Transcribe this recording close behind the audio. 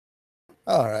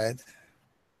All right.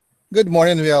 Good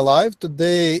morning. We are live.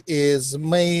 Today is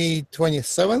May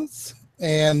 27th,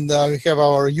 and we have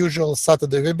our usual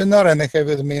Saturday webinar. And I have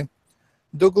with me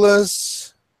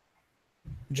Douglas,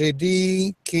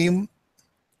 JD, Kim,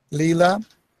 Leela,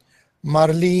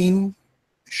 Marlene,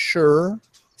 Sher,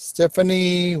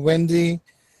 Stephanie, Wendy,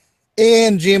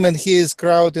 and Jim and his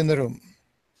crowd in the room.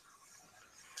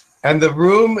 And the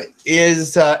room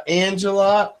is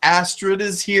Angela. Astrid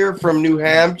is here from New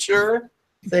Hampshire.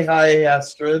 Say hi,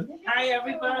 Astrid. Hi,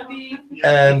 everybody.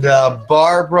 And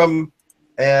Barbara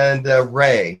and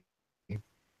Ray.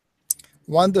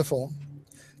 Wonderful.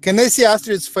 Can I see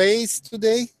Astrid's face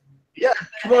today? Yeah,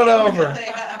 come on over.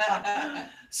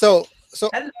 So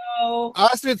Hello.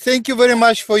 Astrid, thank you very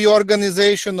much for your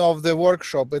organization of the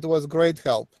workshop. It was great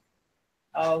help.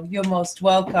 Oh, you're most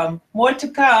welcome. More to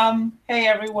come. Hey,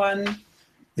 everyone.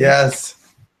 Yes.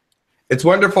 It's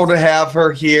wonderful to have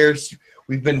her here.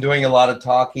 We've been doing a lot of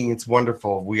talking. It's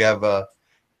wonderful. We have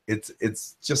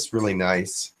it's just really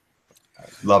nice.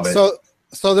 Love it.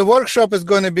 So the workshop is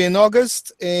going to be in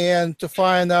August, and to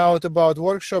find out about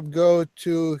workshop, go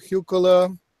to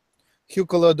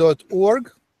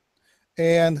hucolo.org,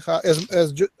 and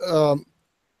as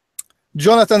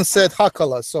Jonathan said,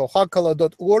 Hucolo, so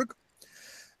hucolo.org.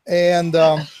 And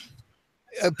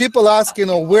people ask,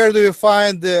 where do you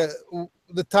find the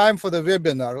time for the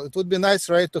webinar? It would be nice,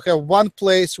 right, to have one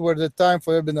place where the time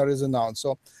for webinar is announced.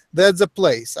 So that's the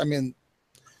place. I mean,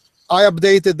 I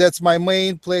updated, that's my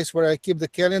main place where I keep the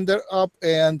calendar up,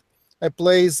 and I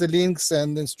place the links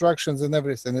and instructions and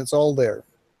everything. It's all there.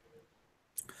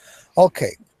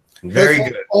 Okay. Very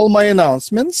that's good. All my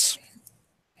announcements.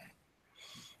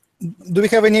 Do we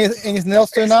have anything else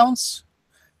to announce?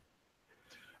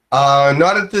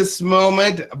 Not at this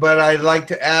moment, but I'd like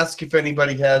to ask if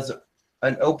anybody has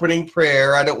an opening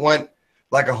prayer. I don't want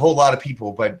like a whole lot of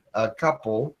people, but a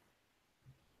couple.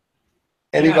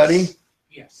 Anybody?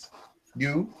 Yes.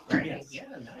 You? Yes. Yeah,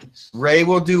 nice. Ray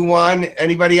will do one.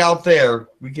 Anybody out there?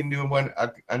 We can do one.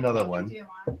 Another one.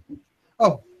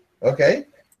 Oh, okay.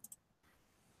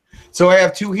 So I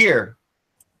have two here.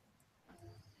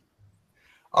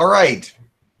 All right.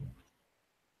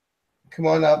 Come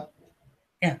on up.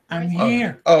 Yeah, I'm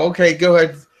here. Oh, okay. Go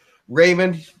ahead.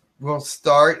 Raymond will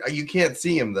start. You can't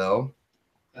see him, though.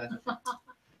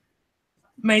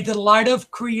 May the light of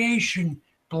creation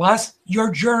bless your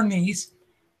journeys,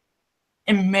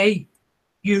 and may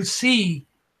you see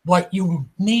what you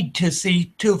need to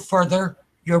see to further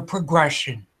your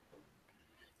progression.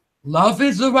 Love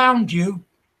is around you,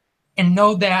 and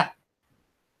know that.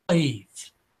 Believe.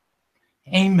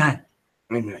 Amen.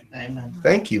 Amen. Amen.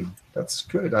 Thank you. That's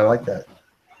good. I like that.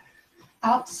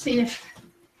 I'll see if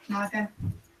Naga.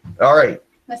 All right.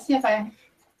 Let's see if I'm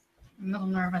a little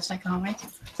nervous. I can't wait.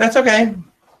 That's okay.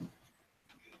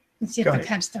 Let's see Go if ahead. it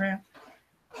comes through.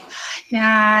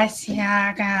 Yes,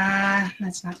 yeah,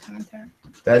 that's not coming through.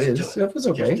 That is. That was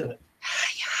okay.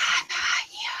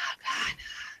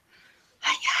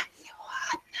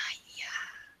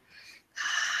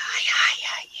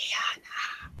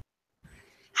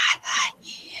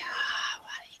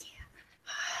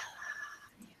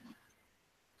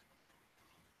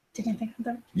 Did anything come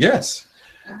through? Yes.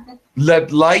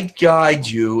 Let light guide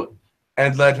you,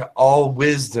 and let all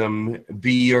wisdom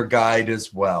be your guide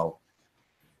as well.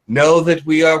 Know that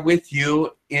we are with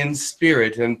you in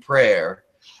spirit and prayer,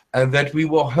 and that we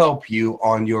will help you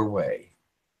on your way.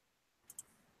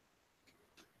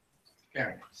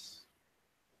 Very nice.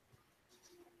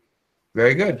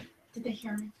 Very good. Did they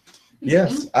hear me?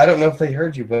 Yes. I don't know if they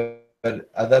heard you, but that's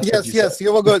what you Yes, said.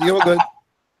 you were good. You were good.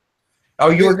 Oh,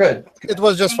 you were good. It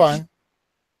was just fine.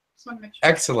 Just want to make sure.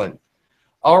 Excellent.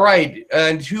 All right.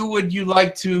 And who would you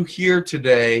like to hear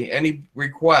today? Any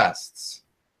requests?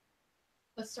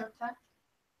 Let's start that.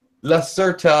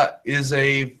 𝗪𝗘𝗓𝗓 is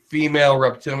a female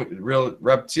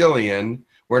reptilian.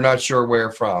 We're not sure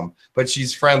where from, but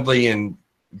she's friendly and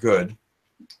good.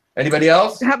 Anybody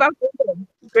else? How about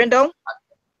Grindal?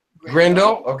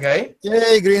 Grindal, okay.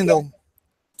 Yay, Grindal.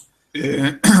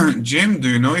 Jim, do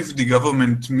you know if the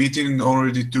government meeting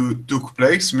already took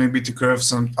place? Maybe to have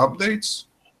some updates?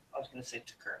 I was going to say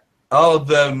Tekkrr. Oh,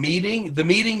 the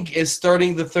meeting is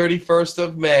starting the 31st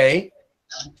of May.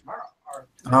 Tomorrow.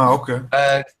 Ah, okay.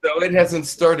 So it hasn't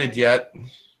started yet.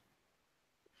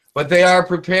 But they are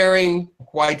preparing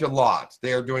quite a lot.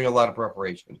 They are doing a lot of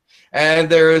preparation. And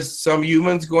there is some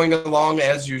humans going along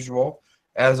as usual,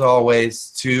 as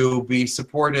always, to be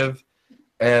supportive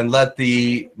and let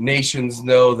the nations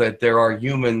know that there are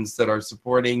humans that are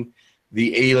supporting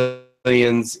the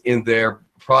aliens in their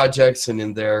projects and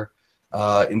in their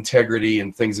integrity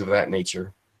and things of that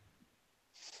nature.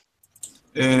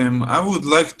 I would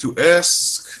like to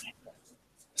ask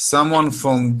someone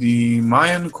from the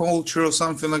Mayan culture or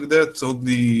something like that, or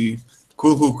the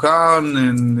Kukulkan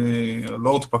and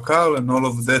Lord Pakal and all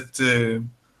of that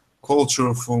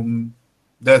culture from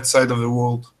that side of the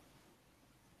world.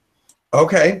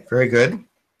 Okay, very good.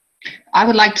 I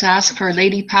would like to ask for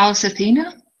Lady Pallas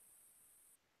Athena.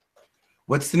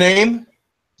 What's the name?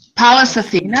 Pallas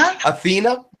Athena?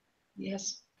 Athena?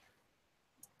 Yes.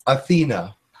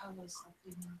 Athena.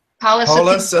 Pallas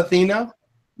Pallas Athena. Athena?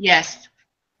 Yes.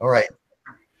 All right.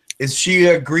 Is she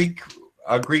a Greek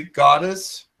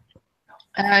goddess?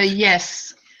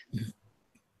 Yes.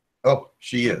 Oh,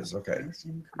 she is. Okay.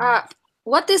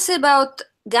 What is about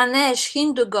Ganesh,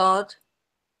 Hindu god?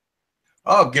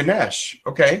 Oh, Ganesh.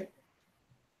 Okay.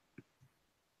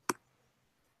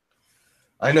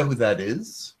 I know who that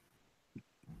is.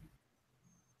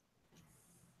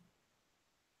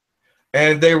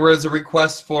 And there was a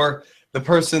request for the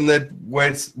person that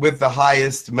went with the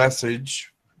highest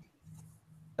message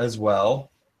as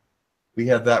well. We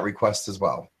have that request as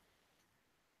well.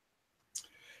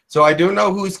 So I don't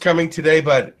know who's coming today,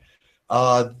 but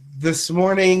this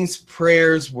morning's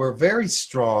prayers were very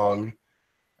strong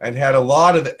and had a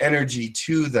lot of energy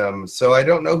to them. So I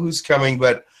don't know who's coming,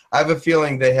 but I have a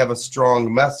feeling they have a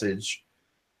strong message,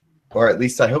 or at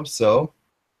least I hope so.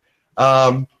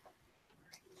 I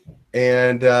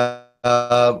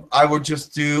would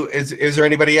just do, is there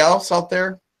anybody else out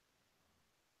there?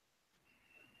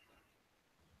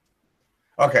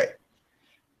 Okay.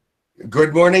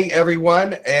 Good morning,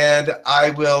 everyone. And I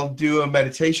will do a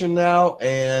meditation now,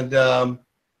 and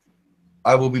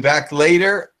I will be back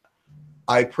later.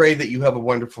 I pray that you have a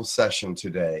wonderful session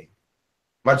today.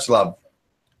 Much love.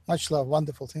 Much love.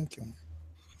 Wonderful. Thank you.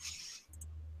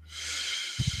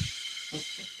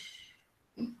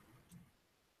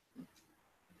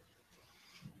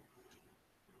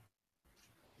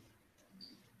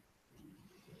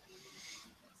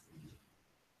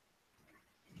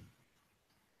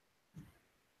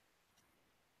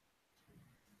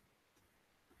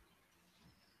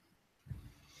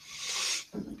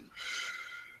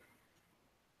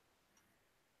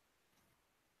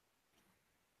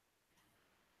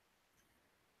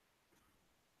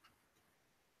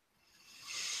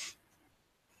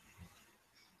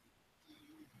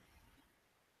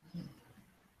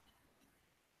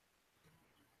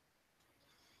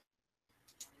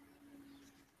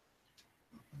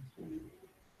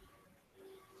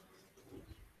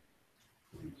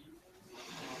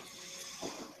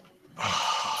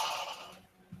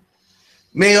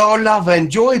 May all love and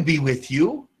joy be with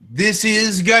you. This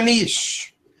is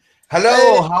Ganesh.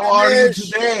 Hello, Hey, how are you Ganesh.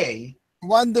 today?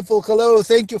 Wonderful. Hello.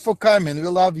 Thank you for coming. We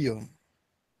love you.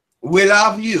 We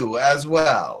love you as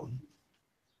well.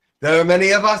 There are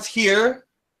many of us here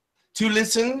to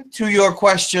listen to your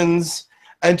questions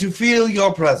and to feel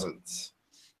your presence.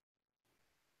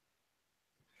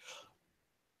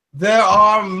 There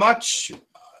are much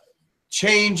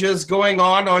changes going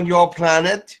on your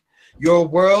planet. Your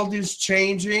world is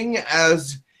changing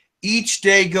as each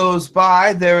day goes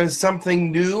by. There is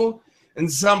something new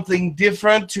and something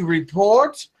different to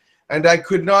report, and I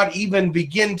could not even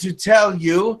begin to tell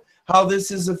you how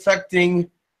this is affecting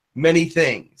many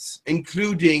things,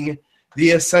 including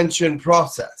the ascension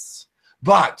process.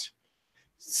 But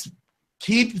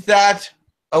keep that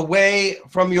away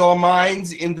from your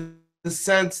minds in the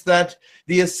sense that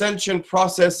the ascension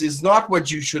process is not what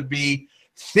you should be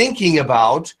thinking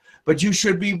about, but you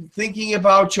should be thinking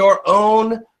about your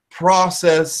own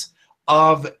process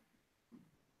of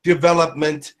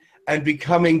development and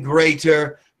becoming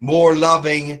greater, more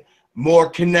loving, more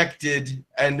connected,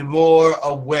 and more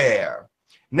aware.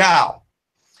 Now,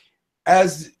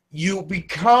 as you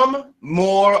become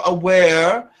more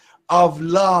aware of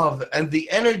love and the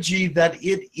energy that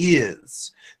it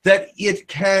is, that it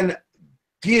can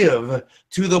give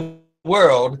to the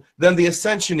world, then the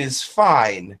ascension is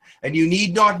fine, and you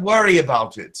need not worry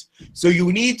about it. So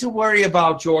you need to worry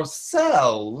about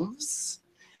yourselves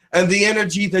and the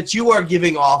energy that you are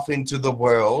giving off into the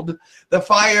world, the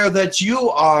fire that you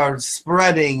are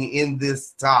spreading in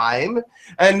this time,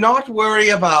 and not worry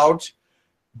about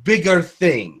bigger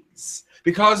things,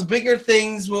 because bigger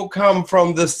things will come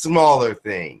from the smaller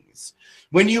things.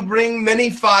 When you bring many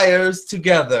fires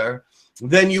together,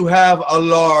 then you have a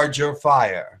larger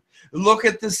fire. Look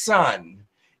at the sun.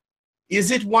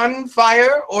 Is it one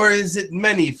fire or is it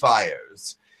many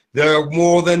fires? There are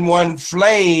more than one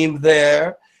flame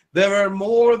there. There are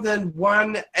more than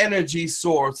one energy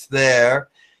source there.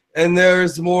 And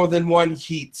there's more than one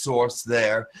heat source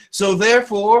there. So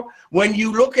therefore, when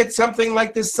you look at something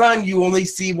like the sun, you only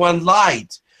see one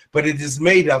light. but it is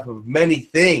made up of many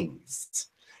things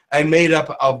and made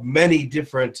up of many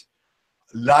different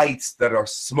lights that are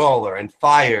smaller and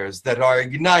fires that are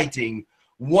igniting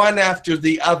one after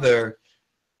the other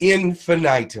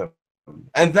infinitum.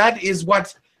 And that is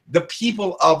what the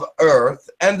people of Earth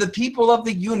and the people of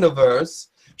the universe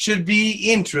should be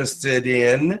interested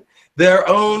in, their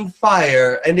own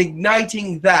fire and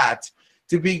igniting that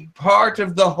to be part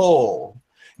of the whole.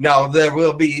 Now, there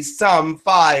will be some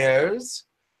fires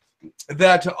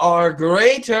that are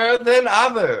greater than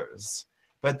others,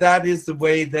 but that is the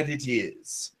way that it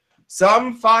is.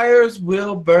 Some fires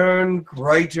will burn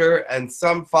greater and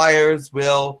some fires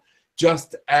will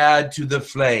just add to the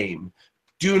flame.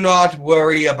 Do not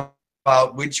worry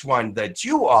about which one that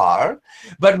you are,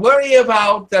 but worry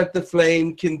about that the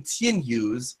flame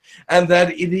continues and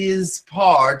that it is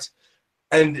part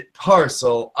and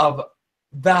parcel of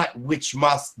that which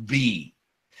must be.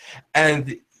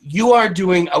 And you are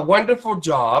doing a wonderful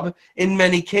job in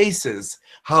many cases.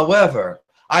 However,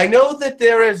 I know that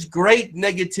there is great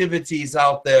negativities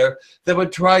out there that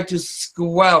would try to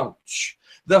squelch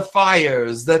the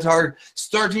fires that are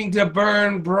starting to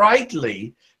burn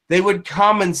brightly. They would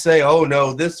come and say, oh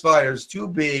no, this fire is too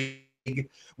big.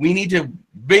 We need to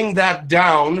bring that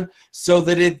down so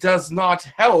that it does not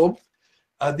help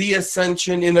the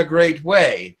ascension in a great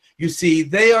way. You see,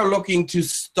 they are looking to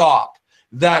stop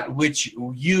that which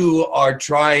you are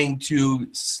trying to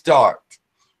start.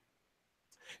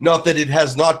 Not that it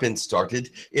has not been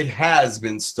started, it has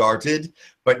been started,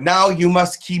 but now you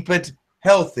must keep it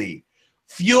healthy.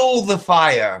 Fuel the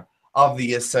fire of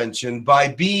the ascension by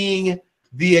being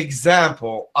the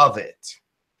example of it.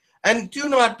 And do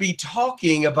not be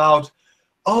talking about,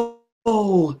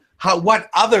 what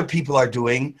other people are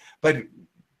doing, but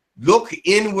look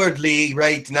inwardly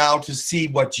right now to see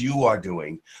what you are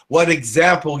doing, what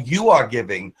example you are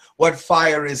giving, what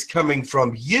fire is coming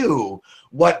from you,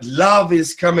 what love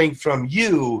is coming from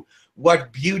you,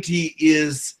 what beauty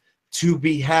is to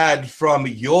be had from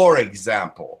your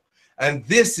example. And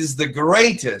this is the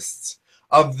greatest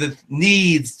of the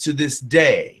needs to this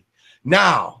day.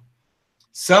 Now,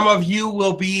 some of you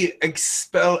will be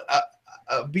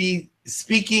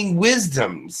speaking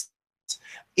wisdoms,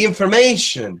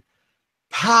 information,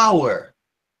 power,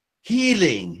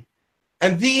 healing,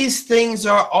 and these things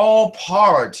are all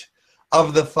part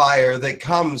of the fire that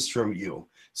comes from you.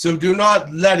 So do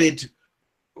not let it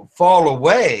fall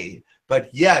away,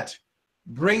 but yet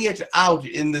bring it out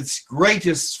in its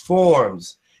greatest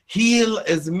forms. Heal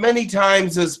as many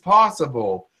times as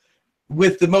possible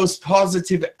with the most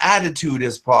positive attitude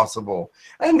as possible,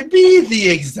 and be the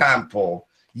example.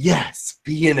 Yes,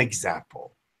 be an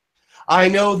example. I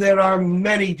know there are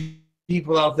many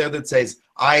people out there that says,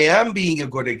 I am being a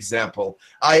good example.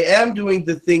 I am doing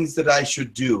the things that I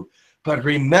should do. But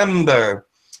remember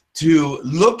to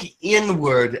look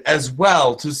inward as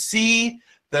well, to see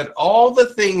that all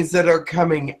the things that are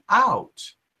coming out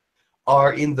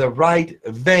are in the right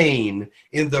vein,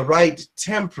 in the right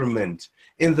temperament,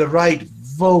 in the right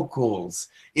vocals,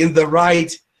 in the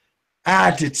right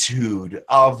attitude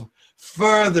of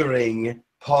furthering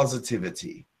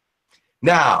positivity.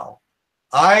 Now,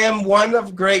 I am one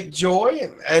of great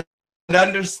joy and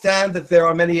understand that there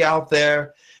are many out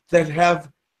there that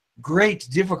have great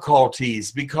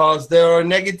difficulties because there are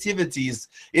negativities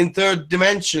in third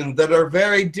dimension that are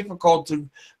very difficult to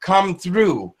come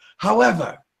through.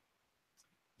 However,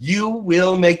 you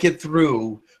will make it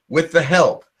through with the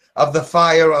help of the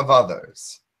fire of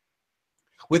others,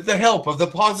 with the help of the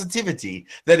positivity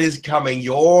that is coming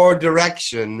your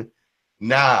direction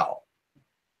now.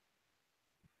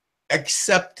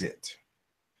 Accept it.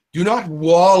 Do not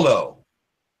wallow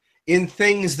in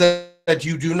things that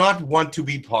you do not want to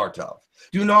be part of.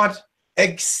 Do not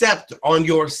accept on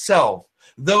yourself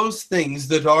those things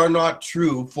that are not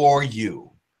true for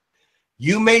you.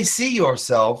 You may see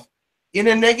yourself in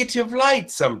a negative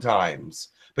light sometimes,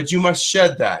 but you must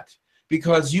shed that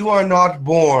because you are not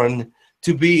born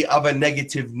to be of a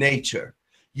negative nature.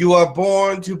 You are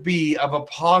born to be of a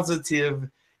positive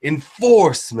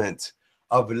enforcement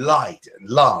of light and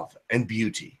love and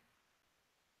beauty.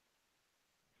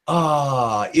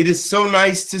 It is so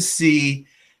nice to see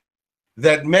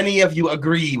that many of you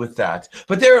agree with that.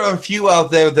 But there are a few out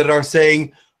there that are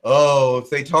saying, oh, if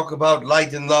they talk about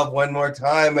light and love one more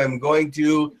time, I'm going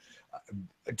to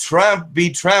be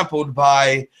trampled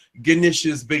by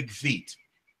Ganesh's big feet.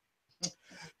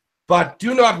 But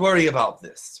do not worry about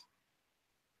this.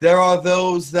 There are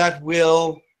those that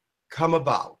will come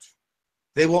about.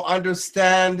 They will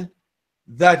understand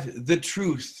that the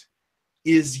truth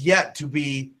is yet to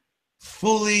be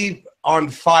fully on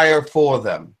fire for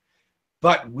them.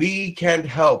 but we can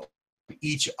help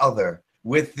each other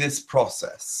with this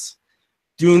process.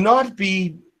 Do not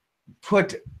be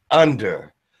put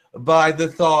under by the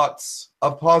thoughts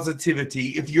of positivity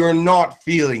if you're not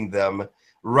feeling them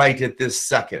right at this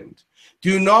second.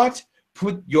 Do not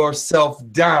put yourself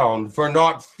down for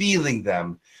not feeling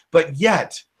them, but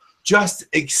yet just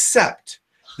accept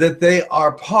that they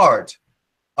are part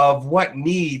of what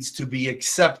needs to be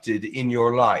accepted in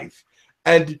your life.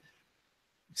 And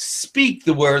speak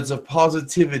the words of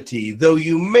positivity, though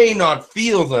you may not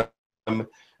feel them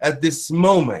at this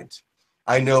moment.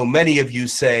 I know many of you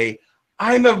say,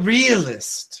 I'm a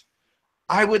realist.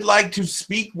 I would like to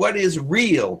speak what is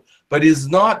real, but is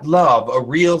not love a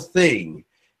real thing?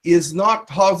 Is not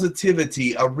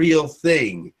positivity a real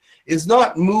thing? Is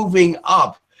not moving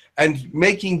up and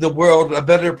making the world a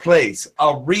better place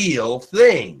a real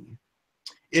thing?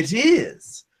 It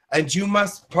is, and you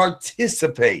must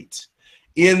participate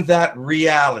in that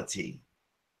reality.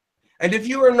 And if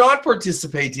you are not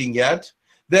participating yet,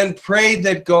 then pray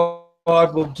that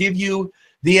God will give you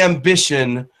the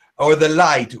ambition or the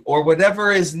light or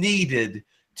whatever is needed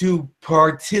to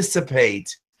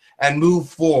participate and move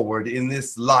forward in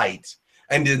this light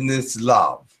and in this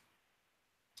love.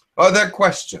 Are there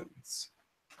questions?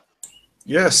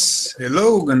 Yes.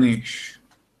 Hello, Ganesh.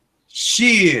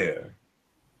 Sheer.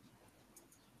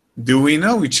 Do we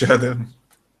know each other?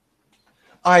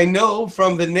 I know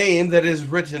from the name that is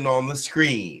written on the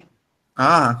screen.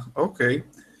 Ah, okay.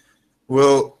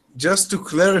 Well, just to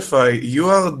clarify, you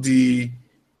are the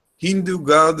Hindu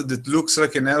god that looks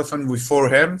like an elephant with 4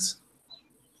 hands?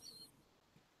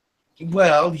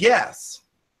 Well, yes.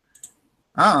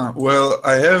 Ah, well,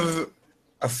 I have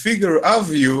a figure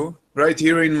of you right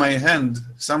here in my hand.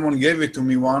 Someone gave it to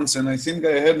me once, and I think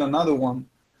I had another one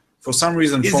for some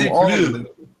reason. Is from it all blue? of them.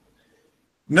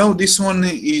 No, this one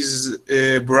is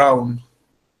brown.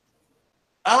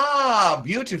 Ah,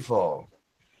 beautiful.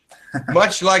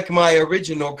 Much like my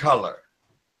original color.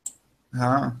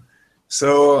 Ah,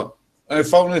 so I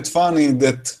found it funny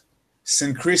that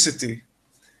synchronicity.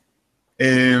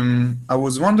 I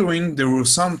was wondering, there were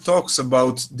some talks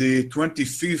about the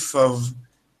 25th of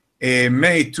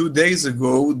May, 2 days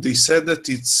ago. They said that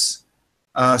it's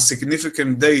a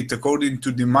significant date according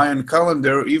to the Mayan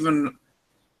calendar, even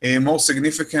more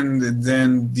significant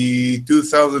than the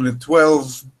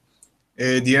 2012,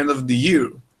 the end of the year.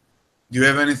 Do you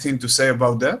have anything to say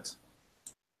about that?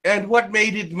 And what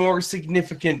made it more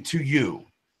significant to you?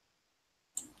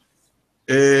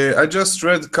 I just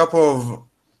read a couple of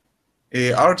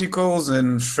articles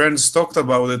and friends talked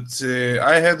about it.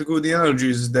 I had good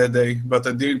energies that day, but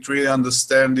I didn't really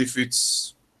understand if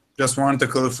it's just wanted a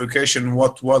clarification.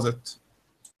 What was it?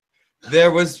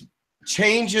 There was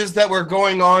changes that were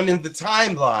going on in the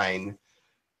timeline.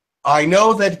 I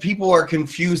know that people are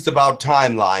confused about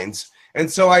timelines, and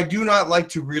so I do not like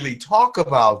to really talk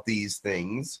about these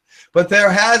things, but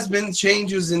there has been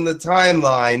changes in the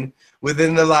timeline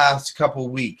within the last couple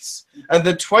weeks. And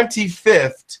the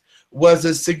 25th was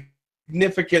a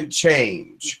significant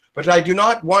change, but I do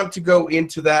not want to go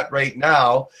into that right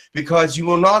now because you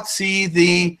will not see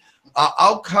the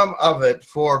outcome of it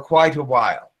for quite a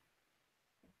while.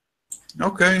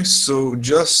 Okay, so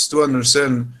just to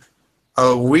understand,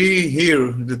 are we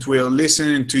here that we are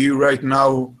listening to you right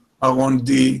now are on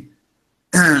the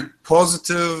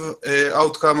positive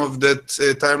outcome of that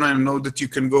timeline? I know that you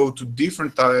can go to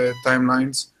different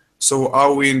timelines. So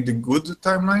are we in the good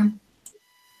timeline?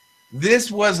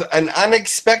 This was an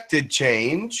unexpected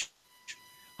change.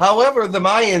 However, the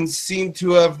Mayans seem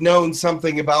to have known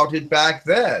something about it back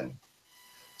then.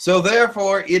 So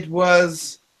therefore, it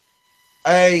was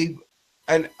an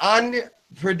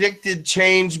unpredicted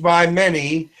change by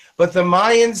many, but the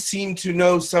Mayans seem to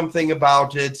know something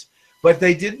about it, but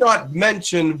they did not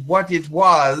mention what it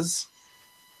was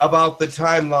about the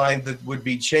timeline that would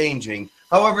be changing.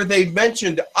 However, they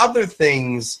mentioned other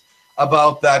things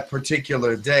about that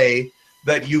particular day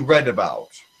that you read about.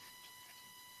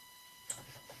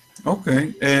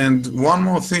 Okay, and one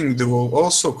more thing, there were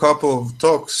also a couple of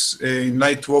talks in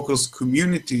Lightworkers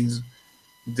communities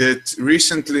that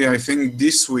recently, I think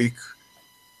this week,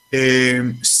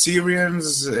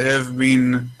 Sirians have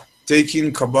been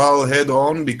taking Cabal head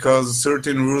on because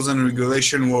certain rules and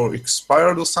regulations were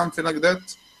expired or something like that.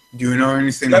 Do you know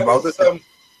anything about it?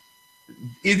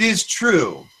 It is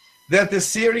true that the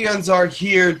Sirians are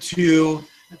here to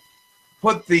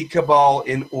put the Cabal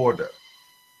in order.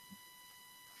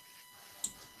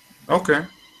 Okay.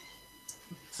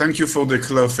 Thank you for the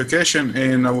clarification.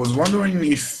 And I was wondering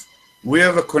if we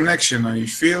have a connection. I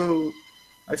feel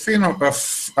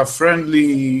a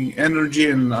friendly energy,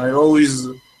 and I always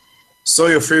saw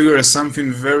your figure as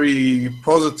something very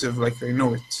positive, like I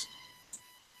know it.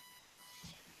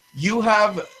 You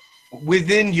have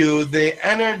within you the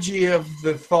energy of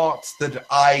the thoughts that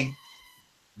I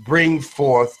bring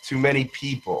forth to many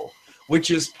people,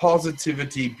 which is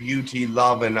positivity, beauty,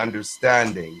 love, and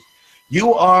understanding.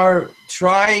 You are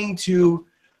trying to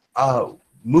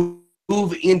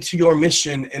move into your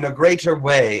mission in a greater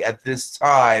way at this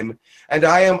time, and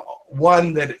I am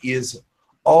one that is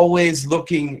always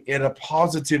looking in a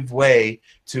positive way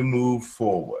to move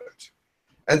forward.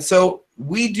 And so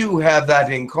we do have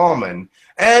that in common,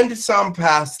 and some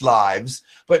past lives,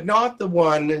 but not the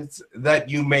ones that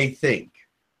you may think.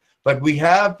 But we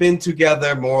have been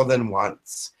together more than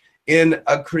once in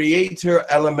a creator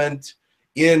element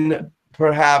in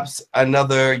perhaps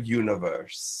another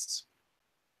universe.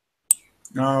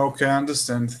 Okay, I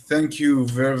understand. Thank you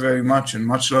very, very much, and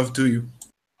much love to you.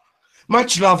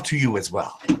 Much love to you as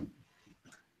well.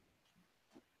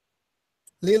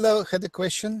 Lila had a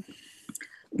question.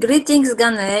 Greetings,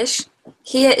 Ganesh.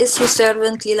 Here is your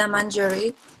servant, Lila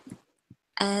Manjari.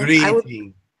 And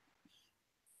Greeting.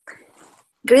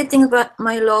 Greetings,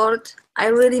 my lord. I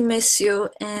really miss you.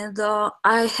 And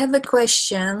I have a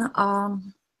question.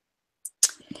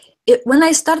 When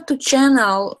I start to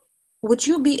channel, would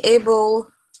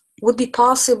it be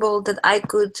possible that I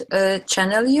could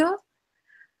channel you?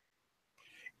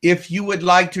 If you would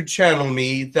like to channel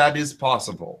me, that is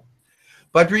possible.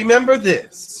 But remember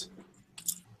this.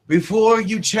 Before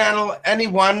you channel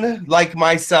anyone like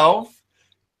myself,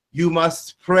 you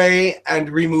must pray and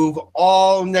remove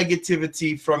all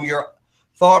negativity from your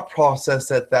thought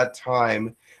process at that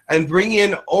time and bring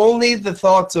in only the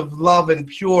thoughts of love and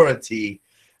purity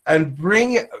and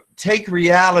take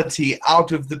reality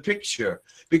out of the picture,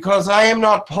 because I am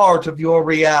not part of your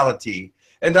reality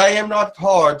and I am not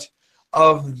part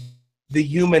of the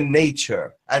human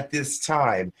nature at this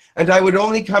time, and I would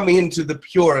only come into the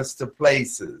purest of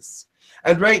places.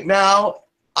 And right now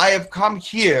I have come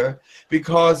here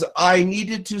because I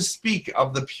needed to speak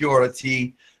of the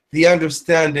purity, the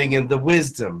understanding, and the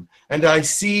wisdom, and I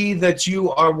see that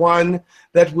you are one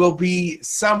that will be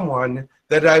someone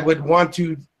that I would want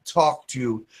to talk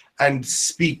to and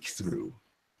speak through.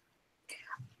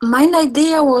 My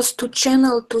idea was to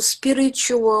channel to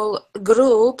spiritual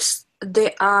groups.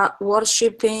 They are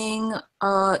worshipping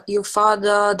your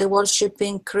father, they're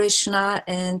worshipping Krishna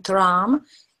and Ram.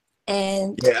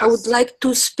 And Yes. I would like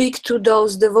to speak to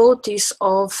those devotees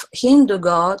of Hindu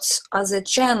gods as a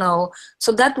channel.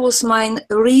 So that was my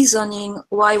reasoning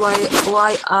why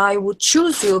I would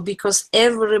choose you, because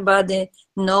everybody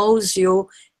knows you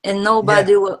and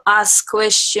nobody will ask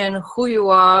question who you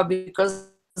are, because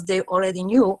they already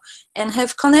knew and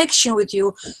have connection with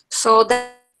you. So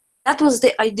that was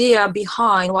the idea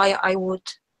behind why I would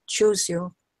choose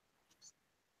you.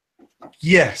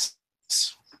 Yes,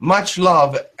 much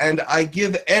love, and I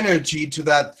give energy to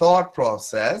that thought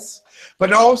process,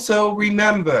 but also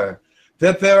remember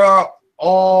that there are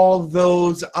all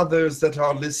those others that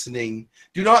are listening.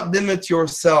 Do not limit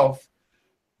yourself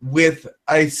with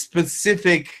a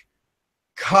specific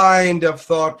kind of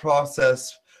thought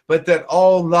process, but that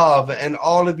all love and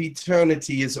all of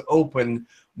eternity is open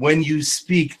when you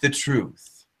speak the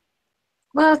truth.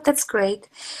 Well, that's great.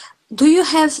 Do you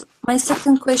have, my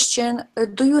second question,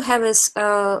 do you have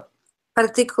a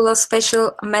particular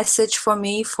special message for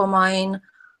me, for mine,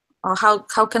 or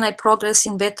how can I progress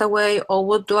in better way, or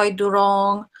what do I do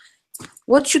wrong?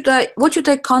 What should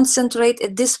I concentrate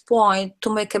at this point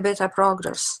to make a better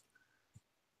progress?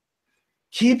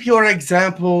 Keep your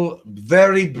example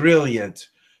very brilliant,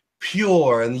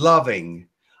 pure and loving.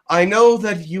 I know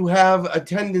that you have a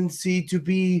tendency to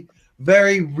be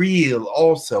very real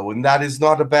also, and that is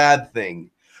not a bad thing.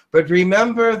 But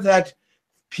remember that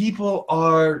people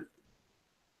are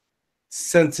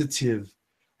sensitive,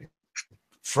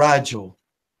 fragile,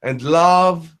 and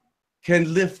love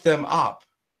can lift them up.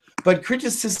 But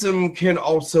criticism can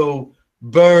also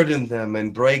burden them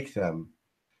and break them.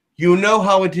 You know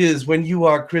how it is when you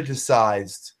are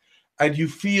criticized and you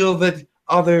feel that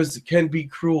others can be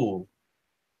cruel.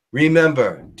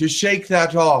 Remember to shake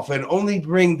that off and only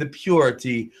bring the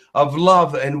purity of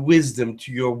love and wisdom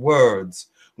to your words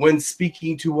when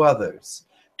speaking to others.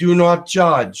 Do not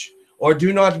judge or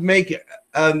do not make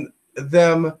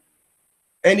them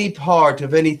any part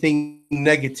of anything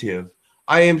negative.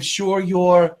 I am sure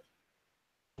your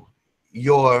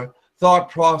thought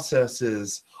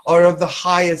processes are of the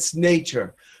highest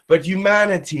nature, but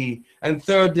humanity and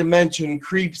third dimension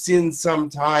creeps in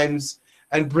sometimes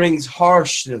and brings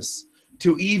harshness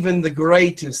to even the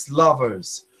greatest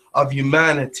lovers of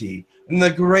humanity and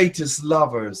the greatest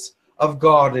lovers of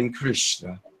God and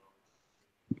Krishna.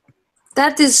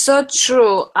 That is so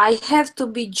true. I have to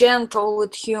be gentle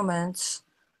with humans.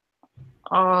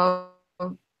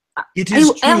 It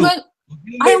is true.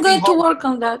 I'm going to work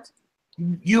on that.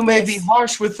 You may Yes. be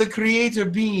harsh with the creator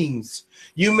beings.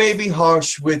 You may be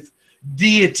harsh with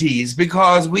deities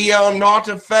because we are not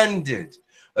offended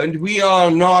and we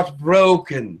are not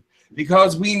broken,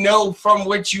 because we know from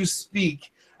which you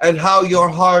speak and how your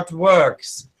heart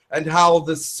works and how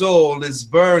the soul is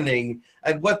burning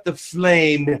and what the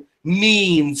flame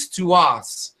means to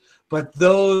us. But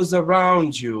those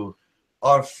around you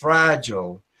are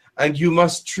fragile, and you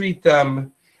must treat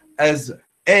them as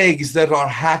eggs that are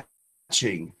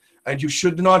hatching, and you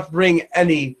should not bring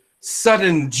any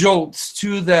sudden jolts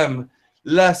to them,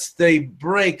 lest they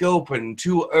break open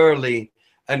too early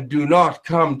and do not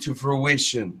come to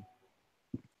fruition.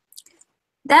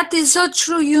 That is so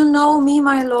true. You know me,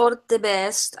 my lord, the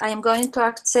best. I am going to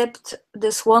accept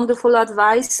this wonderful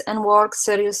advice and work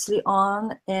seriously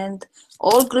on. And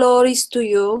all glories to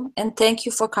you. And thank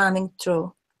you for coming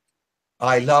through.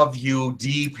 I love you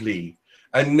deeply,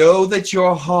 and know that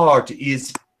your heart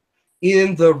is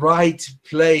in the right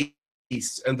place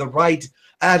and the right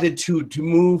attitude to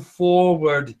move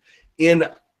forward in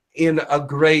a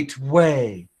great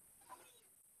way.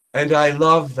 And I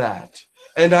love that.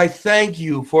 And I thank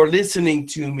you for listening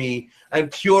to me and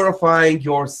purifying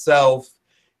yourself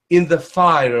in the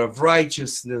fire of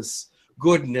righteousness,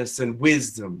 goodness, and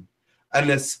wisdom, and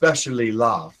especially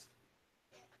love.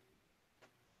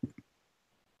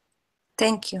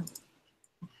 Thank you.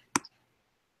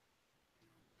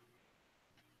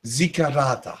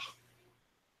 Zikarata.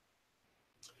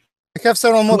 I have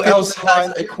several more Who people else in has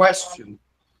line. a question?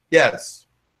 Yes.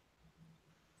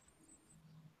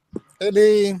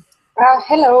 Eli,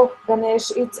 Hello,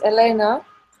 Ganesh. It's Elena.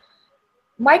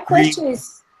 My question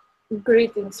is,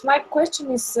 greetings. My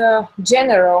question is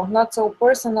general, not so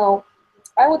personal.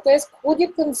 I would ask, would you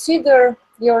consider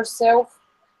yourself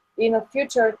in a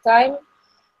future time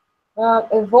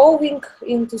evolving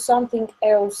into something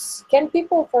else? Can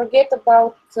people forget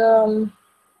about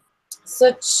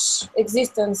such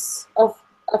existence of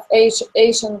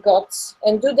Asian gods,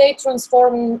 and do they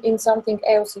transform in something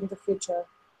else in the future?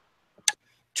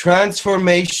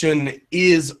 Transformation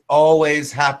is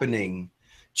always happening.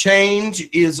 Change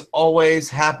is always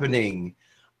happening.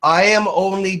 I am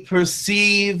only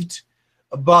perceived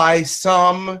by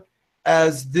some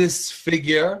as this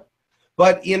figure,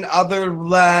 but in other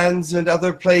lands and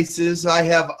other places, I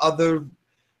have other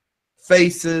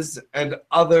faces and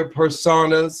other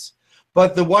personas.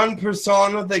 But the one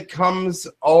persona that comes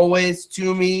always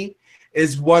to me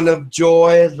is one of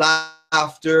joy,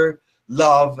 laughter,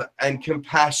 love, and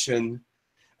compassion.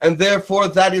 And therefore,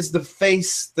 that is the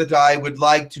face that I would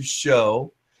like to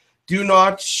show. Do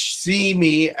not see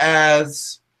me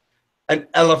as an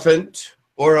elephant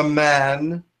or a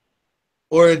man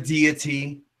or a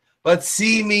deity, but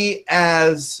see me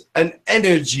as an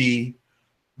energy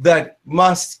that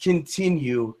must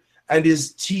continue and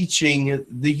is teaching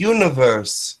the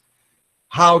universe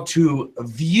how to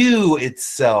view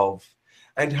itself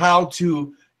and how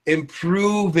to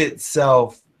improve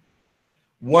itself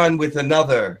one with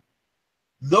another.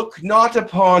 Look not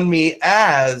upon me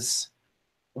as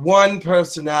one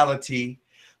personality,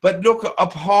 but look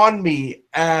upon me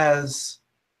as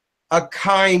a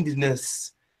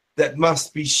kindness that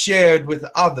must be shared with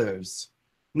others,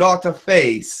 not a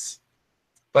face,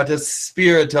 but a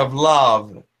spirit of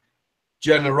love,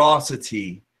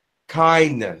 generosity,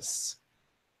 kindness.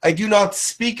 I do not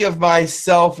speak of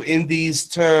myself in these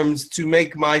terms to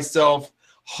make myself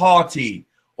haughty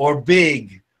or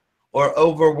big or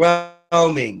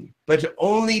overwhelming, but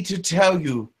only to tell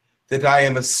you that I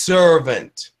am a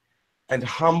servant and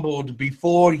humbled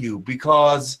before you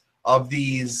because of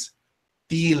these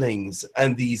feelings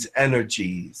and these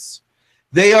energies.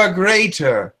 They are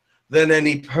greater than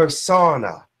any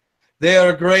persona. They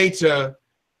are greater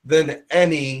than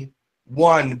any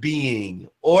one being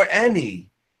or any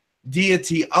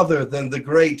deity other than the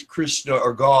great Krishna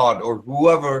or God or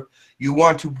whoever you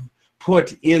want to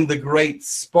put in the great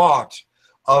spot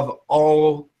of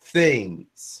all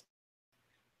things.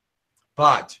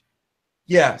 But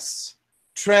yes,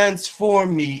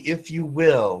 transform me, if you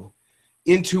will,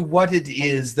 into what it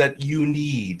is that you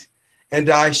need,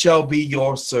 and I shall be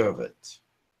your servant.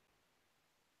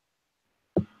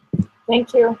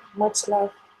 Thank you. Much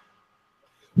love.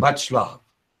 Much love.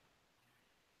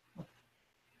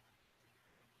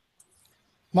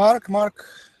 Mark.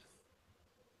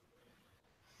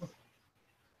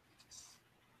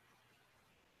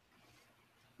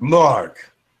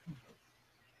 Mark.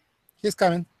 He's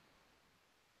coming.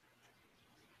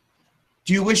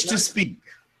 Do you wish to speak?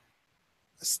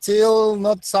 Still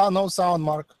not sound, no sound,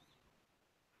 Mark.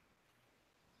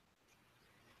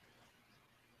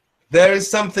 There is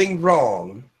something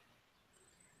wrong.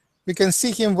 We can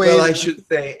see him waiting. Well, I should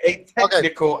say a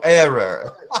technical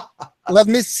error. Let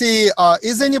me see.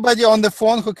 Is anybody on the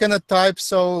phone who cannot type?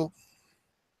 So,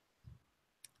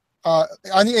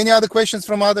 any other questions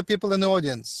from other people in the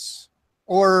audience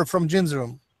or from Jin's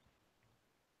room?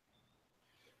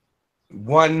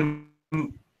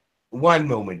 One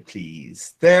moment,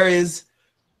 please. There is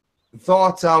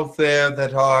thoughts out there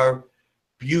that are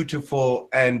beautiful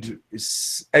and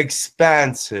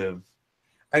expansive,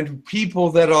 and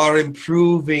people that are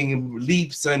improving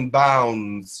leaps and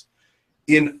bounds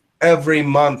in every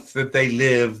month that they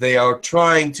live. They are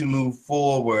trying to move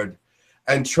forward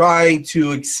and trying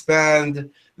to expand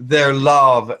their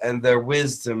love and their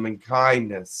wisdom and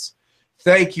kindness.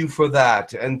 Thank you for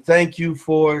that, and thank you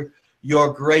for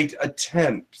your great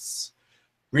attempts.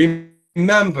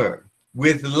 Remember,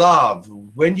 with love,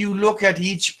 when you look at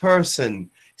each person,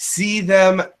 see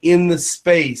them in the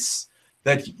space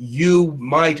that you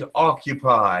might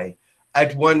occupy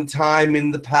at one time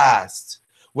in the past,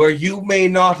 where you may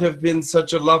not have been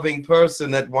such a loving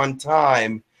person at one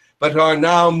time, but are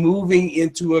now moving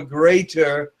into a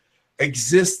greater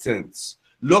existence.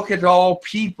 Look at all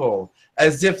people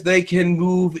as if they can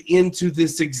move into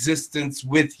this existence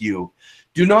with you.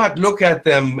 Do not look at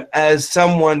them as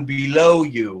someone below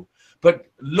you, but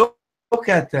look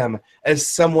at them as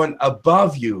someone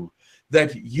above you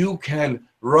that you can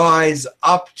rise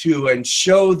up to, and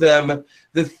show them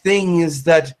the things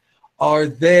that are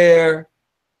there,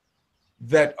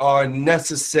 that are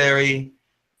necessary,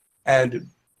 and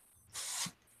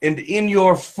in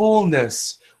your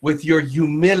fullness, with your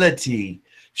humility,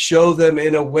 show them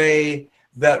in a way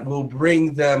that will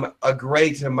bring them a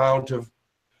great amount of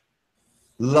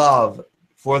love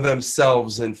for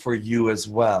themselves and for you as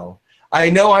well. I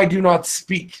know I do not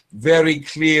speak very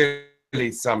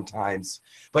clearly sometimes,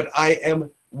 but I am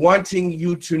wanting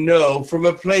you to know from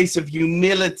a place of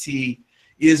humility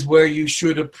is where you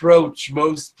should approach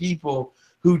most people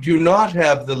who do not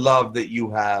have the love that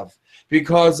you have,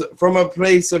 because from a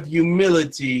place of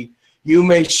humility, you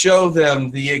may show them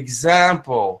the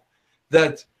example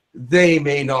that they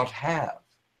may not have.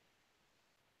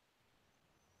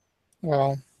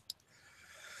 Well,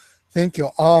 thank you.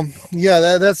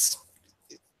 Yeah,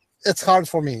 it's hard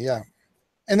for me. Yeah.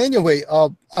 And anyway,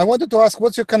 I wanted to ask,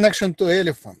 what's your connection to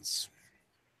elephants?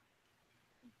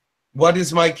 What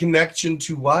is my connection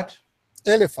to what?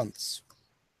 Elephants.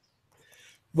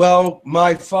 Well,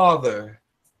 my father,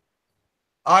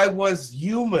 I was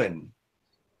human,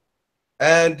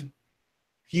 and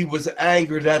he was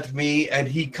angered at me, and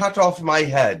he cut off my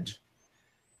head.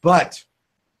 But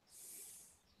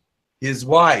his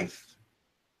wife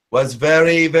was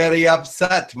very, very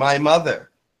upset, my mother.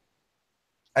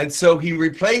 And so he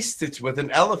replaced it with an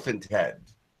elephant head.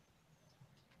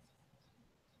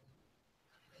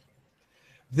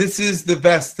 This is the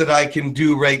best that I can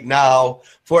do right now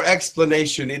for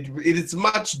explanation. It is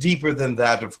much deeper than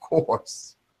that, of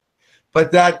course.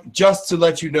 But that, just to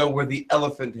let you know where the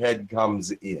elephant head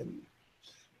comes in.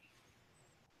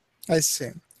 I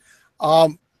see.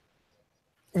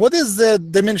 What is the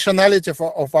dimensionality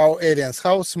of our aliens?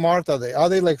 How smart are they? Are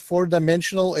they like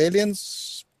 4-dimensional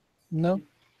aliens? No?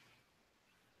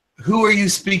 Who are you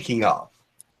speaking of?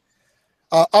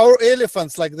 Our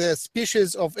elephants, like the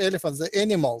species of elephants, the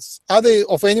animals, are they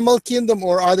of animal kingdom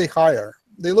or are they higher?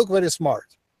 They look very smart.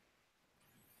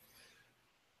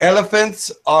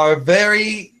 Elephants are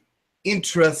very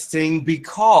interesting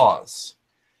because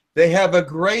they have a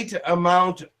great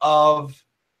amount of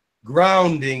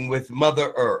grounding with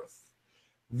Mother Earth.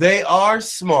 They are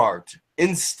smart,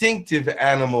 instinctive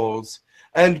animals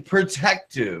and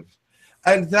protective.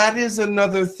 And that is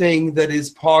another thing that is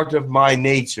part of my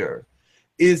nature,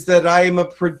 is that I am a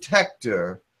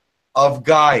protector of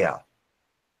Gaia.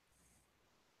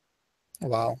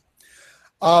 Wow.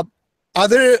 Are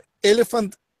there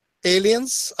elephant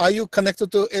aliens? Are you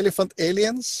connected to elephant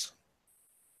aliens?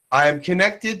 I am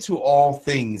connected to all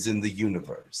things in the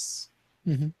universe.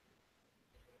 Mm-hmm.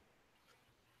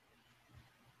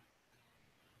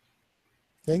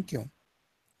 Thank you.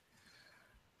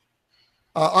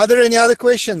 Are there any other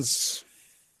questions?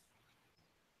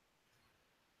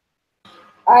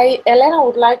 Elena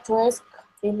would like to ask,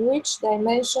 in which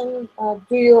dimension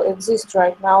do you exist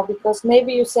right now? Because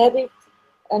maybe you said it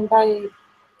and I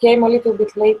came a little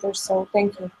bit later, so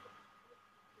thank you.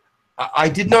 I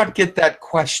did not get that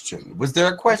question. Was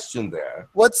there a question there?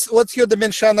 What's your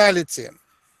dimensionality?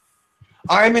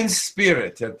 I'm in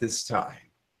spirit at this time.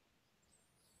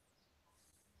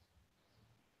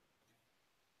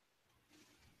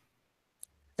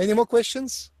 Any more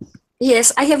questions?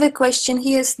 Yes, I have a question.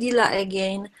 Here's Dila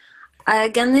again.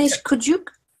 Ganesh, could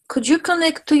you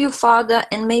connect to your father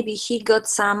and maybe he got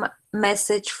some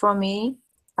message from me,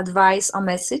 advice or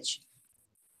message?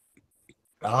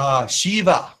 Ah,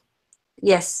 Shiva.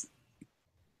 Yes.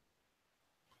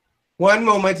 One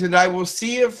moment and I will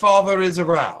see if Father is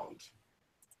around.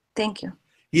 Thank you.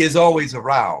 He is always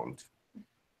around.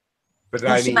 But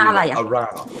I mean Himalaya.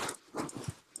 around.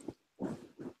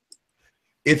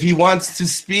 If he wants to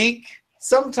speak,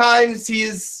 sometimes he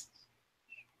is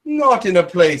not in a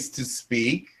place to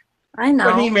speak. I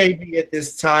know. But he may be at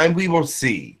this time. We will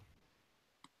see.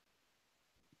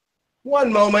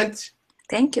 One moment.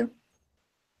 Thank you.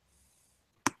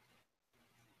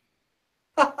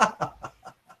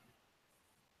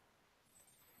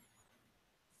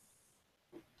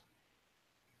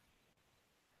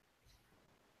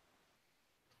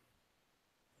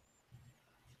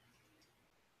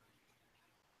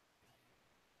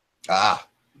 Ah.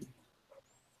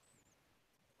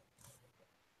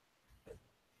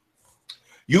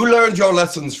 You learned your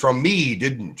lessons from me,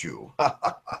 didn't you?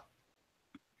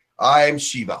 I am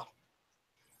Shiva.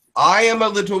 I am a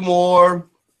little more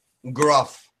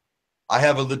gruff. I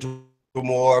have a little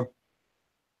more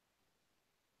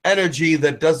energy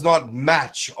that does not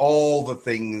match all the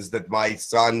things that my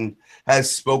son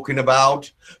has spoken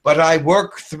about, but I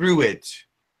work through it.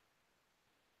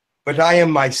 But I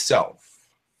am myself.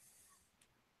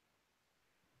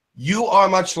 You are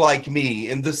much like me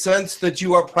in the sense that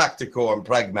you are practical and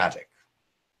pragmatic.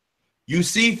 You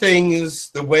see things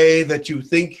the way that you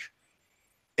think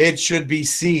it should be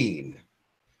seen.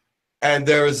 And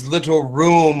there is little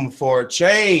room for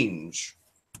change,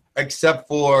 except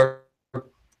for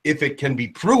if it can be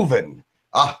proven.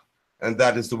 Ah, and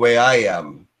that is the way I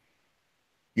am.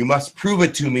 You must prove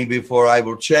it to me before I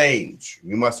will change.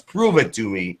 You must prove it to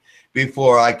me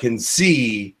before I can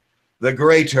see the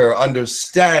greater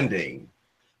understanding.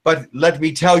 But let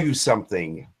me tell you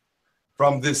something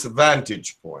from this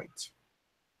vantage point.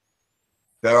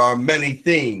 There are many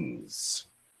things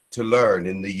to learn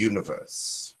in the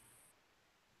universe.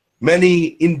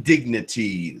 Many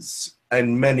indignities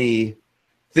and many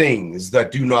things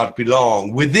that do not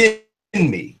belong within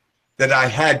me that I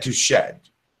had to shed,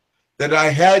 that I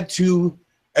had to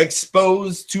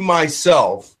expose to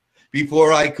myself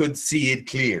before I could see it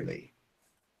clearly.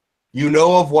 You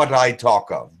know of what I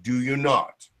talk of, do you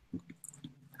not?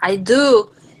 I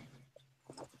do.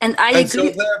 And I agree. So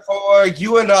therefore,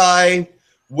 you and I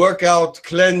work out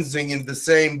cleansing in the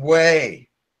same way.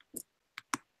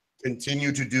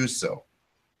 Continue to do so.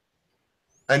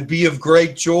 And be of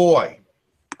great joy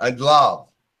and love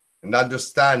and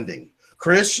understanding.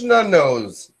 Krishna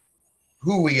knows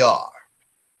who we are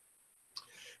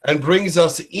and brings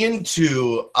us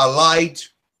into a light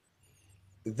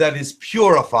that is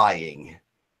purifying,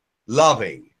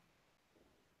 loving.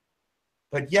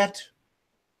 But yet,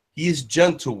 he is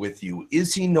gentle with you,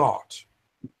 is he not?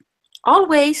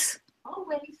 Always.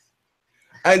 Always.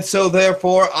 And so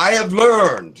therefore, I have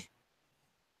learned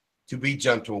to be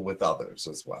gentle with others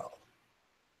as well.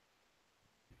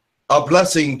 A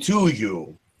blessing to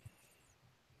you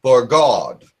for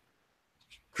God,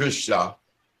 Krishna,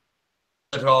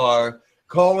 that are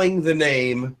calling the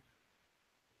name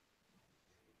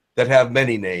that have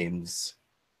many names.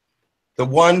 The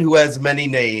one who has many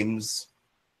names,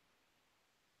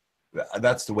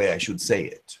 that's the way I should say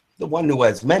it. The one who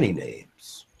has many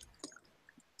names,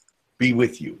 be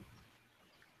with you.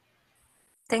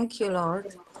 Thank you,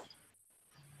 Lord.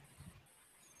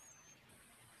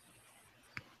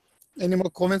 Any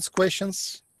more comments,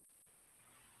 questions?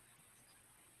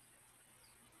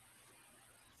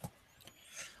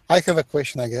 I have a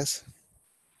question, I guess.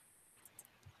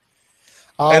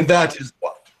 And that is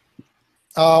what?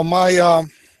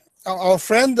 Our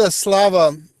friend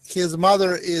Slava, his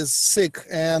mother is sick,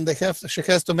 and she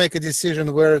has to make a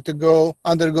decision where to go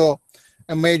undergo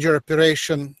a major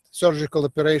operation, surgical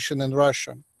operation in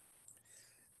Russia.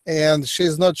 And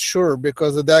she's not sure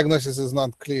because the diagnosis is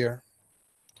not clear.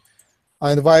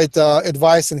 I invite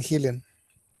advice and healing.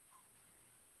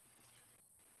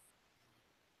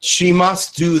 She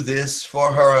must do this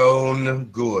for her own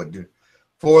good,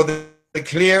 for the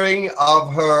clearing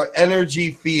of her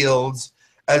energy fields,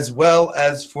 as well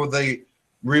as for the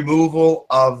removal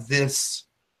of this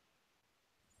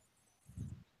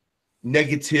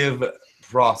negative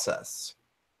process.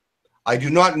 I do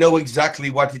not know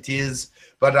exactly what it is,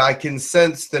 but I can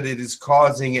sense that it is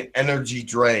causing an energy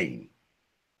drain,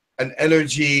 an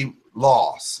energy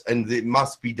loss, and it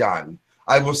must be done.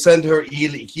 I will send her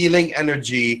healing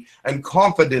energy and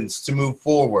confidence to move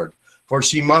forward, for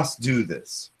she must do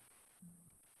this.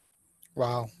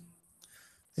 Wow.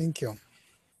 Thank you.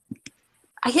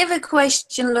 I have a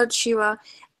question, Lord Shiva.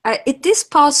 It is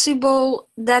possible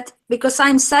that because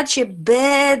I'm such a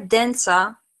bad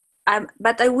dancer,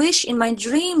 but I wish in my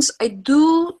dreams I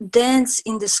do dance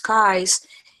in the skies.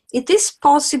 It is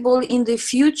possible in the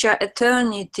future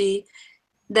eternity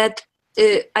that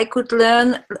I could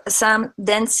learn some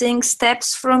dancing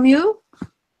steps from you?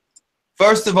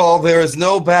 First of all, there is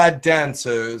no bad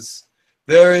dancers.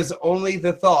 There is only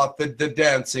the thought that the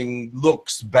dancing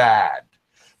looks bad.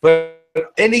 But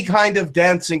any kind of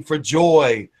dancing for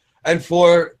joy and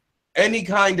for any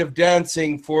kind of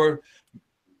dancing for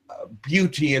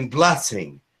beauty and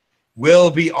blessing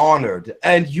will be honored.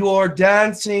 And your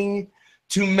dancing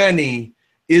to many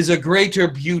is a greater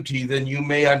beauty than you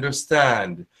may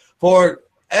understand. For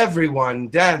everyone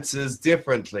dances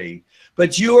differently.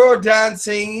 But your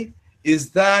dancing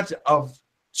is that of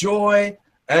joy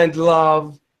and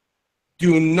love.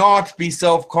 Do not be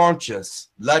self-conscious.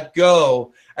 Let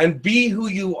go and be who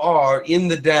you are in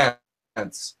the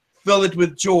dance. Fill it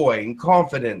with joy and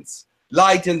confidence,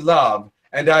 light and love,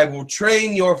 and I will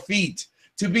train your feet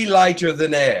to be lighter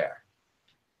than air.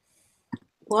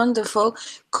 Wonderful.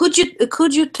 Could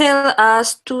you tell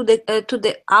us to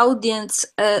the audience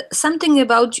something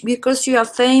about, because you are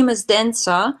famous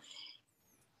dancer,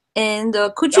 and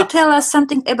could you tell us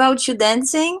something about your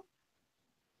dancing?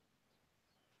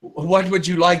 What would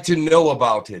you like to know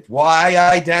about it? Why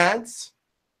I dance?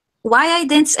 Why I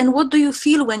dance, and what do you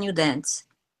feel when you dance?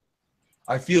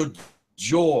 I feel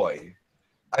joy.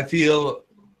 I feel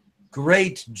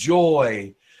great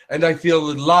joy, and I feel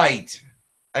light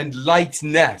and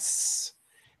lightness.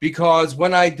 Because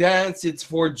when I dance, it's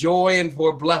for joy and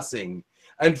for blessing,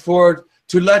 and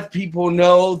to let people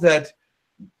know that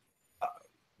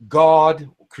God,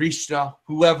 Krishna,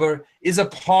 whoever is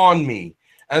upon me,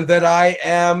 and that I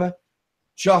am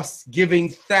just giving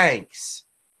thanks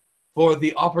for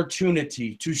the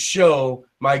opportunity to show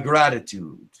my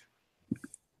gratitude.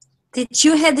 Did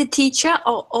you have a teacher,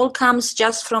 or all comes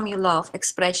just from your love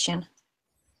expression?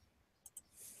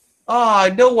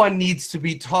 No one needs to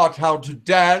be taught how to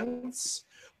dance,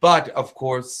 but of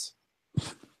course,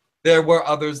 there were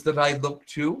others that I looked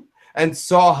to and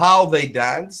saw how they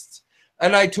danced,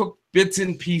 and I took bits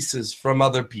and pieces from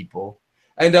other people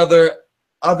and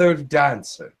other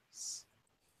dancers.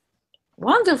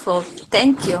 Wonderful.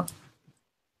 Thank you.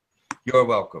 You're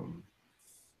welcome.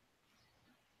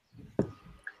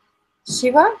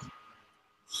 Shiva,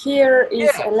 here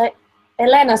is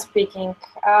Elena speaking.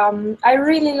 I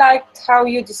really liked how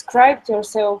you described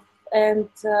yourself and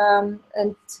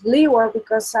Lior,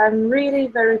 because I'm really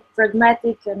very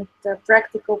pragmatic and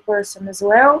practical person as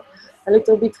well. A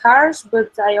little bit harsh,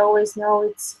 but I always know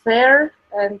it's fair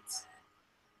and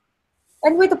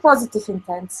with a positive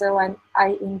intent. So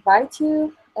I invite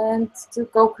you and to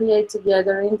co-create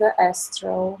together in the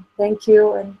astral. Thank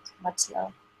you and much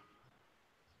love.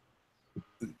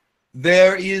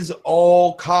 There is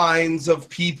all kinds of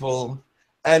people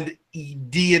and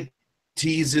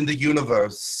deities in the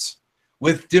universe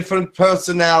with different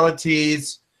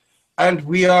personalities, and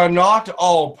we are not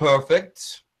all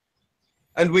perfect,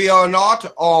 and we are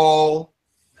not all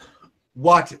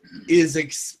what is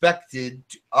expected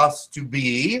us to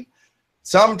be.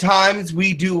 Sometimes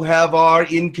we do have our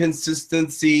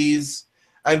inconsistencies,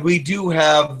 and we do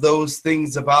have those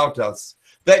things about us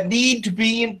that need to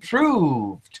be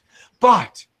improved.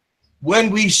 But when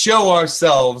we show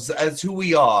ourselves as who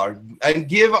we are and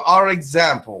give our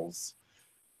examples,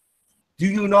 do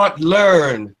you not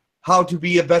learn how to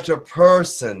be a better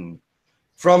person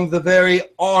from the very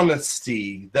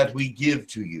honesty that we give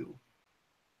to you?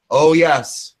 Oh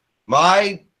yes,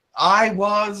 I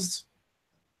was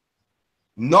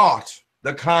not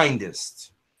the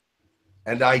kindest,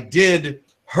 and I did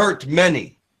hurt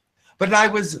many, but I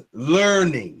was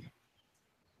learning.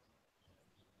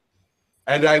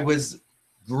 And I was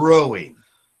growing.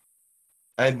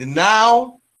 And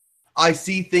now I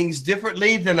see things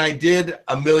differently than I did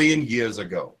a million years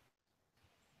ago.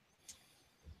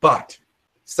 But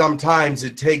sometimes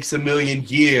it takes a million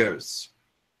years.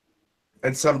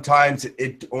 And sometimes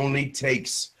it only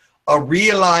takes a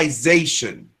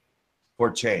realization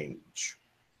for change.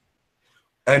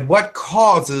 And what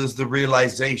causes the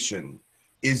realization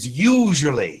is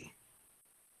usually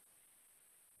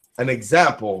an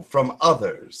example from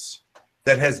others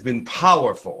that has been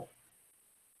powerful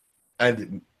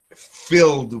and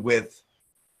filled with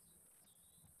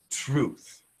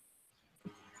truth.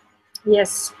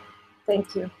 Yes,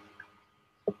 thank you.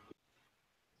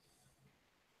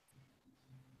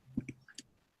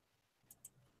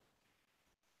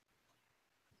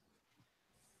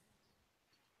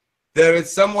 There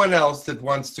is someone else that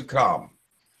wants to come.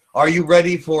 Are you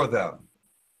ready for them?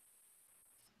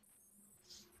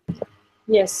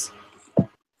 Yes.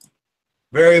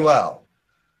 Very well.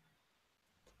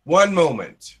 One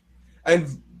moment.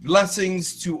 And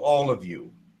blessings to all of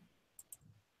you.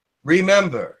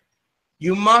 Remember,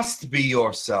 you must be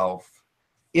yourself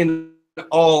in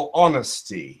all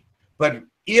honesty. But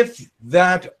if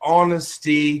that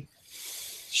honesty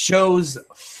shows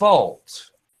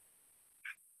fault,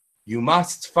 you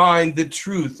must find the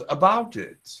truth about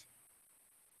it.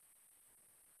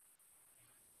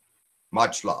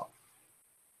 Much love.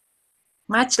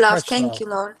 Much love. Much Thank love. you,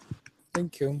 Lord.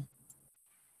 Thank you.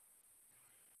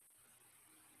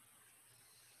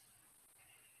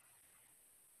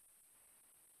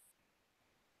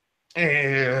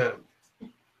 Yeah.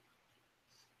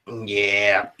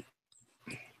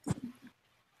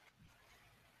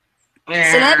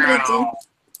 Celebrity.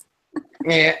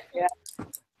 Yeah.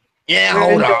 Yeah,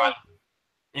 hold on.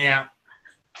 Yeah.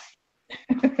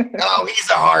 Oh, he's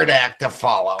a hard act to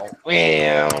follow.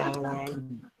 Well,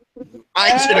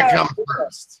 I should have come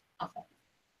first.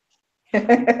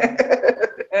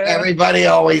 Everybody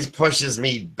always pushes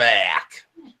me back.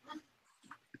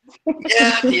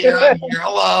 Yeah, here, I'm here.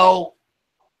 Hello.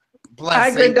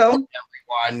 Hi, Blessing Grindal.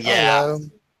 everyone. Yeah. Hello.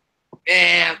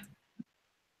 And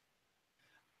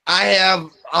I have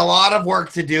a lot of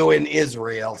work to do in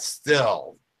Israel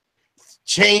still.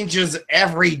 Changes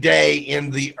every day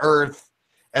in the earth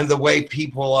and the way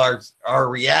people are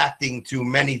reacting to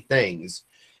many things.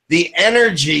 The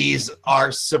energies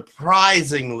are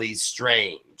surprisingly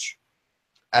strange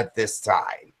at this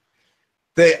time.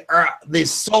 The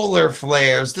solar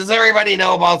flares. Does everybody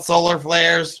know about solar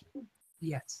flares?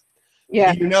 Yes.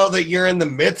 Yeah. Do you know that you're in the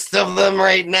midst of them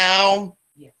right now?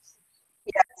 Yes.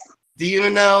 Do you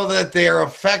know that they're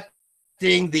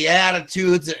affecting the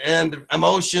attitudes and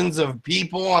emotions of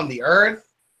people on the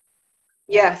earth?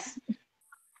 Yes.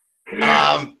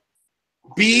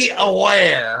 Be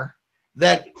aware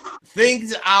that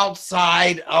things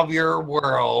outside of your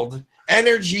world,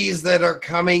 energies that are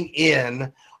coming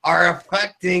in, are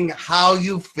affecting how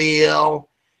you feel,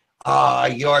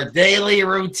 your daily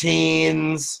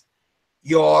routines,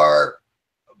 your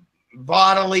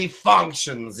bodily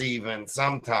functions, even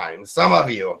sometimes. Some of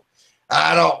you,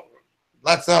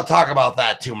 let's not talk about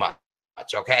that too much,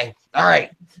 okay? All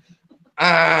right.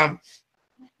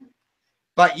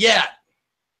 But yet,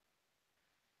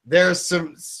 there's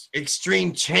some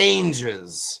extreme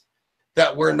changes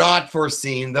that were not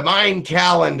foreseen. The Mayan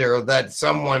calendar that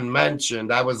someone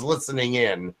mentioned, I was listening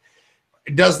in,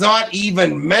 does not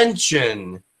even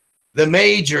mention the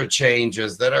major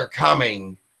changes that are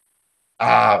coming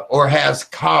or has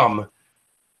come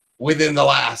within the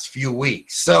last few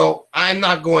weeks. So I'm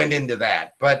not going into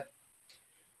that, but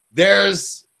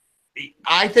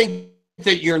I think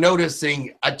that you're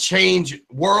noticing a change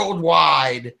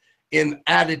worldwide in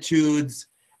attitudes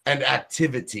and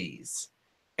activities.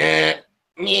 And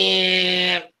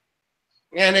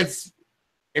it's,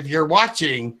 if you're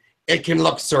watching, it can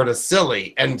look sort of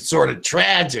silly and sort of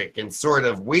tragic and sort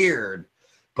of weird,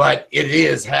 but it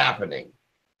is happening.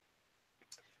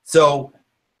 So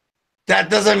that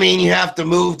doesn't mean you have to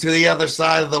move to the other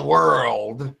side of the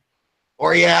world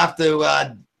or you have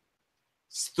to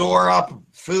store up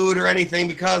food or anything,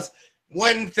 because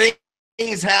when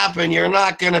things happen, you're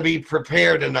not going to be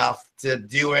prepared enough to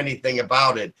do anything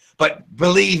about it. But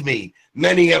believe me,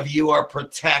 many of you are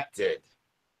protected.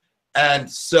 And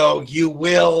so you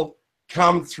will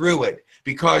come through it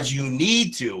because you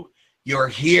need to. You're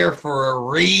here for a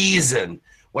reason.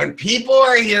 When people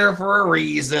are here for a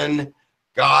reason,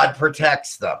 God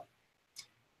protects them.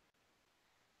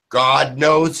 God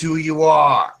knows who you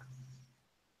are.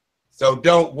 So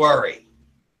don't worry.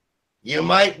 You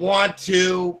might want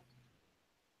to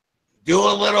do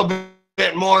a little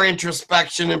bit more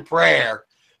introspection and prayer,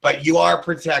 but you are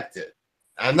protected.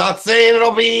 I'm not saying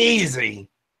it'll be easy,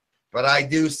 but I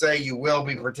do say you will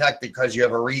be protected because you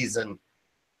have a reason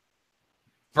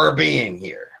for being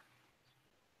here.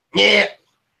 Yeah.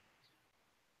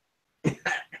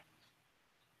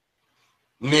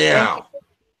 Now.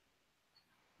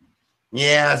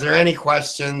 Yeah, is there any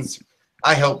questions?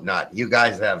 I hope not. You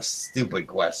guys have stupid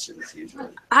questions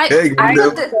usually. Hey,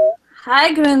 Grindal.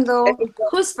 Hi, Grindal.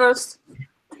 Who's first?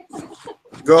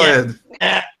 Go ahead.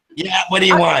 Yeah, what do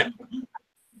you want?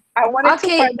 I wanted to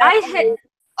find out.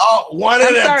 Oh, one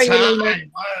at a sorry, time.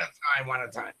 Yelena. One at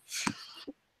a time.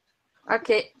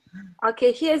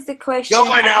 Okay, here's the question.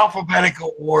 Go in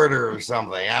alphabetical order or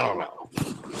something. I don't know.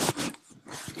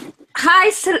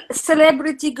 Hi,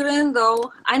 Celebrity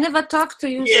Grindal. I never talked to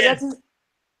you. Yeah. So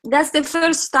That's the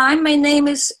first time. My name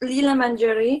is Lila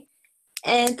Manjari,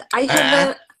 and I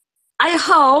have I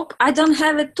hope I don't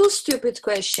have a too stupid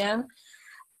question.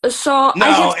 So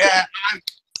No,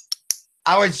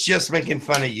 I was just making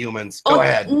fun of humans. Go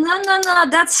ahead. No.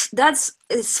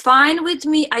 It's fine with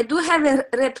me. I do have a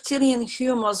reptilian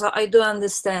humor, so I do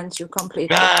understand you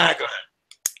completely. Go ahead.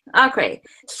 Okay,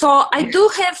 so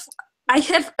I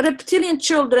have reptilian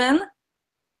children.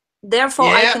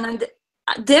 Therefore,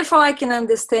 I can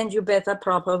understand you better,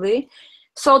 probably.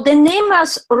 So the name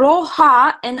is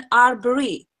Roha and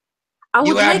Arbery.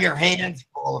 You have your hands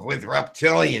full with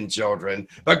reptilian children,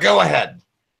 but go ahead.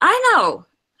 I know.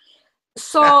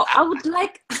 So I would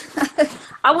like,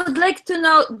 I would like to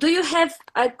know. Do you have?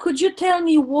 Could you tell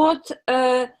me what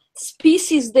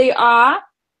species they are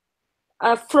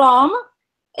from,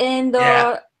 and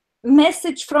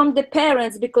message from the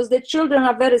parents, because the children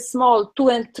are very small, 2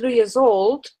 and 3 years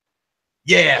old.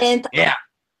 Yes. And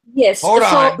yes. Hold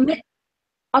on.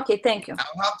 Okay, thank you.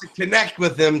 I'll have to connect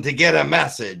with them to get a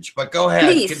message, but go ahead.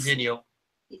 Please. Continue.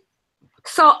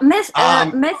 So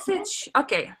message.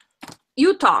 Okay,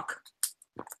 you talk.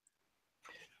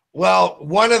 Well,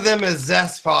 one of them is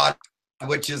Zespod,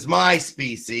 which is my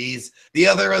species. The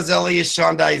other is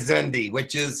𝗖𝗢𝗡𝗧𝗏,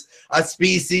 which is a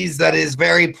species that is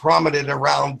very prominent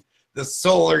around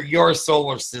your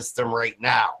solar system right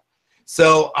now.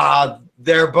 So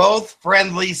they're both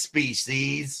friendly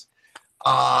species.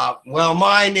 Well,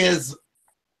 mine is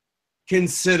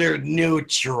considered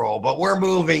neutral, but we're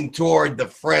moving toward the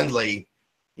friendly.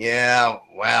 Yeah,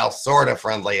 well, sort of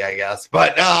friendly, I guess.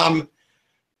 But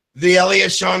the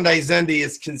𝗖𝗢𝗡𝗧𝗏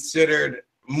is considered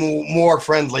more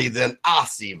friendly than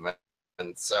us even.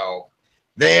 And so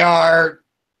they are,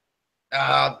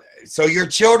 so your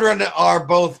children are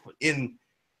both in,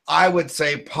 I would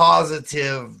say,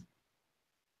 positive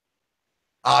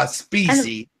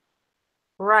species.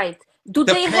 Right. Do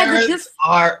they have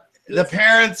the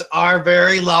parents are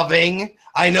very loving.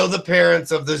 I know the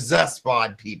parents of the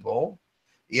Zespod people.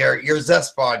 Your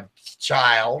Zespod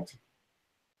child.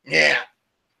 Yeah.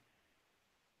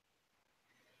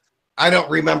 I don't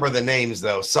remember the names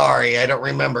though. Sorry, I don't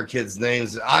remember kids'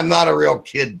 names. I'm not a real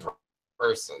kid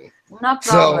person. No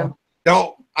problem.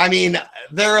 So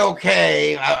they're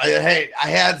okay. I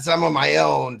had some of my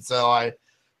own,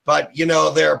 but you know,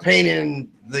 they're a pain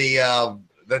in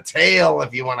the tail,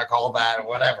 if you want to call that,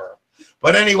 whatever.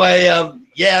 But anyway,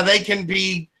 yeah, they can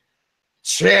be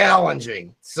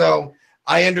challenging. So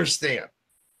I understand.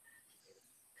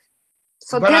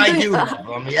 So but I do love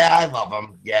them. Yeah, I love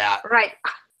them. Yeah. Right.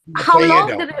 How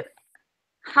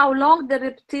long the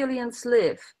reptilians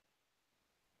live?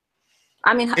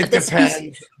 I mean, it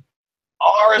depends.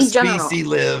 Our species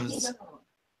lives.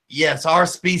 Yes, our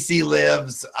species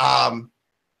lives.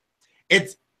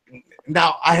 It's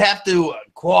now I have to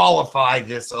qualify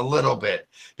this a little bit,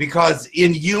 because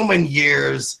in human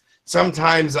years,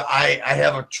 sometimes I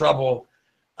have a trouble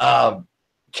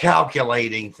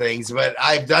calculating things, but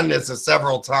I've done this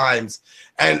several times.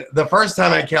 And the first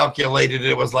time I calculated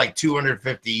it was like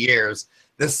 250 years.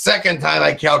 The second time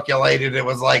I calculated it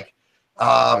was like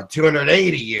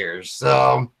 280 years.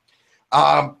 So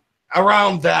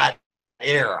around that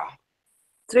era.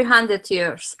 300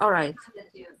 years. All right.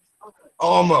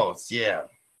 Almost, yeah.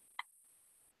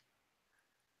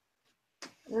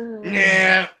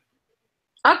 Yeah.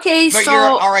 Okay, but so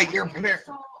all right.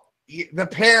 The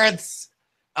parents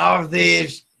of the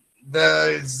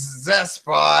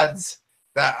Zespods,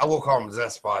 that I will call them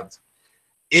Zespods,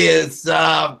 is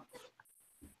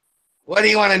what do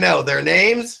you want to know? Their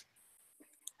names?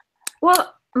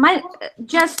 Well,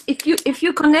 just if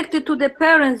you connect it to the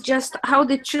parents, just how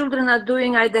the children are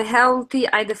doing, are they healthy,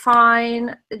 are they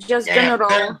fine, just general.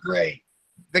 They're great.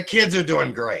 The kids are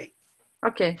doing great.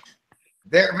 Okay.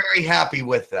 They're very happy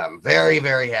with them. Very,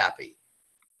 very happy.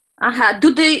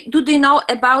 Do they know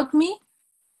about me?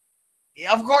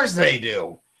 Yeah, of course they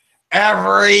do.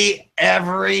 Every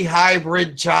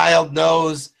hybrid child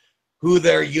knows who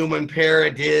their human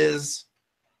parent is.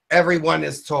 Everyone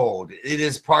is told. It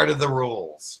is part of the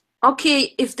rules.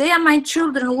 Okay, if they are my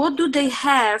children, what do they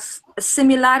have a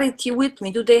similarity with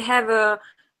me? Do they have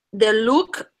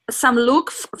some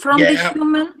look from the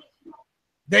human?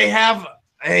 They have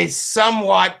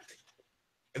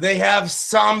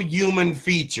some human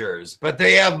features, but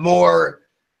they have more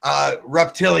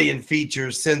reptilian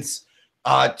features, since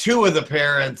 2 of the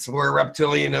parents were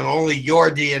reptilian and only your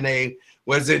DNA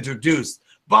was introduced.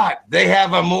 But they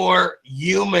have a more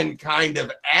human kind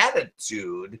of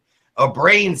attitude, a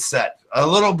brain set, a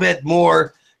little bit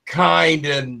more kind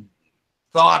and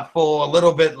thoughtful, a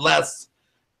little bit less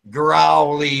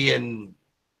growly and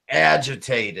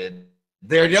agitated.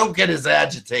 they don't get as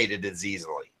agitated as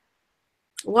easily.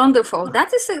 Wonderful.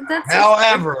 That's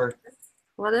However,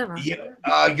 whatever.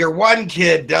 your one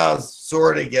kid does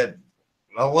sort of get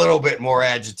a little bit more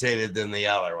agitated than the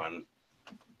other one.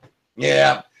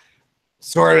 Yeah,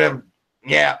 sort of.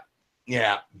 Yeah,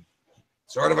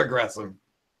 sort of aggressive.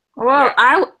 Well,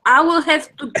 I will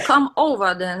have to come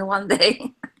over then one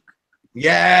day.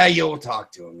 Yeah, you'll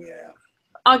talk to him. Yeah.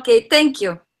 Okay, thank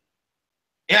you.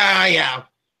 Yeah.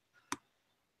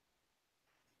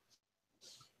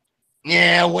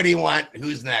 Yeah, what do you want?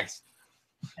 Who's next?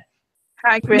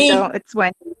 Hi, Grindal. It's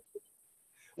Wendy.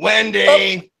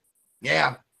 Wendy.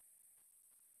 Yeah.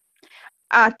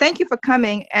 Thank you for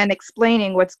coming and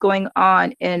explaining what's going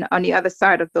on on the other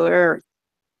side of the earth.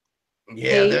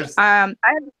 Yeah, I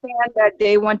understand that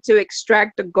they want to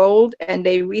extract the gold, and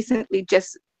they recently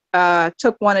just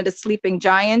took one of the sleeping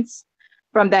giants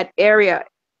from that area.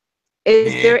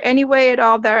 Is there any way at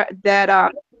all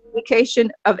that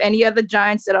indication of any other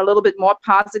giants that are a little bit more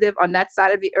positive on that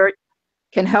side of the earth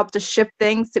can help to shift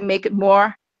things to make it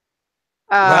more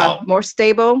more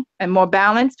stable and more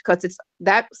balanced? Because it's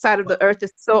that side of the earth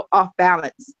is so off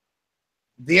balance.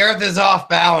 The earth is off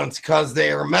balance because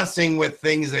they are messing with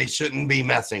things they shouldn't be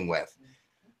messing with.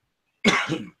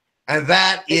 And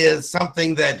that is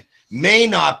something that may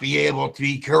not be able to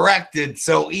be corrected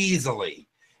so easily.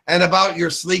 And about your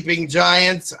sleeping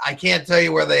giants, I can't tell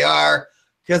you where they are,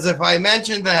 because if I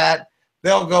mention that,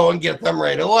 they'll go and get them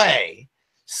right away.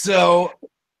 So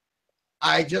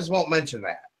I just won't mention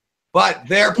that. But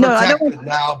they're protected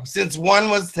now. Since one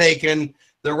was taken,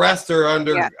 the rest are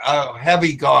under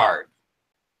heavy guard.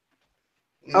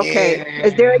 Okay. Yeah.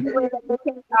 Is there any way that we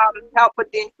can help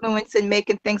with the influence in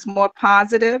making things more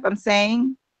positive? I'm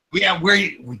saying. Yeah,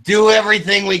 we do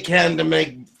everything we can to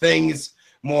make things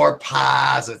more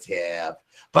positive,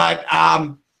 but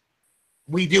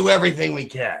we do everything we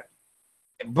can.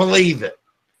 Believe it.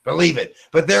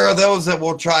 But there are those that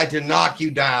will try to knock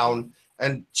you down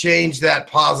and change that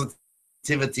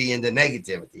positivity into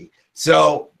negativity.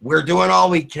 So we're doing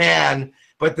all we can,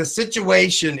 but the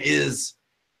situation is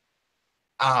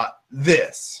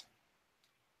this.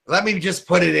 Let me just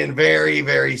put it in very,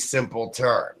 very simple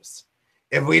terms.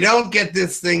 If we don't get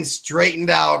this thing straightened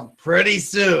out pretty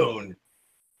soon,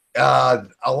 a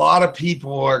lot of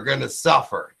people are going to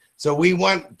suffer. So we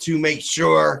want to make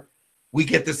sure we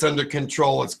get this under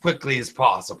control as quickly as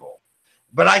possible.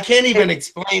 But I can't even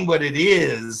explain what it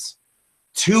is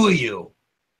to you.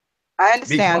 I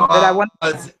understand, but I want.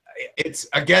 It's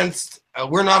against.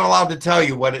 We're not allowed to tell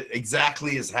you what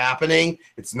exactly is happening.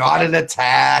 It's not an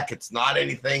attack. It's not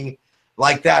anything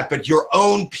like that. But your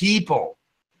own people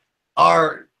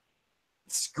are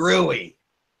screwy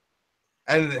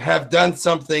and have done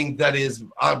something that is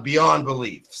beyond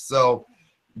belief. So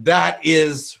that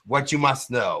is what you must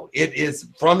know. It is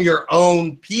from your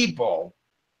own people.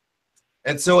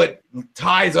 And so it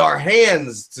ties our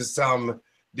hands to some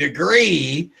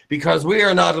degree because we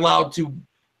are not allowed to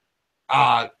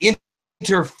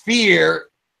interfere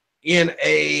in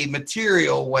a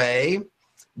material way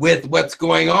with what's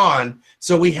going on.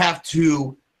 So we have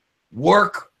to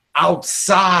work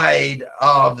outside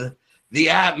of the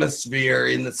atmosphere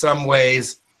in some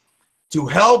ways to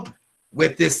help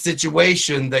with this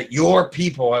situation that your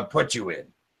people have put you in.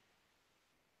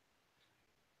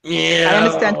 Yeah, I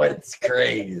understand. It's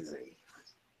crazy.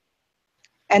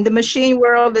 And the machine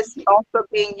world is also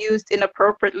being used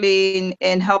inappropriately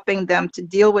in helping them to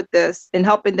deal with this and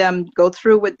helping them go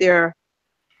through with their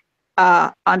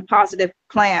unpositive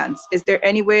plans. Is there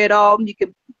any way at all you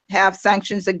could have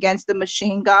sanctions against the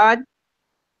machine god?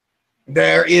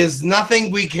 There is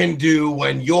nothing we can do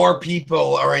when your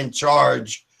people are in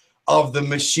charge of the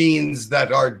machines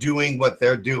that are doing what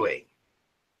they're doing.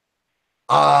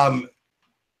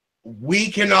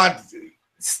 We cannot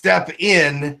step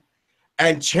in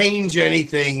and change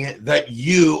anything that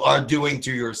you are doing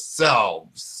to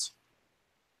yourselves.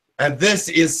 And this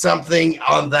is something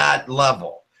on that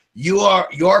level. Your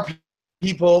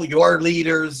people, your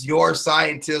leaders, your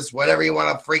scientists, whatever you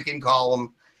want to freaking call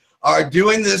them, are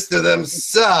doing this to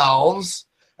themselves.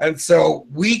 And so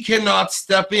we cannot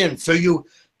step in. So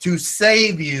to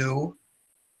save you,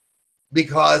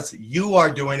 because you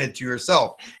are doing it to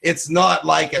yourself. It's not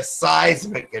like a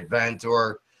seismic event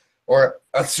or a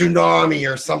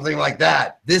tsunami or something like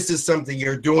that. This is something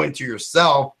you're doing to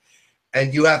yourself,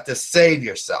 and you have to save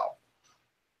yourself.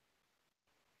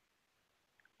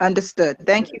 Understood.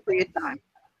 Thank you for your time.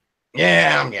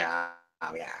 Yeah.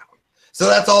 So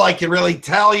that's all I can really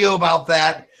tell you about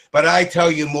that, but I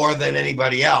tell you more than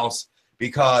anybody else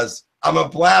because I'm a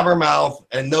blabbermouth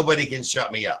and nobody can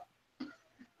shut me up.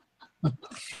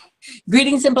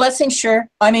 Greetings and blessings, sure.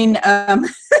 I mean,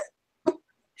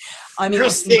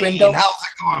 Christine, Grindal. how's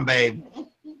it going, babe?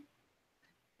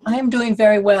 I am doing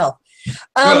very well.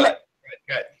 Good.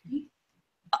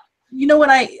 You know what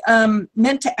I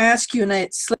meant to ask you, and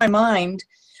it slipped my mind,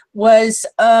 was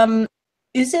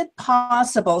is it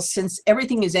possible, since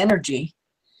everything is energy,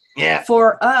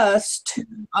 for us to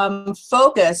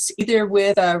focus either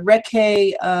with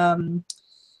Reiki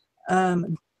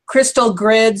crystal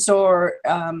grids or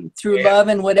through love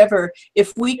and whatever,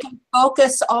 if we can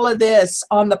focus all of this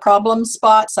on the problem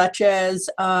spot, such as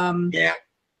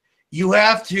you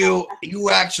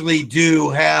actually do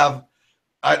have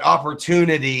an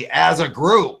opportunity as a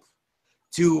group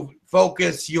to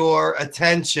focus your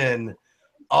attention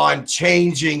on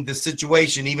changing the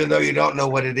situation, even though you don't know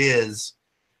what it is,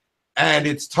 and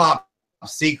it's top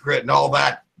secret and all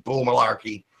that bull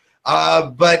malarkey.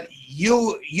 But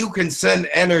you can send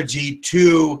energy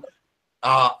to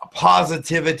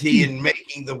positivity and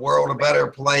making the world a better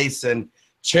place and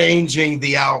changing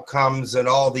the outcomes and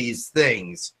all these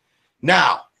things.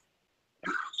 Now,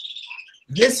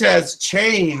 this has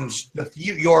changed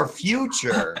your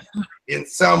future in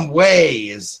some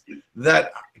ways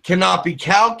that cannot be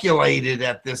calculated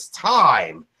at this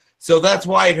time. So that's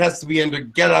why it has to be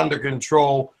get under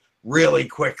control really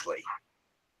quickly.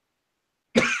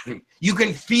 You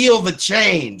can feel the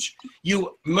change.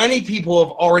 Many people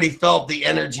have already felt the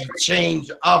energy change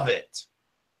of it.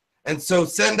 And so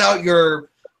send out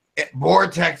your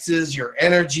vortexes, your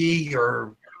energy,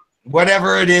 your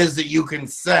whatever it is that you can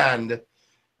send,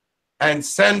 and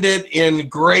send it in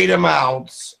great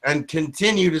amounts and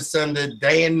continue to send it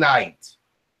day and night.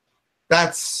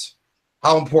 That's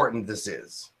how important this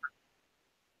is.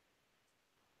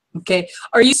 Okay.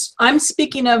 I'm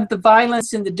speaking of the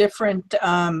violence in the different,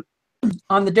 on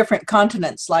the different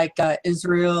continents, like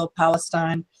Israel,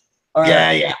 Palestine, or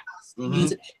in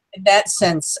that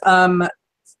sense.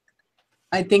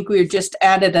 I think we've just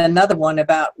added another one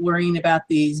about worrying about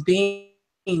these beings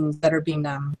that are being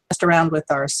messed around with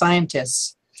our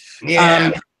scientists.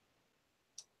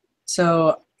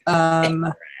 So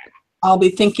I'll be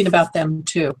thinking about them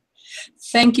too.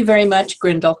 Thank you very much,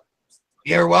 Grindal.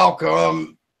 You're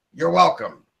welcome. You're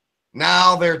welcome.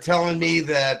 Now they're telling me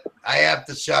that I have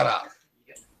to shut up.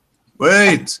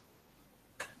 Wait.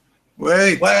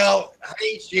 Well,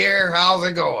 hey, Sheer, how's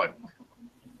it going?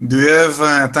 Do you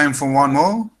have time for one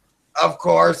more? Of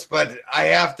course, but I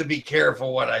have to be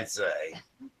careful what I say.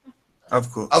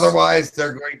 Of course. Otherwise,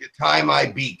 they're going to tie my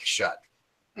beak shut.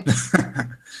 First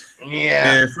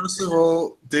of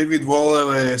all, David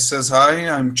Waller says hi.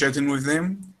 I'm chatting with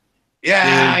him.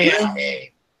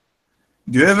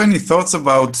 Do you have any thoughts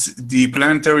about the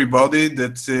planetary body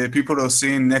that people are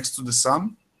seeing next to the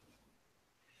sun?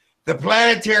 The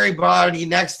planetary body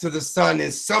next to the sun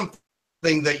is something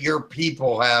that your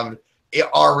people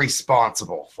are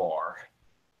responsible for.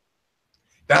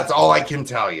 That's all I can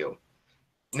tell you.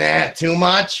 Nah, too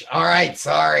much? All right,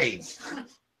 sorry.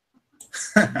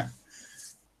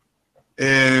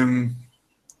 And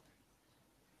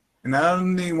I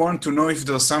only want to know if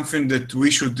there's something that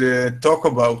we should talk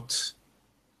about.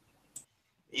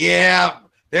 Yeah,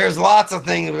 there's lots of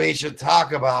things we should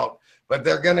talk about, but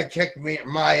they're going to kick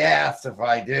my ass if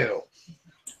I do.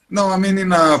 No, I mean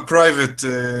in a private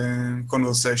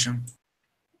conversation.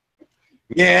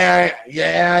 Yeah,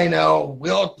 I know.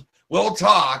 We'll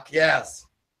talk, yes.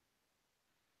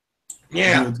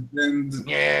 Yeah. And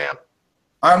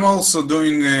I'm also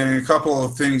doing a couple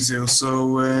of things here,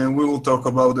 so we will talk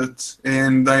about it.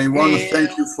 And I want to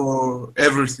thank you for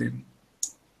everything.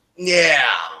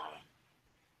 Yeah.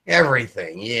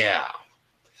 Everything, yeah.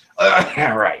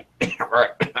 All right.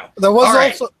 There was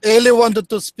also Ellie wanted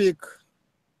to speak.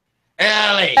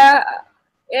 Ellie.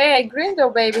 Hey,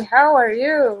 Grindal, baby, how are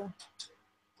you?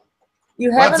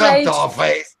 You haven't What's up, aged. doll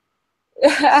face?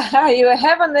 You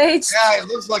haven't aged. Yeah, it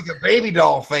looks like a baby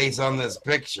doll face on this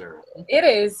picture. It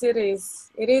is.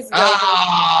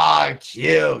 Ah,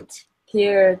 cute.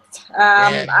 Cute.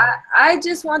 I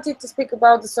just wanted to speak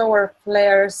about the solar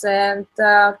flares, and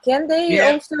can they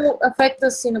also affect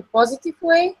us in a positive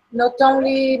way? Not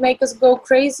only make us go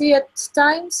crazy at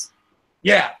times?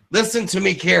 Yeah, listen to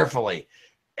me carefully.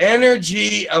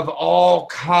 Energy of all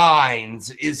kinds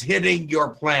is hitting your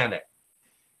planet.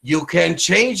 You can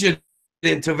change it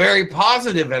into very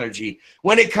positive energy.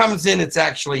 When it comes in, it's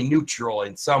actually neutral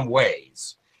in some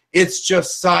ways. It's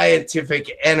just scientific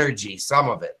energy, some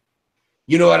of it.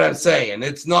 You know what I'm saying?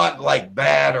 It's not like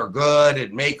bad or good.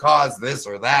 It may cause this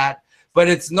or that, but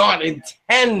it's not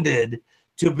intended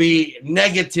to be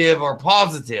negative or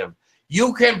positive.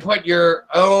 You can put your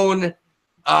own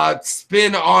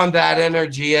spin on that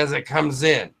energy as it comes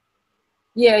in.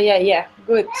 Yeah.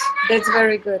 Good. That's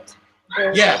very good.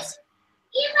 Very Yes.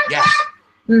 Yes.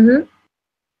 Good. Mm-hmm.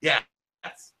 Yes.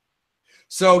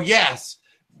 So yes,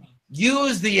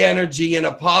 use the energy in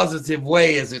a positive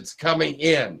way as it's coming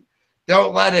in.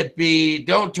 Don't let it be,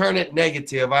 don't turn it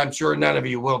negative. I'm sure none of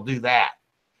you will do that.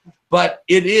 But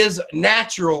it is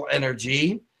natural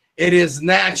energy. It is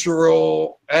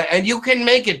natural, and you can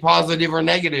make it positive or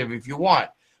negative if you want.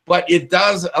 But it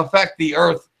does affect the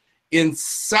earth in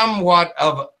somewhat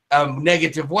of a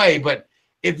negative way. But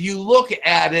if you look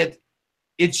at it,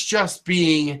 it's just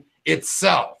being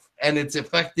itself, and it's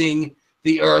affecting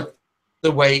the earth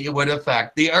the way it would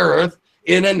affect the earth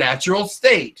in a natural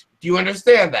state. Do you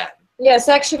understand that? Yes,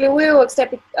 actually, we will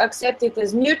accept it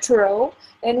as neutral,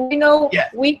 and we know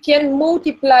we can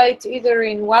multiply it either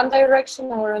in one direction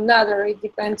or another. It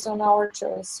depends on our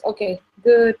choice. Okay,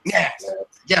 good. Yes. Good,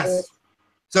 yes. good.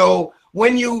 So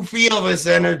when you feel this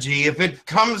energy, if it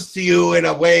comes to you in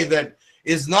a way that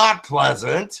is not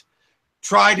pleasant,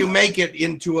 try to make it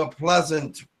into a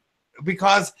pleasant,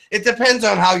 because it depends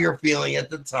on how you're feeling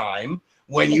at the time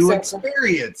when you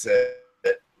experience it.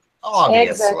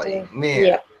 Obviously. Exactly.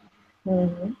 Yeah.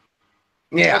 Mm-hmm.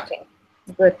 Yeah. Okay.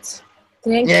 Good.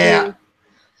 Thank you. Yeah.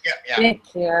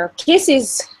 Thank you.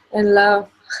 Kisses and love.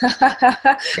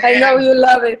 I know you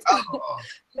love it. Oh.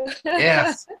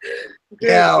 Yes.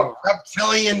 Yeah.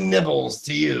 Reptilian nibbles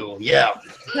to you. Yeah.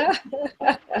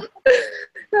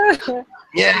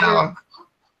 Yeah.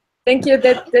 Thank you.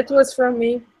 That was from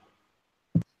me.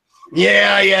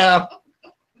 Yeah.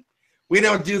 We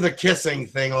don't do the kissing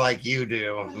thing like you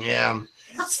do. Yeah.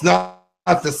 It's not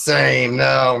the same.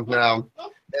 No.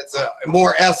 It's a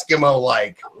more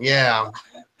Eskimo-like. Yeah.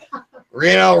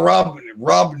 You know,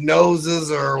 rub noses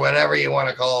or whatever you want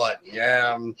to call it.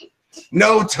 Yeah.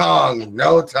 No tongue.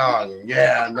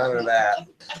 Yeah, none of that.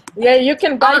 Yeah, you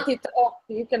can bite it off.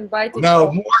 You can bite it No,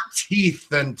 off. more teeth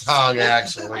than tongue,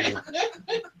 actually.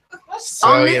 So,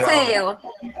 Only you know, tail.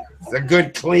 the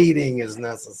good cleaning is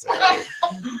necessary.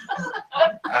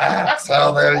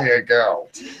 So there you go.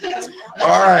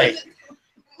 All right.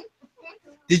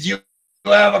 Did you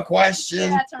have a question?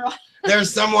 Yeah, that's all right.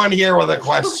 There's someone here with a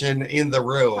question in the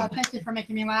room. Oh, thank you for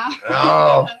making me laugh.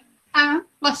 Oh.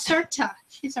 𝗪𝗘𝗧.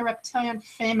 She's a reptilian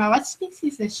female. What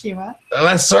species is she with?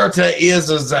 𝗪𝗘𝗧 is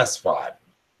a Zespod.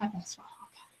 That's right.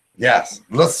 Yes.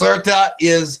 𝗪𝗘𝗧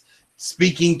is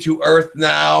speaking to Earth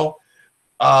now.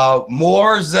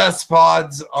 More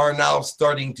Zespods are now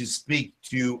starting to speak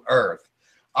to Earth.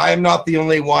 I am not the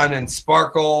only one, and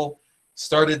Sparkle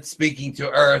started speaking to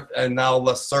Earth, and now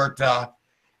𝗪𝗘𝗧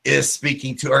is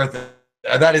speaking to Earth.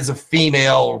 That is a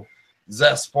female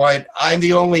Zespod. I'm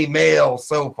the only male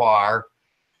so far.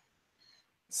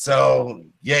 So,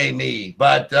 yay me.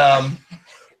 But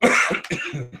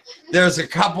there's a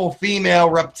couple female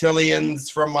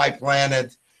reptilians from my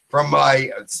planet, from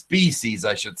my species,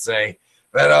 I should say,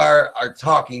 that are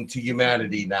talking to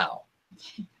humanity now.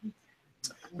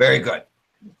 Very good.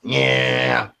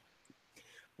 Yeah.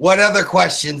 What other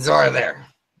questions are there?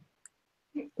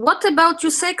 What about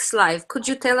your sex life? Could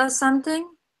you tell us something?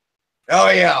 Oh,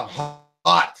 yeah.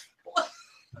 Hot.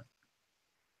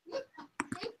 But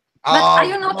are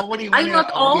you not, are you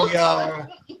not old?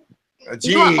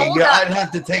 Gee, I'd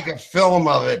have to take a film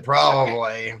of it,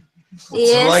 probably.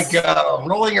 Yes. It's like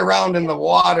rolling around in the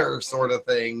water sort of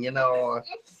thing, you know.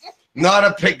 Not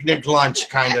a picnic lunch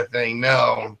kind of thing,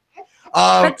 no.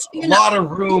 A lot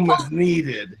of room is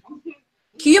needed.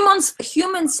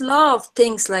 Humans love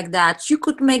things like that. You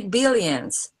could make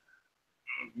billions.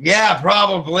 Yeah,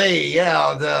 probably.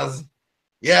 Yeah, it does.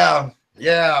 Yeah.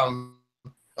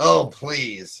 Oh,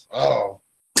 please. Oh.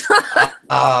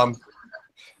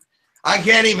 I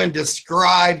can't even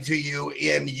describe to you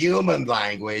in human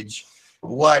language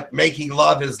what making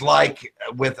love is like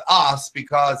with us,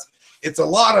 because it's a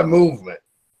lot of movement.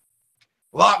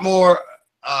 A lot more.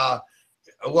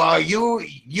 Well, you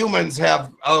humans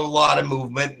have a lot of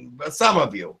movement, but some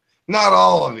of you, not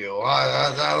all of you.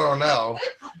 I don't know.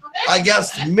 I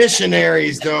guess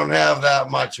missionaries don't have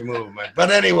that much movement. But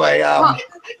anyway,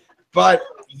 but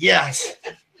yes.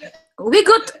 We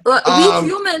got,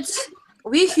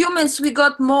 we humans, we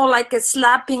got more like a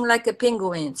slapping like a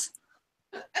penguins.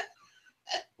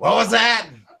 What was that?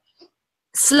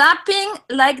 Slapping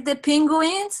like the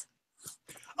penguins?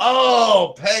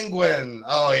 Oh, penguin.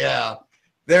 Oh, yeah.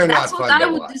 They're That's not what fun I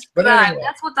to would watch. describe. But anyway,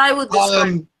 That's what I would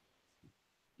describe.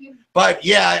 but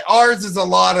yeah, ours is a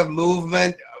lot of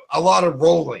movement, a lot of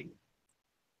rolling.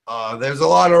 There's a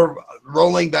lot of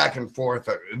rolling back and forth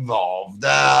involved.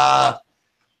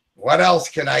 What else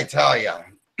can I tell you?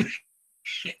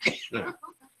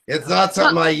 It's not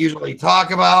something I usually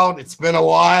talk about. It's been a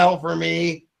while for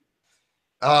me.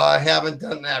 I haven't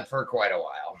done that for quite a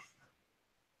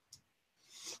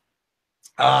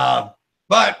while.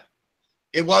 But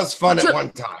it was fun at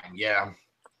one time, yeah.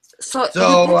 So you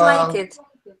did like it?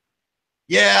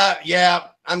 Yeah.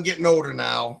 I'm getting older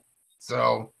now.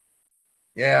 So,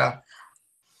 yeah.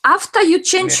 After you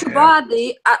change your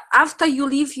body, after you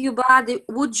leave your body,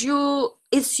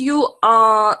 is you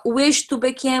wish to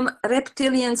become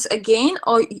reptilians again,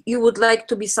 or you would like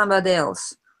to be somebody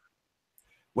else?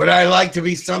 Would I like to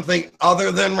be something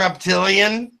other than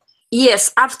reptilian?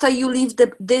 Yes, after you leave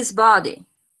this body.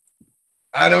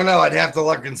 I don't know. I'd have to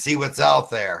look and see what's out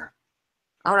there.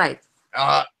 All right.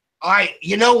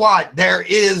 You know what? There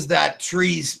is that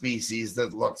tree species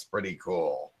that looks pretty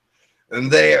cool.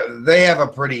 And they have a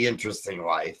pretty interesting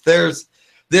life. There's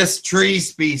this tree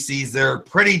species, they're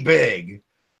pretty big.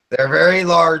 They're very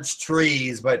large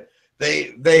trees, but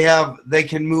they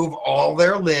can move all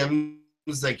their limbs.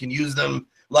 They can use them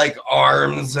like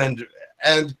arms, and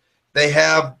they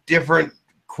have different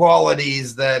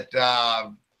qualities that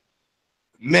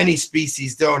many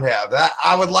species don't have.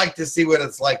 I would like to see what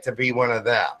it's like to be one of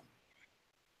them.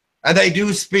 And they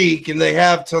do speak, and they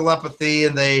have telepathy,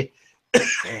 and they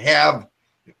have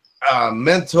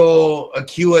mental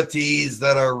acuities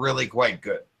that are really quite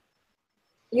good.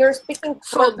 You're speaking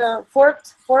for the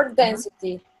fourth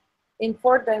density, in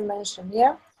fourth dimension,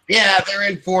 yeah? Yeah, they're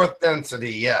in fourth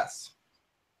density, yes.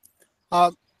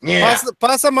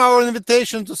 Pass them our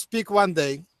invitation to speak one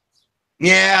day.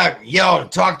 Yeah, yo,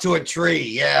 talk to a tree.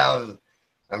 Yeah,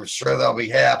 I'm sure they'll be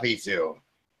happy to.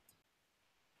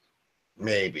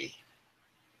 Maybe.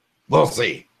 We'll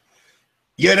see.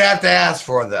 You'd have to ask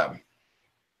for them.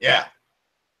 Yeah.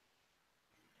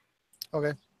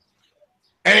 Okay.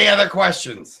 Any other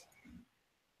questions?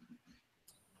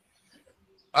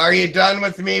 Are you done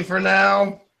with me for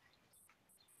now?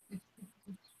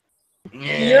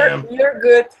 Yeah. You're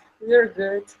good. You're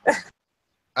good.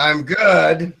 I'm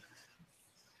good.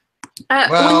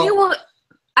 When you were,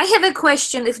 I have a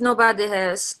question if nobody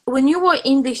has. When you were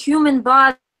in the human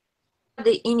body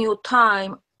in your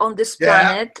time on this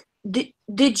planet,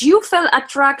 did you feel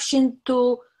attraction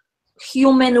to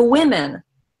human women?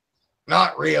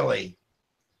 Not really.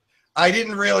 I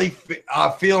didn't really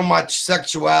feel much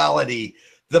sexuality.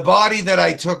 The body that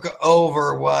I took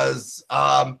over was,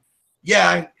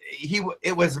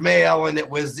 it was male, and it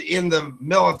was in the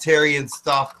military and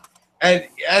stuff. And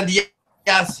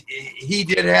yes, he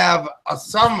did have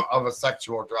some of a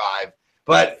sexual drive,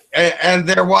 but and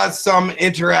there was some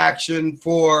interaction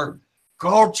for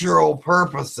cultural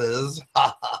purposes.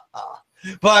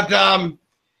 But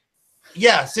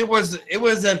yes, it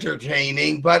was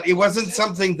entertaining, but it wasn't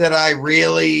something that I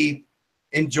really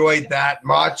enjoyed that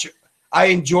much. I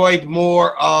enjoyed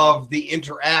more of the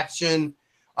interaction.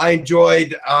 I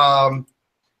enjoyed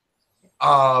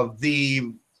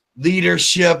the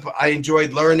leadership. I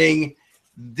enjoyed learning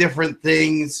different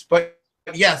things. But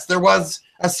yes, there was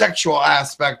a sexual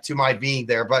aspect to my being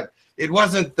there, but it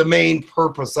wasn't the main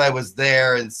purpose I was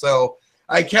there. And so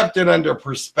I kept it under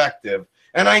perspective.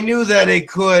 And I knew that it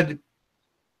could,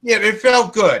 it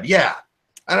felt good, yeah.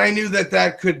 And I knew that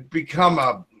that could become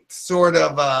a sort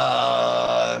of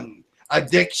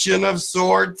addiction of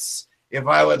sorts if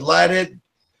I would let it.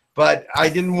 But I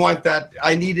didn't want that.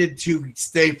 I needed to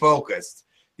stay focused.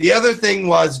 The other thing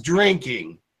was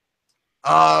drinking.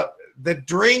 The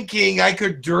drinking, I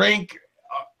could drink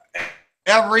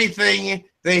everything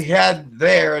they had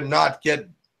there and not get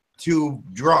too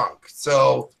drunk.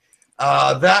 So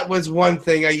that was one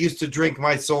thing. I used to drink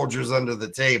my soldiers under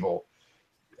the table,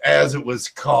 as it was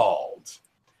called.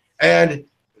 And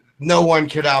no one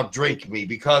could outdrink me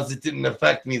because it didn't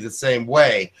affect me the same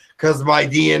way, because my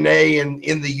DNA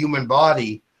in the human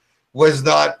body was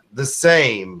not the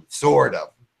same, sort of.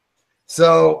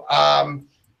 So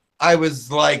I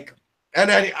was like,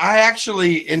 and I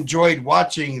actually enjoyed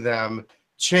watching them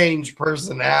change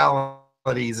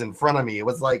personalities in front of me. It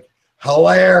was like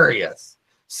hilarious.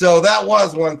 So that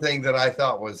was one thing that I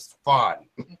thought was fun.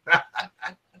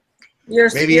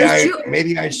 Maybe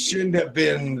I shouldn't have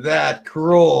been that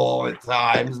cruel at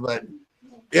times, but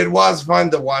it was fun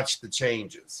to watch the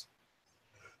changes.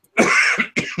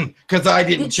 Because I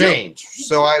didn't change,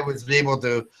 so I was able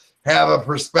to have a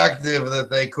perspective that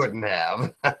they couldn't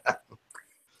have.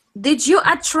 Did you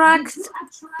attract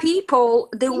people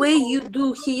the way you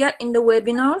do here in the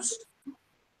webinars?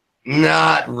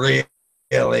 Not really.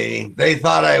 They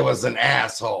thought I was an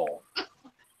asshole.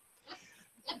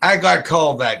 I got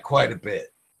called that quite a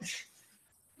bit.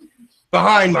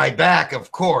 Behind my back,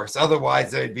 of course.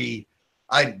 Otherwise, I'd be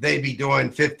they'd be doing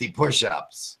 50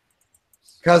 push-ups.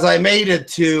 Because I made it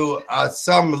to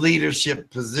some leadership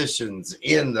positions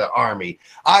in the Army.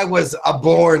 I was a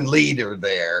born leader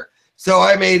there. So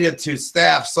I made it to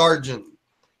staff sergeant,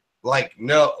 like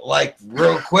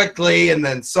real quickly, and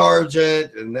then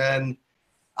sergeant, and then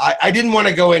I didn't want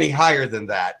to go any higher than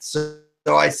that. So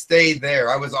I stayed there.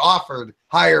 I was offered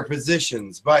higher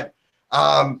positions, but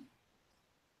a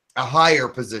higher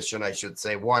position, I should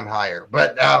say, one higher,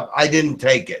 but I didn't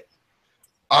take it.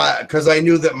 Because I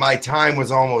knew that my time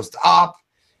was almost up,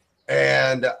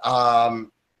 and I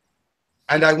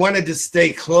wanted to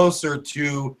stay closer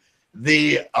to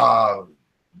the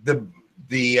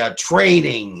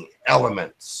training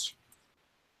elements.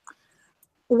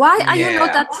 Why are you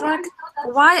not attracted?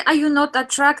 Why are you not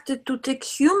attracted to take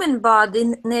human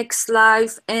body next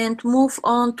life and move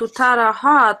on to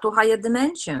Taraha, to higher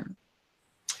dimension?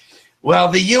 Well,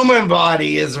 the human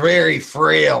body is very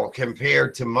frail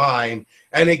compared to mine,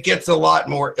 and it gets a lot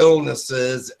more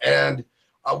illnesses. And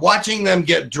watching them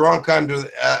get drunk under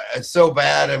so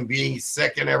bad and being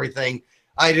sick and everything,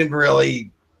 that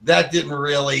didn't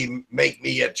really make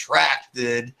me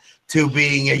attracted to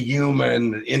being a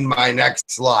human in my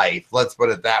next life. Let's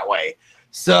put it that way.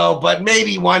 So, but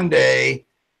maybe one day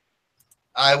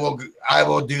I will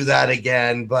do that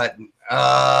again. But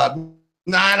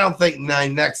no, I don't think my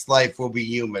next life will be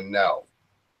human. No.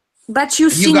 But you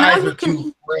see, guys now are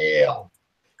too frail.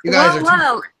 You guys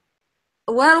are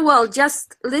well,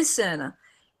 just listen.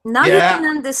 Now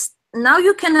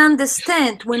you can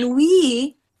understand when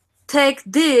we take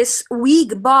this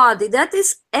weak body, that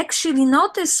is actually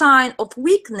not a sign of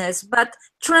weakness, but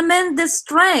tremendous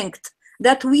strength,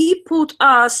 that we put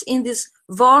us in this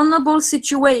vulnerable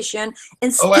situation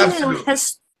and still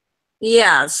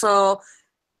so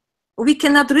we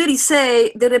cannot really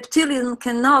say the reptilian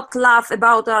cannot laugh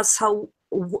about us how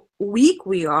weak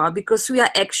we are, because we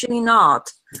are actually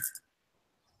not.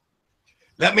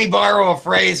 Let me borrow a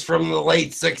phrase from the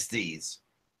late 60s.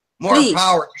 More Please.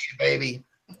 Power to you, baby.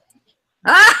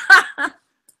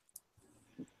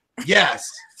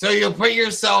 Yes. So you'll put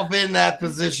yourself in that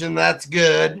position. That's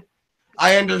good.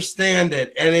 I understand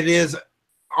it. And it is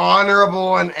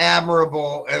honorable and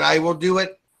admirable. And I will do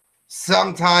it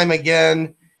sometime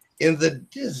again in the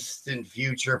distant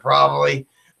future, probably,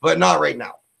 but not right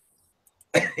now.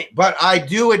 But I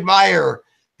do admire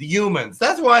the humans.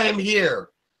 That's why I'm here.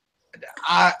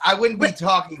 I wouldn't be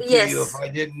talking to you if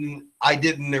I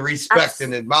didn't respect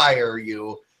and admire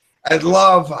you and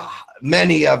love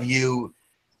many of you.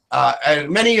 And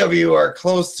many of you are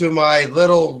close to my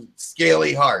little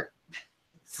scaly heart.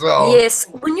 So yes,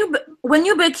 when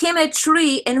you became a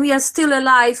tree and we are still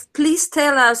alive, please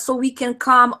tell us so we can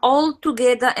come all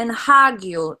together and hug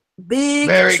you. Big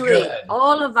Very tree, good.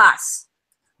 all of us.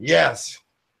 Yes,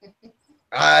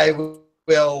 I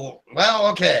will. Well,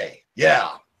 okay,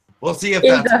 yeah, we'll see if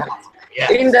that's possible.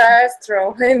 Yes. In the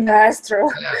astro. Yeah. In the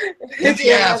It must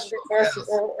astro, be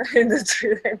possible in the 3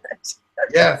 dimension.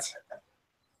 Yes.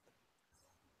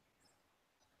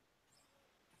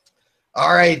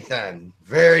 All right then.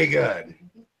 Very good.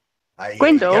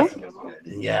 Grindal?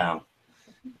 Yeah.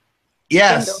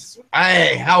 Yes.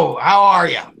 Hey, how are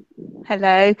you?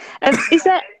 Hello. Is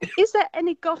there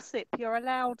any gossip you're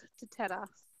allowed to tell us?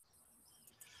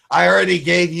 I already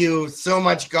gave you so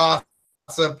much gossip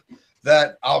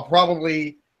that I'll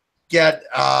probably get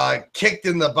kicked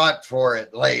in the butt for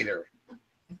it later.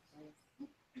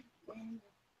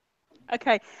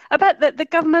 Okay. About the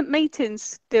government meetings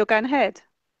still going ahead?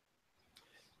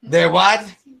 They're what?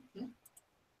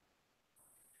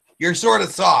 You're sort of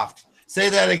soft. Say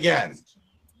that again.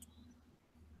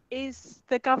 Is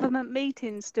the government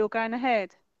meeting still going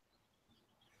ahead?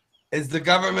 Is the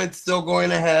government still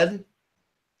going ahead?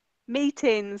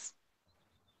 Meetings.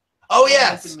 Oh,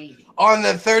 yes. On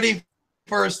the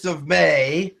 31st of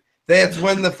May, that's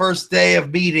when the first day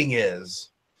of meeting is.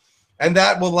 And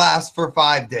that will last for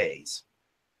 5 days.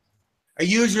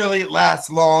 Usually it lasts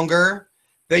longer.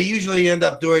 They usually end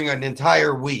up doing an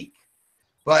entire week.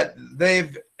 But they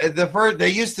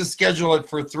used to schedule it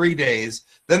for 3 days.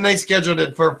 Then they scheduled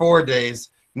it for 4 days.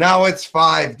 Now it's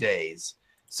 5 days.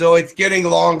 So it's getting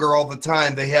longer all the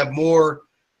time. They have more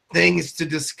things to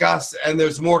discuss, and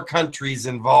there's more countries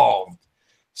involved.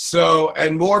 So,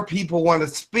 and more people want to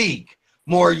speak.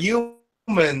 More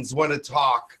humans want to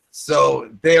talk. So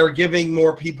they're giving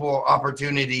more people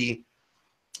opportunity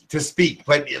to speak.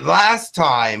 But last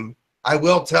time, I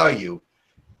will tell you,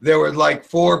 there were like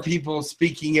 4 people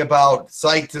speaking about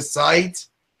site to site,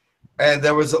 and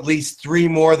there was at least 3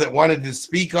 more that wanted to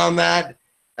speak on that,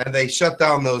 and they shut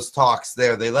down those talks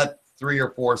there. They let 3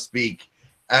 or 4 speak,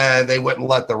 and they wouldn't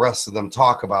let the rest of them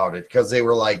talk about it because they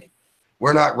were like,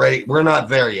 we're not ready, we're not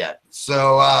there yet.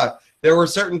 So there were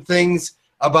certain things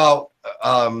about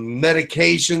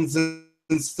medications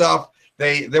and stuff.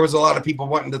 There was a lot of people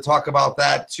wanting to talk about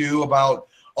that too, about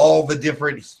all the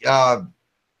different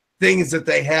things that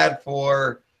they had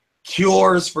for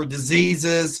cures for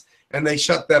diseases, and they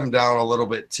shut them down a little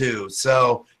bit too.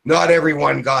 So not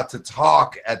everyone got to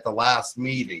talk at the last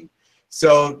meeting.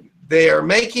 So they are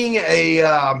making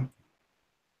a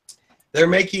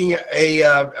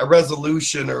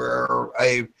resolution or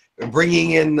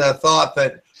bringing in the thought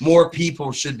that more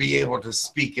people should be able to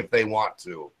speak if they want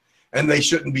to, and they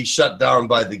shouldn't be shut down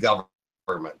by the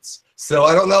governments. So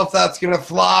I don't know if that's going to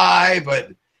fly,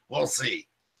 but we'll see.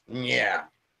 Yeah.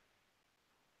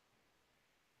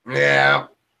 Yeah.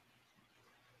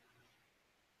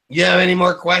 You have any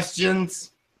more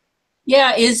questions?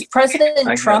 Yeah, is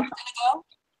President Trump going to go?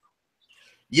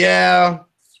 Yeah.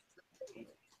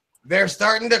 They're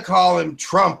starting to call him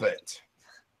Trumpet,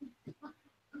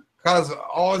 because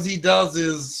all he does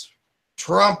is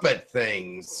trumpet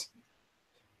things.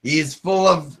 He's full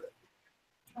of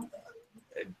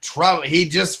he's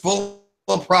just full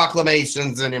of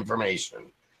proclamations and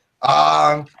information.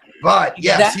 But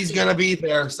yes, he's going to be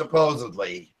there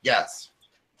supposedly. Yes.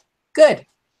 Good.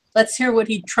 Let's hear what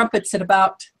he trumpets it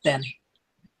about then.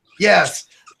 Yes.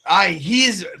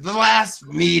 He's the last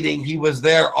meeting he was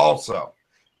there also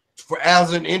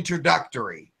as an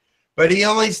introductory, but he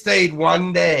only stayed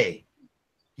one day.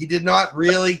 He did not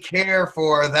really care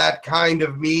for that kind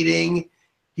of meeting.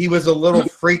 He was a little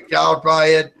freaked out by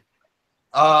it.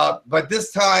 But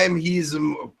this time he's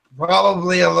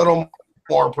probably a little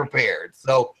more prepared.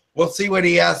 So we'll see what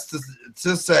he has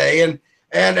to say. And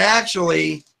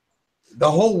actually, the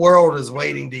whole world is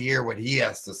waiting to hear what he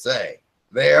has to say.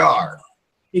 They are.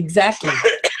 Exactly.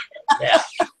 Yeah.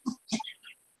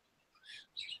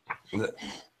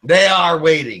 They are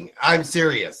waiting. I'm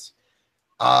serious.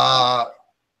 Some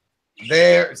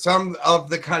of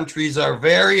the countries are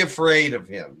very afraid of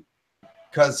him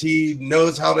because he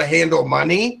knows how to handle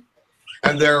money,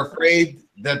 and they're afraid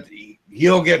that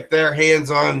he'll get their hands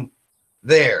on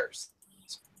theirs.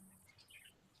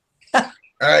 All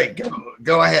right,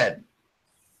 go ahead.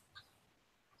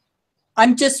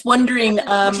 I'm just wondering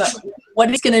what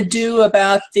he's going to do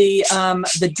about the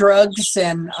drugs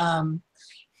and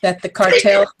that the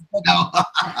cartel.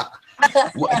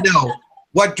 No.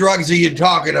 What drugs are you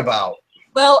talking about?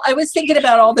 Well, I was thinking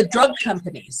about all the drug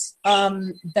companies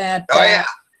that. Oh yeah.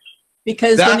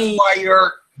 Because that's why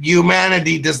your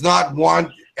humanity does not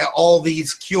want all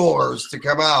these cures to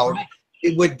come out. Right.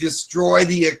 It would destroy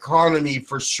the economy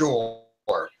for sure.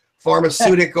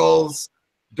 Pharmaceuticals,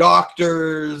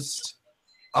 doctors,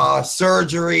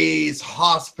 surgeries,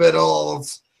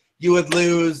 hospitals. You would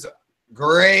lose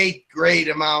great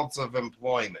amounts of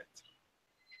employment.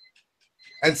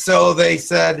 And so they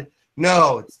said,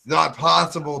 no, it's not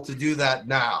possible to do that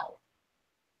now.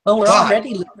 Well, we're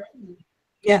already.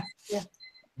 Yeah.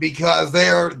 Because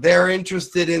they're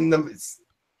interested in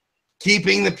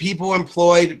keeping the people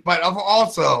employed, but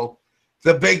also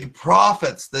the big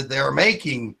profits that they're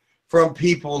making from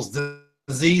people's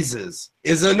diseases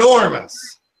is enormous.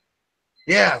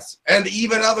 Yes, and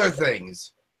even other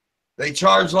things. They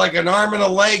charge like an arm and a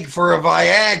leg for a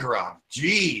Viagra.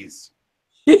 Jeez.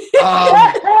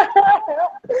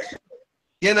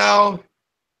 You know,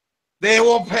 they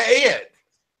will pay it.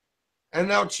 And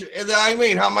now, I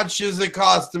mean, how much does it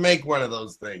cost to make one of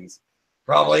those things?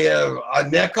 Probably a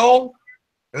nickel,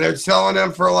 and they're selling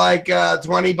them for like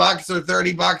 $20 or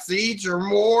 $30 each or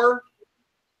more.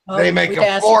 Oh, they make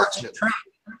a fortune.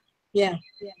 Yeah.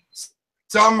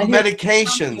 Some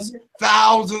medications,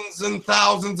 thousands and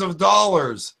thousands of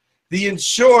dollars. The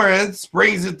insurance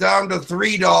brings it down to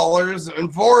 $3,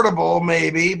 affordable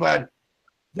maybe, but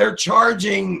they're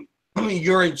charging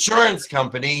your insurance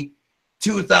company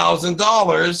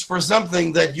 $2,000 for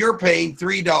something that you're paying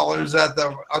 $3 at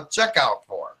the checkout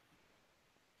for.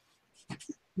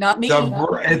 Not me.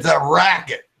 It's a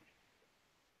racket.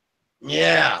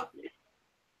 Yeah.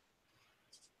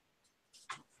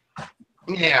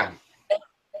 Yeah.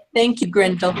 Thank you,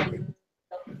 Grindal.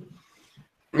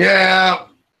 Yeah.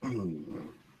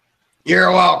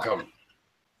 You're welcome.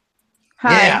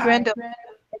 Hi, Grindal.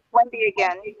 It's Wendy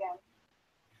again.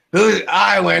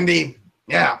 Hi, Wendy.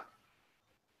 Yeah.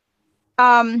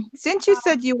 Since you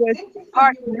said you were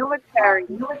part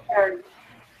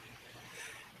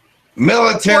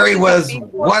military was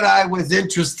what I was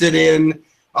interested in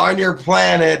on your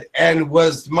planet, and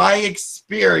was my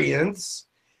experience,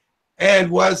 and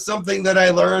was something that I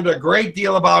learned a great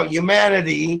deal about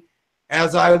humanity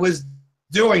as I was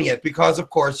doing it because, of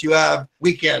course, you have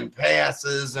weekend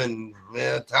passes and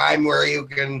time where you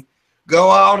can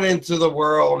go out into the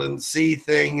world and see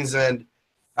things. And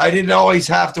I didn't always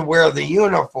have to wear the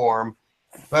uniform,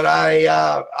 but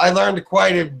I learned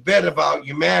quite a bit about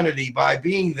humanity by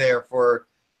being there for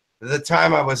the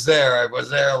time I was there. I was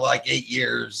there like 8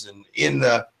 years, and in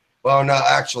the, well, no,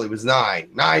 actually it was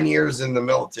 9 years in the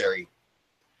military.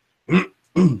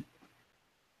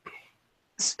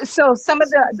 So some of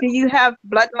the, do you have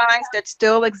bloodlines that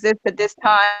still exist at this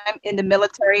time in the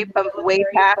military from way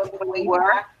past when we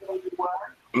were?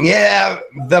 Yeah,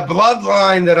 the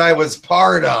bloodline that I was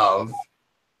part of,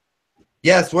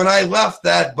 yes, when I left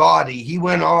that body, he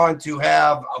went on to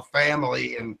have a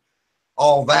family and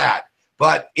all that.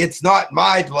 But it's not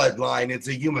my bloodline, it's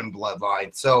a human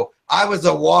bloodline. So I was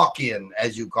a walk-in,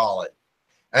 as you call it.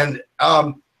 And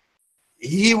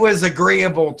he was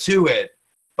agreeable to it,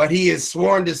 but he is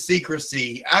sworn to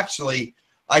secrecy. Actually,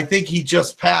 I think he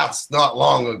just passed not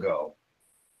long ago.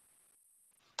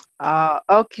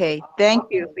 Okay, thank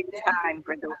you for your time,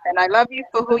 Grindal. And I love you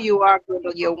for who you are,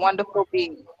 Grindal. You're a wonderful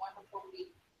being.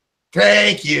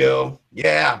 Thank you.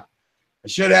 Yeah, I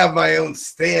should have my own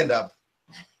stand-up.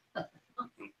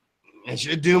 I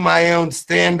should do my own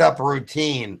stand-up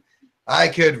routine. I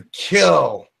could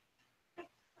kill.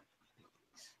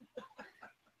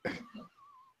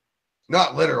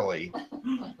 Not literally.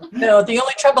 No, the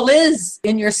only trouble is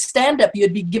in your stand-up,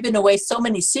 you'd be giving away so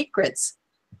many secrets.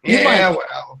 Yeah,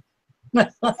 well,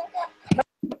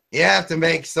 you have to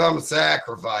make some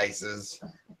sacrifices,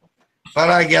 but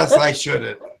I guess I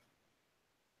shouldn't.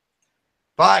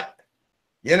 But,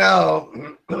 you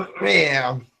know,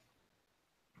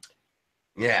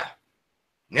 yeah.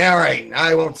 All right,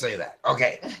 I won't say that.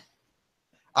 Okay.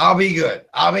 I'll be good.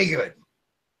 I'll be good.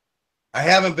 I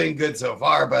haven't been good so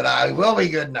far, but I will be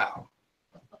good now.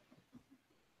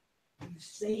 You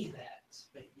say that,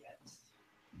 but yes.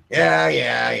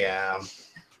 Yeah.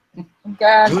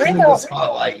 Who's in the Grindal,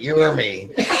 spotlight, you or me?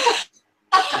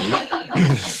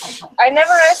 I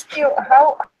never asked you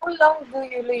how long do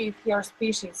you live your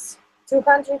species?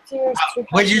 200 years? 300?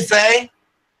 What'd you say?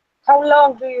 How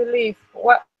long do you live?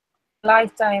 What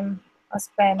lifetime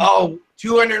span? Oh,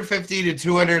 250 to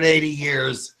 280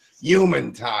 years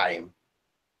human time.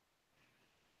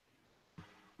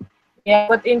 Yeah,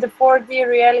 but in the 4D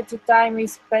reality, time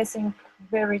is passing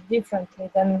very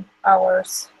differently than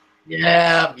ours.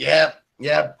 Yeah.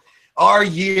 Our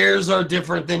years are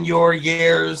different than your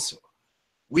years.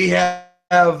 We have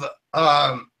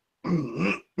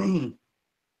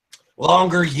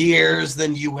longer years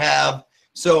than you have.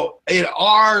 So in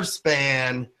our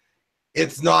span,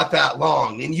 it's not that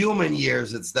long. In human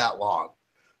years, it's that long.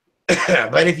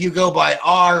 But if you go by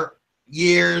our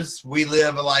years, we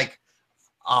live like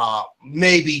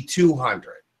maybe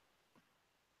 200.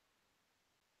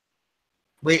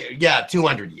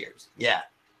 200 years. Yeah.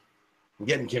 I'm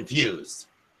getting confused.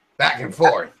 Back and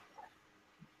forth.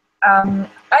 I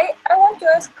want to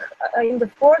ask, in the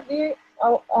 4D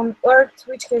on Earth,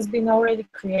 which has been already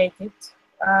created,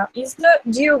 is the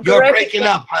geographic... You're breaking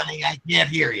up, honey. I can't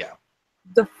hear you.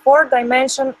 The 4th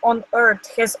dimension on Earth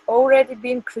has already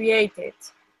been created.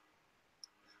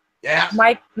 Yeah.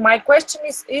 My question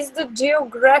is the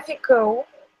geographical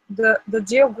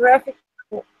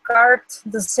chart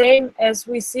the same as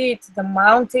we see it, the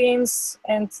mountains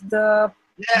and the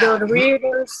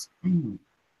rivers?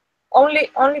 Only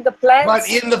the plants? But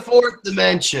in the 4th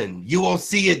dimension, you will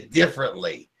see it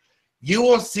differently. You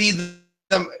will see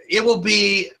them, it will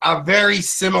be a very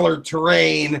similar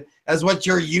terrain as what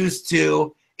you're used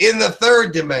to in the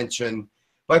 3rd dimension,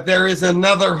 but there is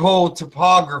another whole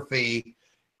topography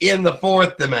in the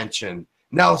 4th dimension.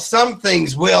 Now, some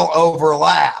things will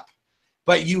overlap,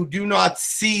 but you do not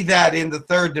see that in the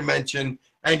 3rd dimension,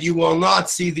 and you will not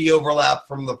see the overlap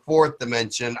from the 4th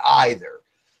dimension either.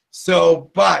 So,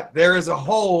 but there is a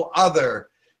whole other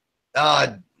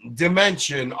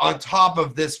dimension on top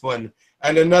of this one,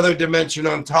 and another dimension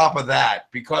on top of that,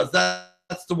 because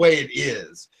that's the way it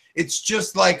is. It's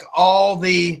just like all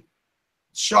the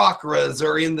chakras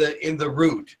are in the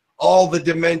root. All the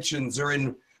dimensions are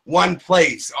in one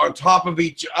place on top of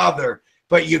each other,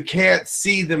 but you can't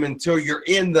see them until you're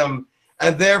in them,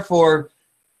 and therefore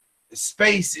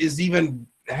space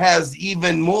has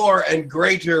even more and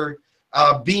greater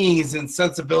beings and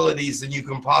sensibilities than you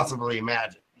can possibly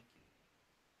imagine.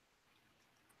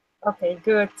 Okay,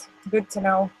 good to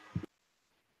know.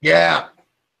 Yeah.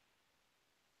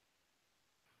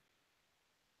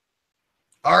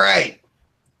 All right.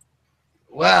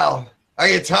 Well, are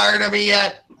you tired of me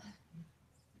yet?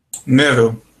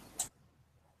 Never.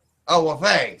 Oh, well,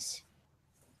 thanks.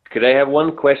 Could I have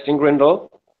one question, Grindal?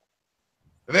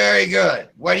 Very good.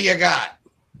 What do you got?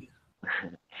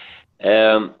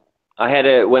 I had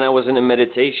when I was in a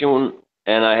meditation,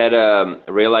 and I had a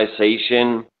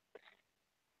realization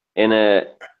in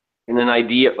an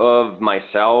idea of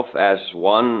myself as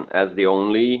one, as the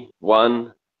only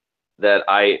one that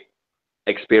I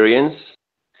experience.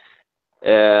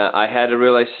 I had a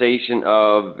realization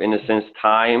of, in a sense,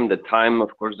 time. That time,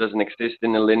 of course, doesn't exist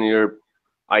in a linear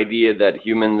idea that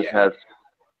humans has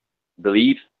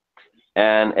belief,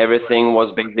 and everything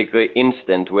was basically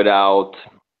instant without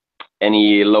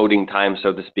any loading time,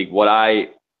 so to speak. What I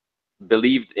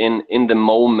believed in the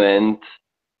moment,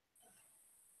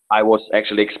 I was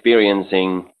actually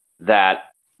experiencing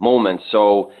that moment.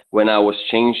 So when I was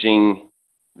changing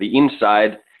the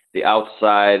inside, the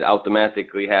outside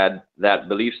automatically had that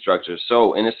belief structure.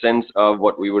 So in a sense of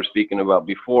what we were speaking about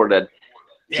before, that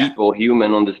people,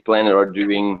 human on this planet, are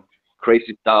doing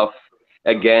crazy stuff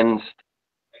against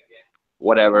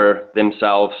whatever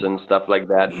themselves and stuff like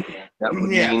that. That would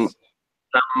mean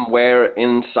somewhere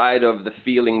inside of the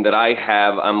feeling that I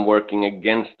have, I'm working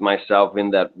against myself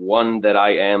in that one that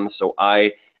I am. So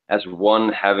I, as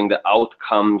one, having the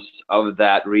outcomes of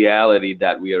that reality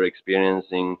that we are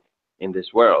experiencing in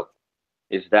this world.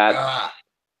 Is that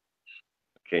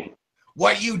okay?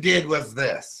 What you did was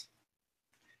this.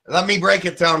 Let me break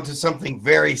it down to something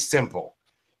very simple.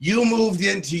 You moved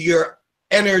into your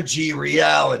energy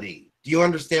reality. Do you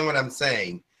understand what I'm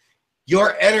saying?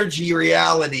 Your energy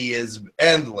reality is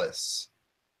endless.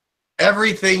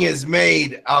 Everything is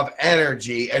made of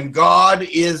energy, and God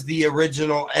is the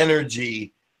original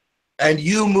energy. And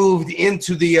you moved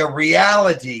into the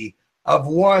reality of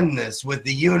oneness with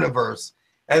the universe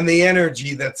and the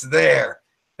energy that's there.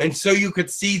 And so you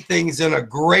could see things in a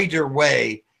greater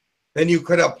way than you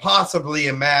could have possibly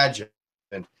imagined.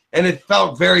 And it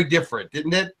felt very different,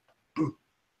 didn't it?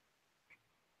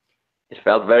 It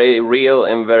felt very real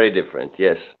and very different,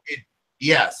 yes.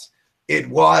 Yes, it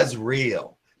was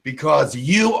real, because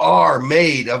you are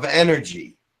made of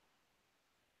energy.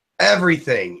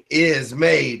 Everything is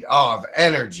made of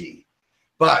energy.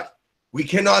 But we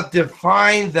cannot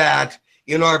define that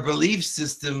in our belief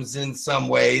systems in some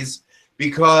ways,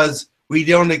 because we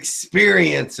don't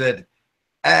experience it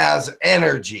as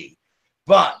energy.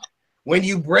 But when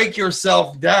you break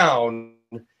yourself down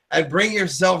and bring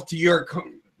yourself to your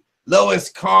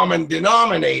lowest common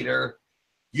denominator,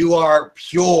 you are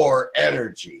pure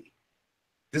energy.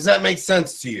 Does that make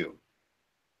sense to you?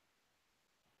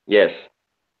 Yes.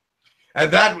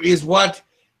 And that is what,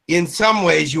 in some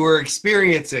ways, you are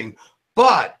experiencing.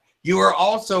 But you are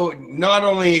also not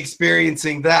only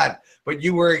experiencing that, but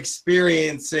you were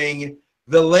experiencing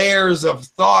the layers of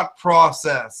thought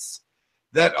process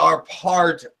that are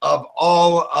part of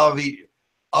all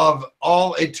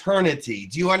eternity.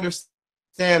 Do you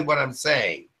understand what I'm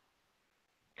saying?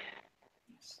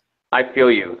 I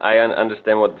feel you. I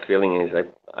understand what the feeling is.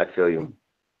 I feel you.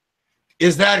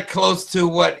 Is that close to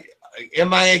what?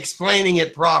 Am I explaining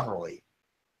it properly?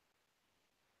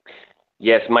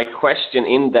 Yes, my question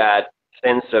in that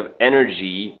sense of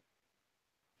energy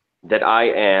that I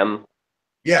am.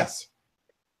 Yes.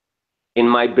 In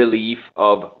my belief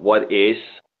of what is,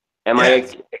 am I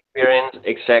experience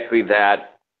exactly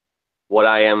that, what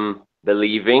I am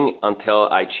believing, until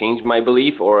I change my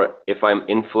belief, or if I'm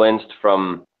influenced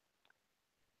from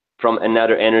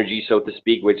another energy, so to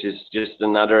speak, which is just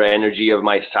another energy of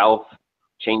myself,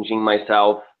 changing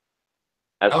myself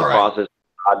as the process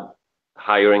of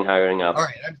hiring up. All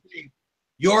right.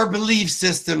 Your belief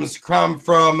systems come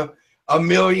from 1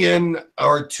 million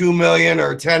or 2 million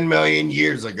or 10 million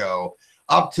years ago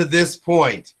up to this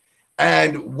point.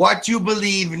 And what you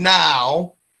believe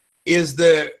now is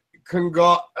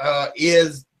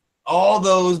is all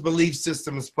those belief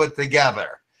systems put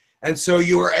together. And so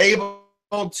you are able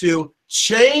to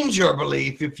change your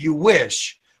belief if you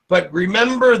wish. But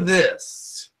remember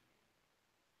this: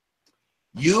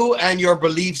 you and your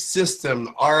belief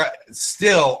system are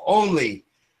still only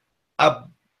a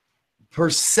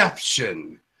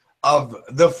perception of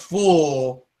the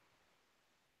full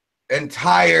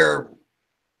entire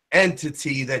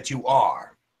entity that you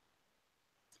are.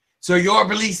 So your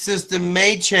belief system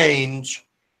may change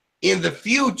in the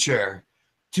future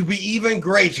to be even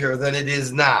greater than it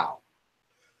is now.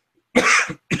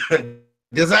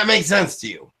 Does that make sense to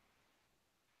you?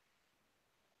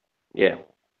 Yeah,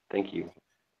 thank you.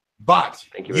 But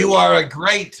thank you you are a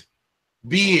great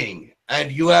being,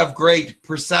 and you have great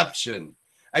perception,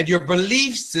 and your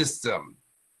belief system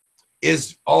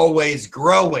is always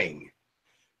growing.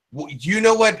 Do you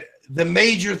know what the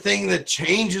major thing that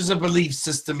changes a belief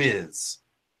system is?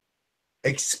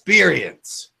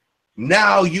 experience.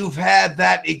 Now you've had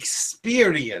that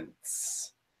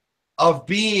experience of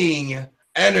being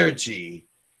energy.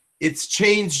 It's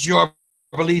changed your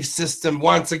belief system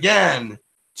once again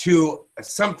to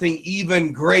something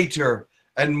even greater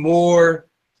and more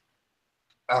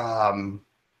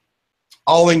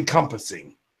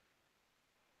all-encompassing.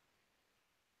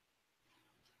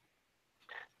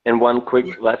 And one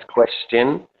quick last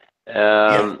question.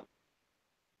 As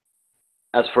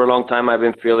for a long time, I've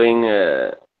been feeling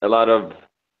a lot of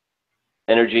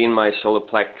energy in my solar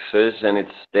plexus, and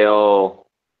it's still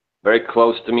very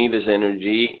close to me, this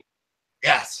energy.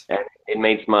 Yes. And it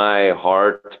makes my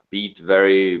heart beat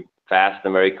very fast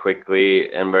and very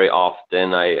quickly and very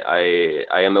often. I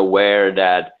am aware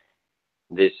that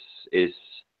this is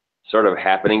sort of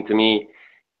happening to me.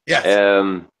 Yes.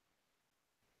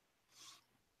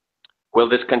 Will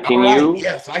this continue? All right.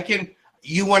 Yes, I can.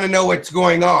 You want to know what's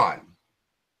going on?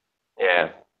 Yeah.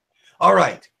 All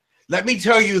right. Let me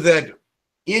tell you that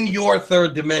in your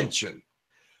third dimension,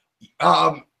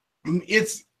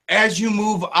 it's as you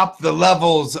move up the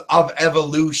levels of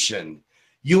evolution,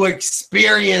 you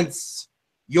experience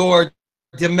your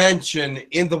dimension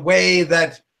in the way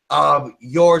that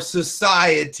your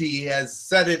society has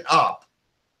set it up,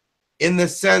 in the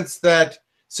sense that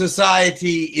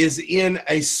society is in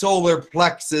a solar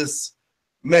plexus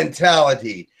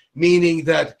mentality, meaning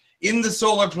that in the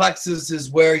solar plexus is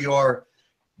where your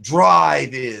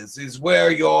drive is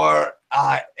where your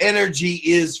energy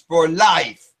is for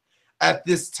life at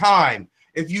this time.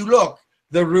 If you look,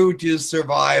 the root is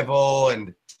survival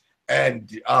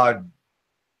and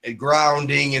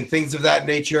grounding and things of that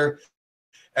nature,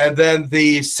 and then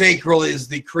the sacral is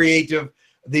the creative,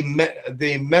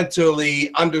 the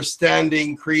mentally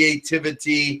understanding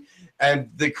creativity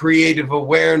and the creative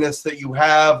awareness that you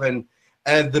have,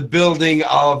 and the building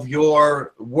of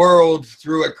your world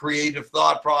through a creative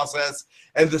thought process.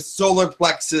 And the solar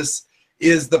plexus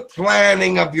is the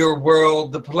planning of your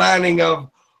world, the planning of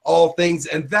all things.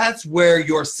 And that's where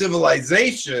your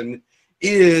civilization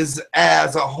is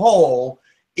as a whole,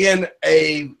 in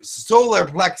a solar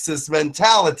plexus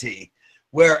mentality,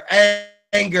 where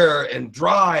anger and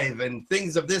drive and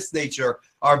things of this nature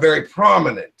are very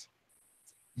prominent.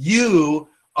 You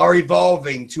are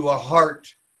evolving to a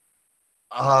heart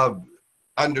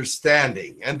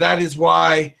understanding, and that is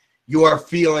why you are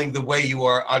feeling the way you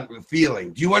are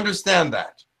feeling. Do you understand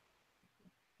that?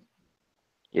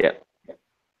 Yeah.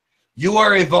 You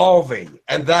are evolving,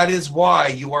 and that is why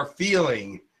you are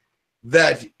feeling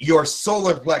that your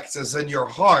solar plexus and your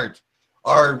heart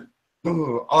are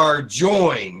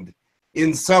joined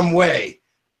in some way.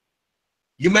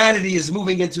 Humanity is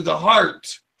moving into the heart.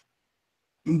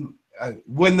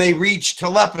 When they reach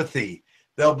telepathy,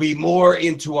 they'll be more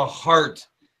into a heart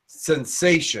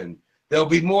sensation. They'll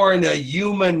be more in a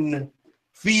human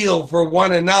feel for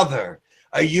one another,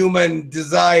 a human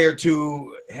desire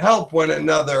to help one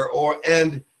another,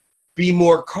 and be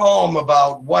more calm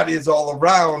about what is all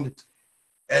around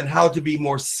and how to be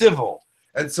more civil.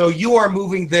 And so you are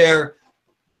moving there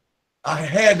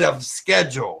ahead of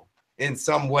schedule in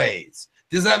some ways.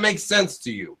 Does that make sense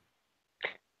to you?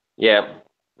 Yeah,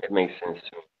 it makes sense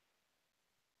to me.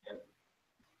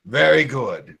 Very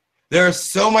good. There's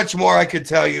so much more I could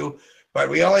tell you, but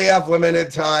we only have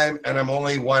limited time, and I'm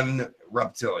only one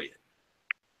reptilian.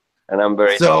 And I'm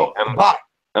very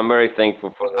I'm very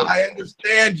thankful for that. I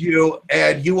understand you,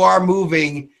 and you are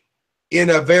moving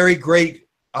in a very great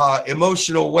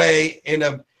emotional way, in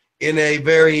a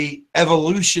very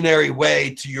evolutionary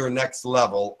way to your next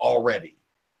level already.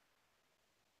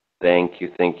 Thank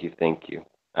you, thank you, thank you.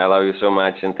 I love you so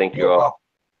much, and thank you all.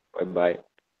 Bye-bye.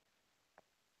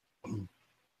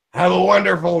 Have a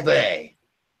wonderful day.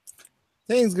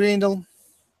 Thanks, Grindal.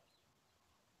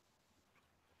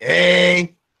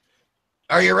 Hey,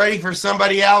 are you ready for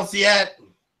somebody else yet?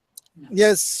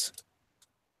 Yes.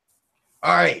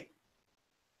 All right.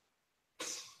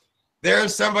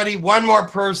 There's somebody, one more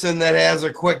person that has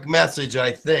a quick message,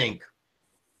 I think.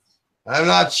 I'm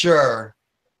not sure.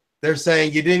 They're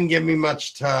saying you didn't give me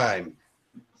much time.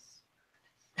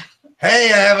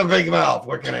 Hey, I have a big mouth.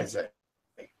 What can I say?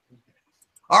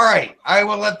 All right, I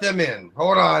will let them in.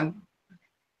 Hold on.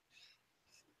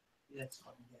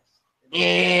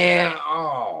 Yeah.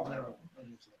 Oh.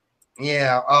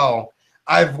 Yeah. Oh,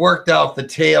 I've worked out the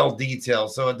tail detail,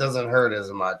 so it doesn't hurt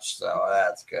as much. So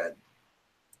that's good.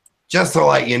 Just to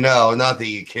let you know, not that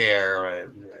you care.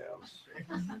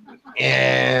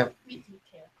 Yeah.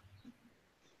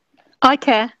 I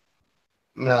care.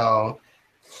 No.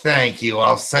 Thank you.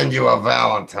 I'll send you a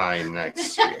Valentine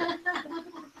next year.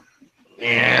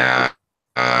 Yeah.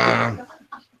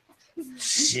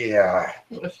 Yeah.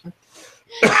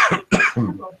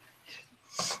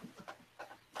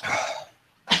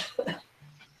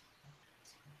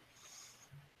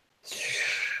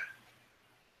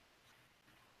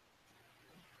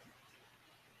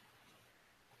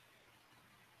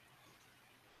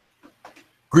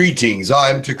 Greetings,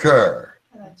 I'm Tekkrr.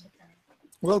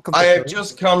 Welcome. I have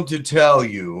just come to tell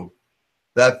you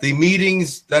that the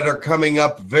meetings that are coming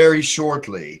up very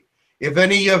shortly, if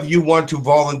any of you want to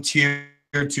volunteer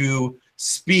to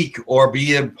speak or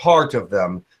be a part of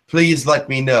them, please let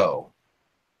me know,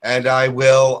 and I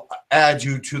will add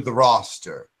you to the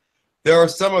roster. There are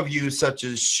some of you, such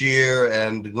as Sheer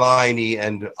and Liney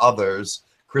and others,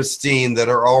 Christine, that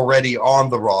are already on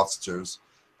the rosters.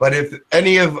 But if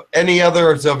any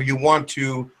others of you want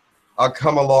to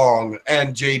come along,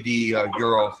 and JD,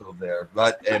 you're also there,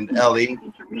 and Ellie,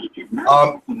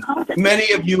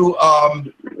 many of you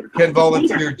can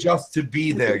volunteer just to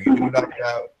be there. You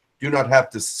do not have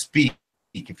to speak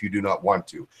if you do not want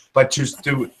to, but just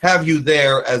to have you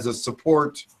there as a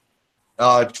support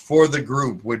for the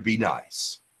group would be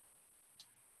nice.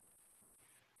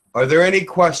 Are there any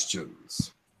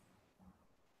questions?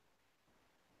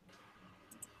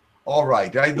 All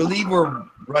right, I believe we're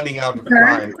running out of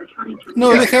time.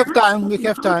 No, Yes. we have time. We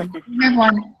have time. I have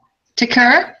one.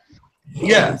 Tekkrr?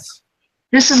 Yes.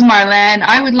 This is Marlene.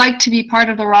 I would like to be part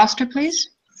of the roster,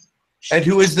 please. And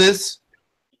who is this?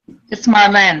 It's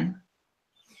Marlene.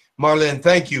 Marlene,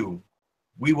 thank you.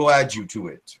 We will add you to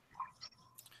it.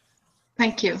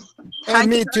 Thank you.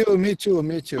 Me too. Me too.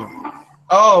 Me too.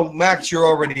 Oh, Max, you're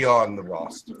already on the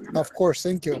roster. Of course.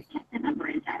 Thank you.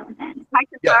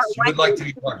 Yes, you would like to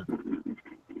be part of it.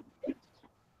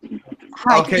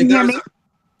 Hi, Okay, can you hear me?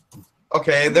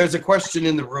 Okay, there's a question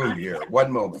in the room here.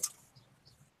 One moment.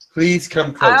 Please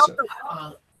come closer.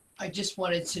 I just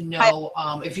wanted to know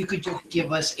if you could just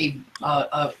give us a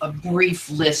brief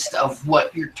list of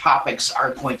what your topics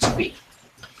are going to be.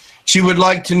 She would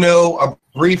like to know a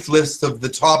brief list of the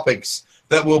topics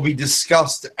that will be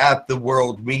discussed at the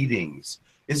world meetings.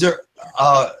 Is there,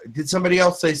 did somebody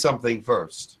else say something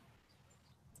first?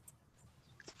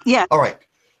 Yeah. All right.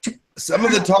 Some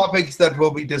of the topics that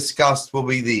will be discussed will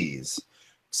be these: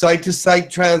 site-to-site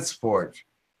transport,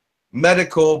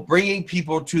 medical, bringing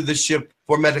people to the ship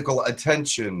for medical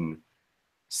attention,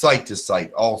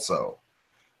 site-to-site also.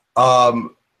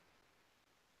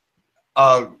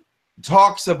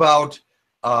 Talks about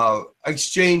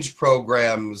exchange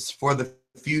programs for the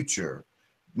future,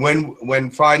 when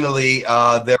finally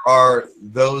there are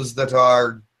those that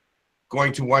are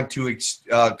going to want to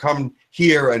come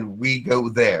here and we go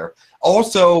there.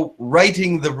 Also,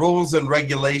 writing the rules and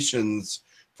regulations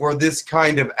for this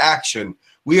kind of action.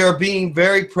 We are being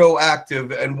very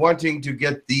proactive and wanting to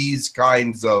get these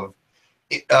kinds of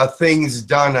things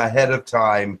done ahead of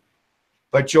time,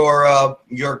 but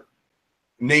your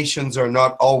nations are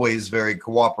not always very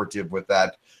cooperative with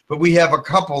that. But we have a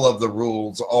couple of the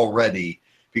rules already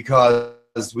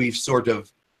because we've sort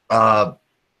of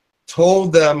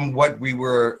told them what we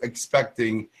were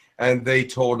expecting, and they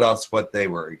told us what they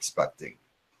were expecting.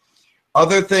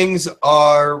 Other things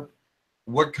are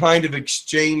what kind of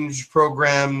exchange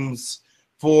programs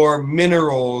for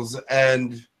minerals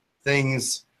and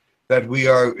things that we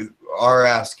are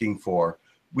asking for.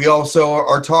 We also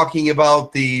are talking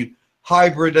about the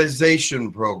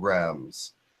hybridization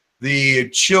programs, the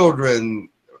children's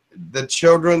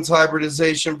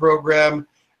hybridization program,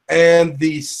 and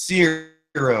the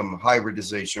serum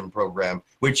hybridization program,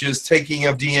 which is taking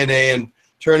of DNA and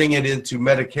turning it into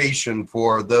medication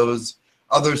for those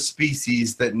other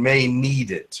species that may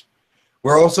need it.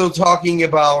 We're also talking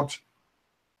about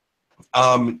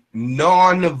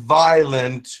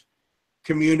non-violent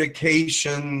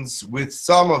communications with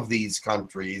some of these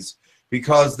countries,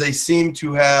 because they seem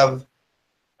to have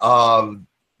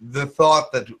the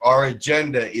thought that our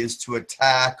agenda is to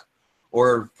attack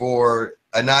or for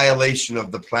annihilation of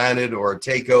the planet or a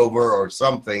takeover or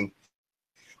something.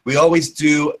 We always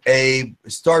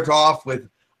start off with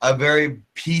a very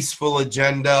peaceful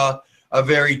agenda, a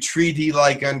very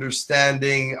treaty-like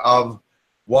understanding of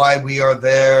why we are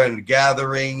there and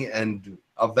gathering and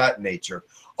of that nature.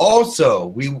 Also,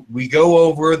 we go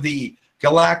over the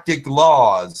galactic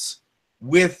laws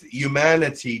with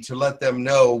humanity to let them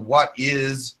know what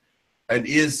is and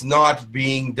is not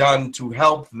being done to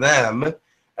help them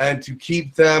and to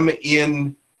keep them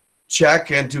in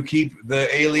check and to keep the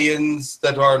aliens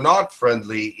that are not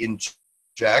friendly in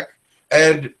check.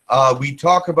 And we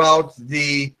talk about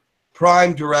the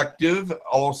Prime Directive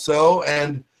also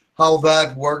and how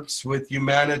that works with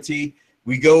humanity.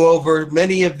 We go over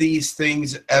many of these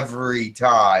things every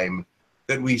time.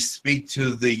 that we speak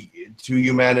to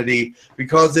humanity,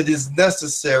 because it is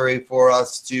necessary for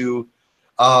us to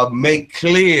make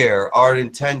clear our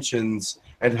intentions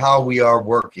and how we are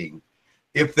working.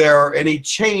 If there are any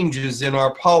changes in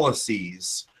our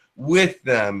policies with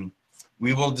them,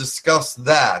 we will discuss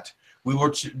that. We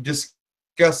will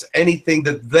discuss anything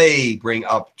that they bring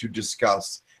up to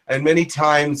discuss. And many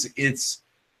times it's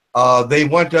they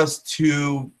want us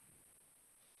to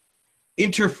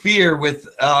interfere with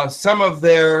some of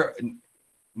their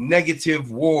negative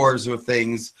wars or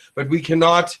things, but we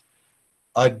cannot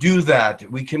do that.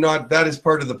 We cannot. That is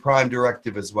part of the Prime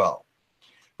Directive as well.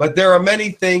 But there are many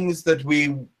things that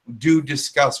we do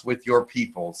discuss with your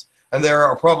peoples, and there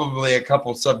are probably a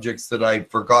couple subjects that I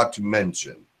forgot to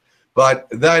mention. But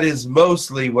that is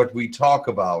mostly what we talk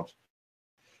about.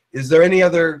 Is there any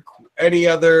other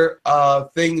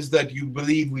things that you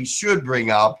believe we should bring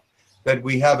up that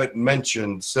we haven't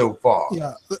mentioned so far?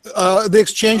 Yeah, the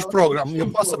exchange program.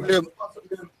 You possibly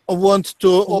want to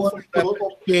offer them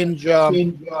exchange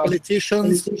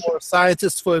politicians or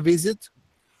scientists for a visit?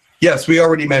 Yes, we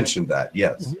already mentioned that.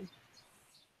 Yes,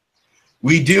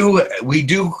 we do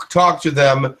talk to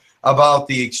them about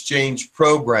the exchange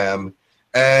program,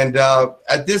 and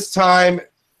at this time,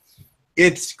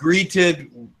 it's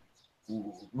greeted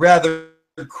rather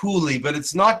coolly, but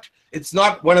it's not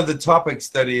one of the topics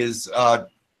that is a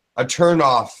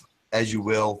turn-off, as you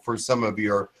will, for some of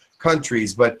your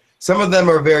countries, but some of them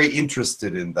are very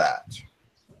interested in that.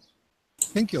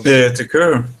 Thank you.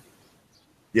 Tekkrr.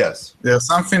 Yes. There's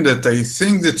something that I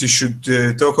think that you should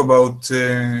talk about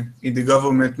in the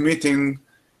government meeting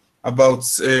about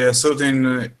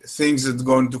certain things that are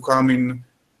going to come in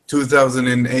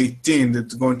 2018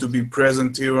 that's going to be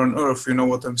present here on Earth. You know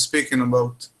what I'm speaking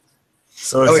about.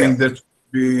 So I think that would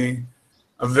be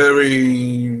a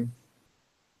very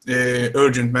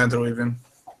urgent matter even.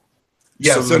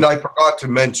 Yes, so, and I forgot to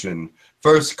mention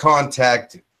first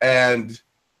contact and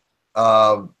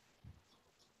what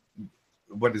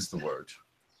is the word?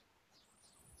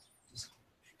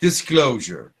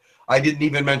 Disclosure. I didn't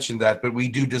even mention that, but we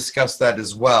do discuss that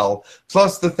as well,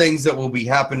 plus the things that will be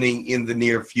happening in the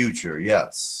near future.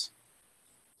 Yes.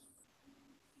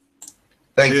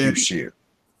 Thank you, Shir.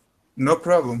 No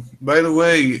problem. By the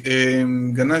way,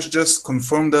 Ganesh just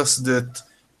confirmed us that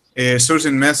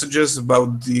certain messages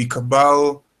about the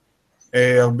Cabal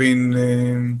have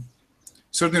been,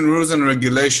 certain rules and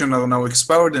regulations are now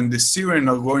expired, and the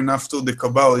Sirians are going after the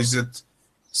Cabal. Is it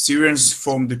Sirians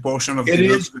form the portion of the... It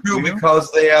is true,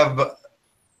 because they have...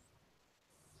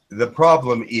 The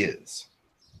problem is,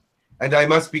 and I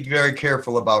must be very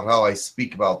careful about how I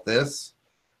speak about this,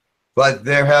 but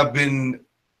there have been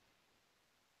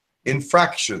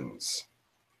infractions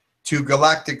to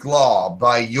galactic law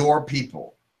by your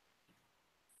people.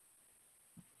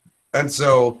 And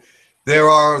so there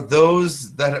are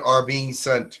those that are being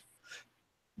sent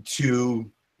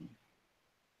to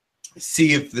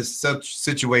see if this such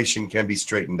situation can be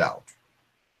straightened out.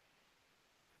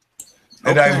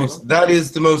 And that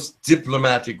is the most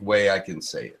diplomatic way I can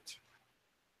say it.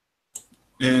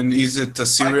 And is it a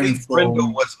Sirian? I think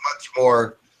Grindal was much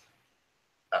more,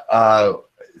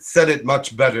 said it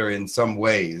much better in some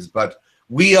ways, but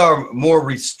we are more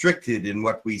restricted in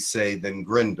what we say than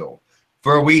Grindal,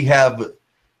 for we have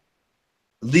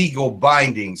legal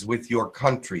bindings with your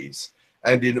countries.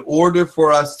 And in order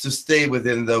for us to stay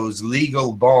within those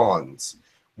legal bonds,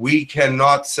 we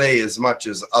cannot say as much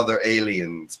as other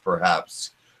aliens perhaps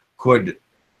could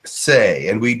say.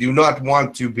 And we do not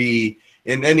want to be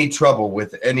in any trouble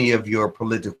with any of your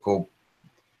political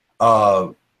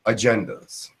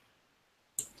agendas.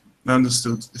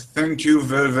 Understood. Thank you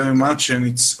very, very much. And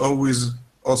it's always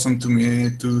awesome to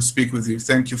me to speak with you.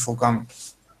 Thank you for coming.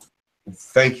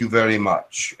 Thank you very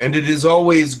much. And it is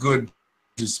always good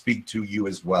to speak to you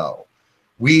as well.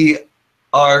 We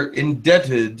are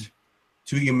indebted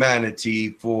to humanity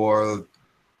for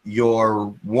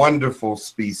your wonderful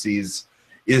species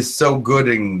is so good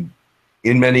in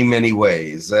many, many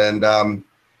ways. And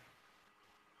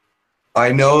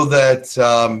I know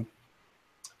that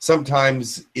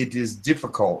sometimes it is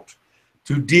difficult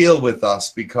to deal with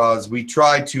us because we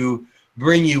try to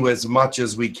bring you as much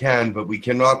as we can, but we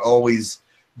cannot always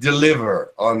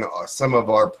deliver on some of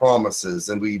our promises,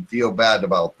 and we feel bad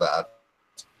about that.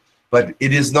 But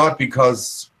it is not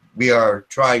because we are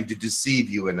trying to deceive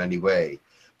you in any way,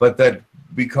 but that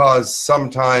because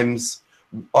sometimes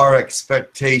our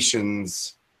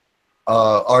expectations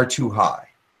are too high,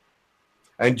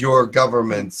 and your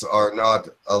governments are not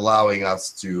allowing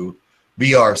us to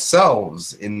be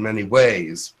ourselves in many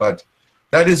ways, but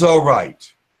that is all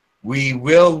right. We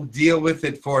will deal with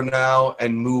it for now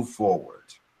and move forward.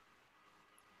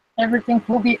 everything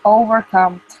will be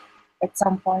overcome at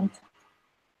some point.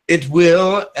 It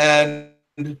will, and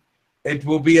it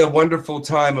will be a wonderful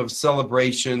time of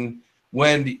celebration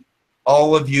when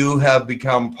all of you have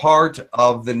become part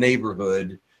of the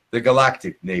neighborhood, the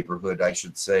galactic neighborhood, I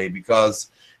should say, because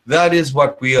that is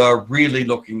what we are really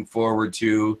looking forward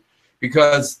to,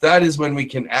 because that is when we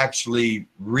can actually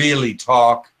really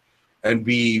talk and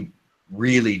be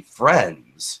really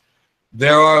friends.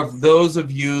 There are those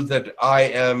of you that I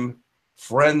am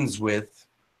friends with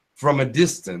from a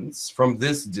distance, from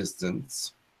this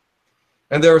distance,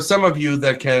 and there are some of you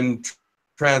that can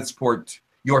transport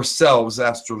yourselves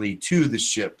astrally to the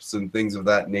ships and things of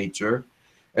that nature,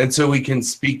 and so we can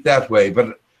speak that way.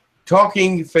 But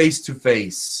talking face to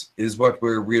face is what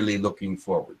we're really looking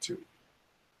forward to.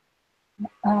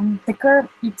 Tekkrr,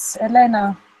 it's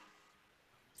Elena.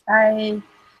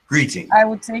 Greetings. I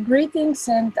would say greetings,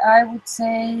 and I would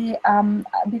say,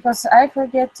 because I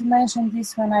forget to mention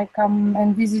this when I come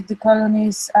and visit the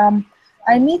colonies,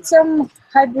 I need some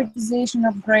hybridization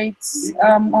upgrades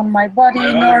on my body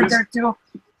in order to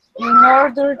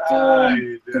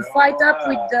fight up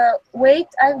with the weight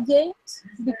I've gained,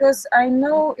 because I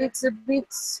know it's a bit,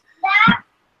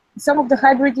 some of the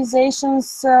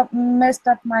hybridizations messed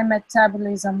up my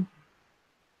metabolism.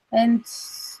 And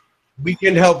we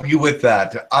can help you with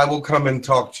that. I will come and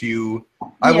talk to you.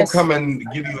 I will Yes. come and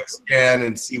give you a scan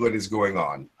and see what is going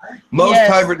on. Most Yes.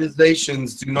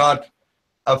 hybridizations do not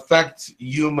affect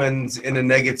humans in a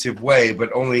negative way,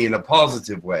 but only in a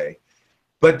positive way.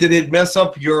 But did it mess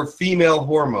up your female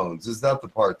hormones? Is that the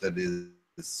part that is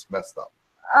messed up?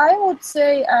 I would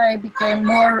say I became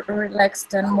more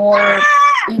relaxed and more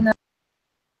in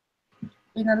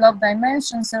a love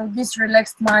dimension, so this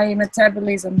relaxed my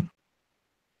metabolism.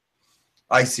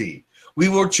 I see. We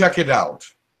will check it out.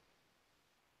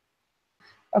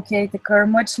 Okay, Tekkrr,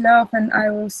 much love, and I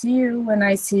will see you when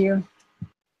I see you.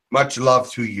 Much love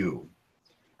to you.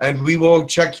 And we will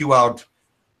check you out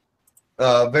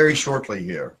very shortly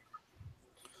here.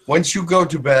 Once you go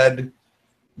to bed,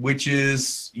 which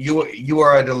is, you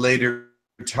are at a later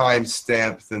time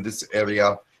stamp than this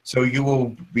area, so you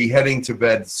will be heading to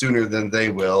bed sooner than they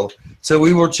will. So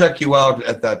we will check you out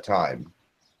at that time.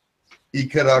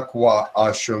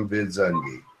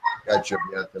 𝗖𝗢𝗡𝗧𝗡𝗡𝗧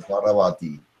Gachavyata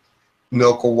Paravati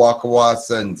Nokowakawa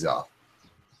Senza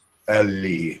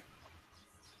Eli.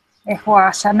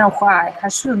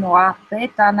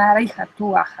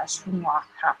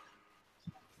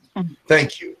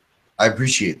 Thank you. I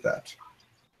appreciate that.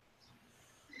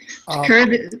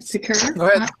 Tekkrr, Go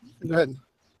ahead. Go ahead.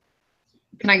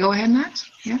 Can I go ahead, Max?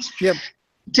 Yes. Yep.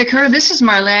 Tekkrr, this is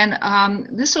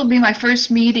Marlene. This will be my first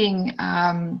meeting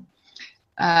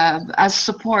as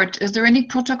support. Is there any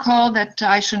protocol that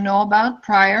I should know about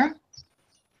prior?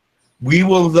 We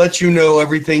will let you know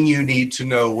everything you need to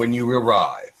know when you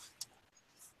arrive.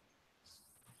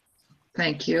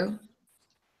 Thank you.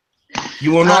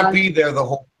 You will not be there the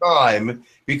whole time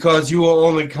because you will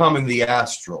only come in the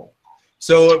astral.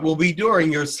 So it will be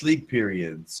during your sleep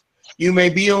periods. You may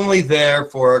be only there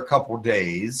for a couple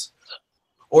days,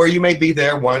 or you may be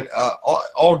there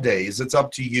all days. It's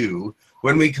up to you.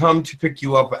 When we come to pick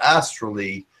you up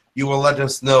astrally, you will let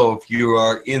us know if you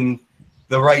are in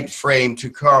the right frame to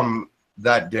come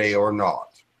that day or not.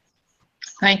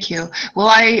 Thank you.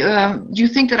 Well, do you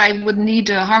think that I would need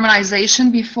a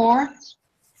harmonization before?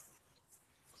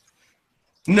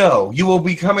 No, you will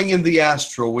be coming in the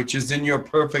astral, which is in your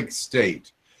perfect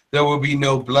state. There will be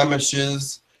no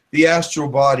blemishes. The astral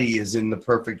body is in the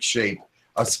perfect shape,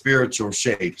 a spiritual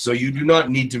shape. So you do not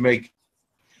need to make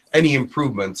any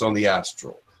improvements on the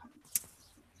astral.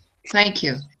 Thank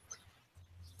you.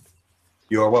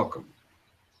 You are welcome.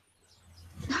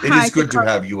 It Hi, is good to Tekkrr.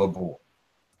 have you aboard.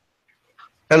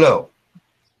 Hello.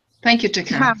 Thank you,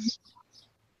 Tekkrr. Hi.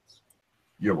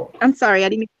 You're welcome. I'm sorry, I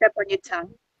didn't mean to step on your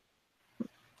tongue.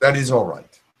 That is all right.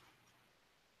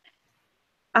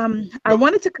 I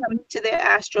wanted to come to the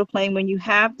astral plane when you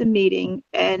have the meeting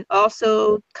and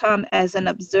also come as an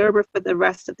observer for the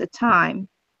rest of the time.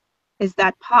 Is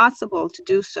that possible to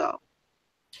do so?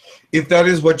 If that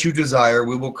is what you desire,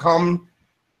 we will come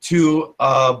to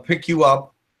pick you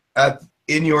up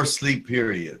in your sleep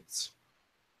periods.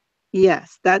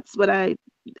 Yes, that's what I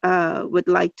would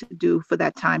like to do for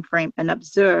that time frame and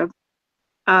observe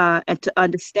and to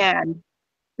understand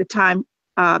the time,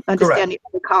 understand the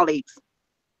other colleagues.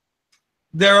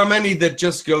 There are many that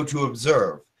just go to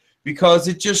observe because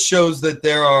it just shows that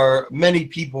there are many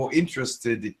people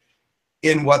interested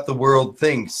in what the world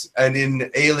thinks and in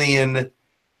alien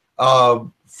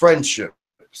friendships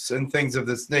and things of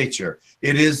this nature.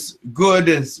 It is good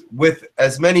with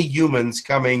as many humans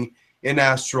coming in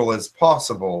astral as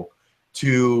possible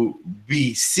to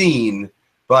be seen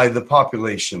by the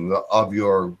population of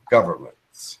your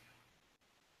governments.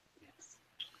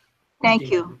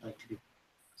 Thank you.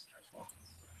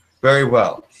 Very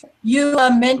well. You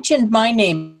mentioned my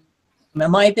name.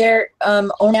 Am I there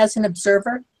only as an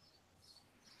observer?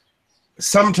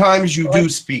 Sometimes you do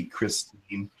speak,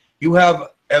 Christine. You have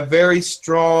a very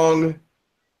strong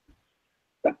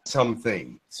some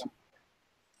things.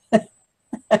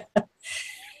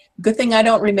 Good thing I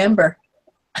don't remember.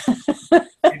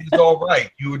 It is all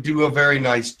right. You do a very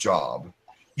nice job.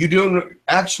 You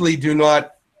actually do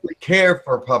not care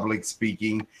for public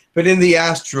speaking, but in the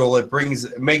astral, it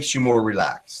makes you more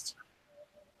relaxed.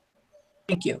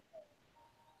 Thank you.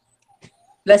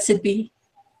 Blessed be.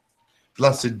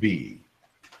 Blessed be.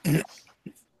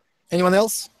 Anyone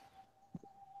else?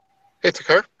 Hey,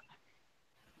 Tekkrr.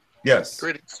 Yes.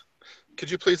 Greetings.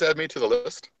 Could you please add me to the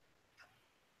list?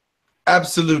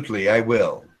 Absolutely, I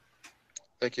will.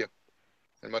 Thank you,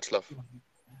 and much love.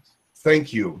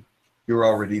 Thank you. You're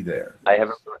already there. I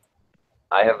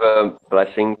have a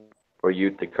blessing for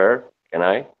you, Tekkrr. Can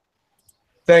I?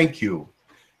 Thank you.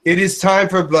 It is time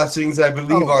for blessings. I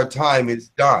believe our time is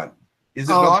done. Is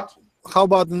it not? How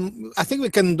about, I think we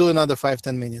can do another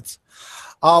 5-10 minutes.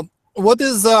 What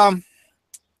is,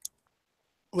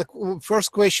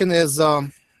 first question is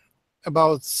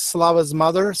about Slava's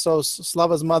mother. So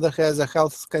Slava's mother has a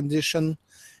health condition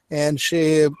and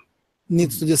she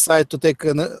needs to decide to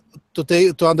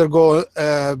to undergo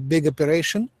a big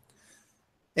operation.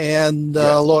 And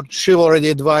Lord Shiva already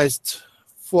advised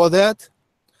for that.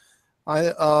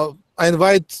 I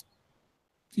invite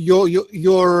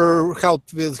your help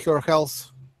with her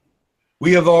health.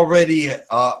 We have already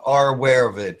are aware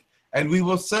of it, and we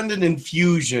will send an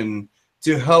infusion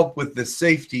to help with the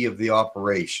safety of the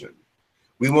operation.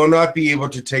 We will not be able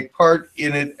to take part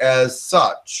in it as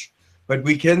such, but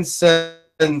we can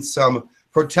send some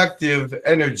protective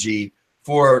energy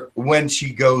for when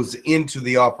she goes into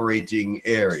the operating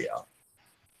area.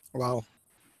 Wow.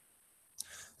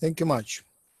 Thank you much.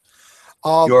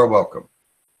 You're welcome.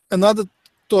 Another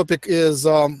topic is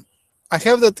I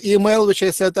have that email which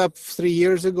I set up 4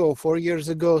 years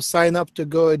ago, sign up to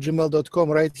go at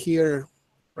gmail.com right here.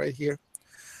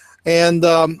 And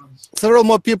several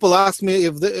more people asked me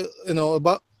if they,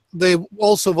 they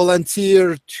also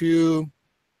volunteer to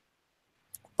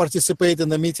participate in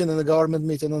the meeting, in the government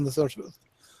meeting on the 30th.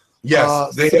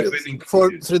 Yes, they have been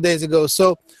included. 3 days ago.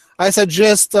 So I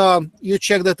suggest you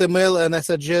check that email, and I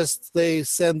suggest they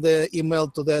send the email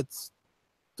to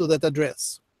that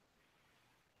address.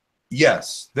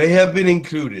 Yes, they have been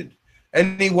included.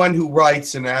 Anyone who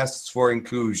writes and asks for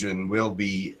inclusion will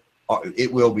be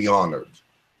honored.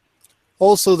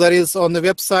 Also, there is on the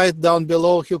website down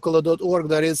below, hucolo.org,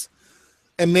 there is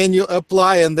a menu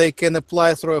apply, and they can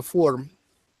apply through a form.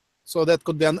 So that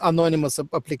could be an anonymous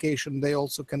application. They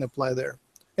also can apply there.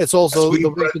 It's also we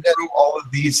read through all of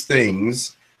these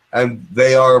things, and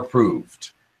they are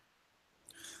approved.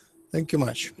 Thank you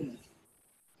much.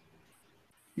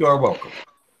 You are welcome.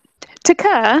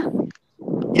 Tekkrr?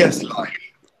 Yes, Lai.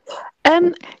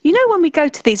 You know when we go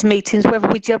to these meetings, whether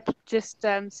we just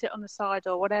sit on the side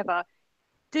or whatever,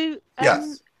 do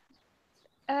yes.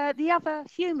 The other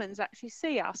humans actually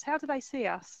see us? How do they see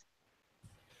us?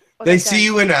 Or They see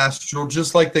you in astral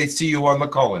just like they see you on the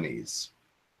colonies.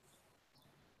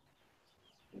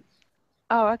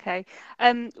 Oh, okay.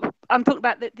 I'm talking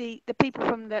about the people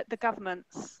from the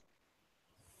governments.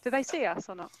 Do they see us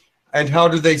or not? And how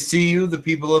do they see you, the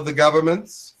people of the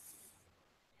governments?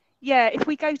 Yeah, if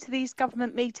we go to these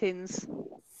government meetings.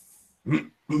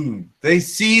 They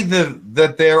see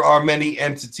that there are many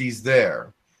entities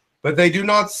there, but they do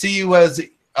not see you as,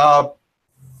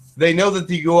 they know that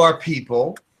you are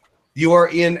people, you are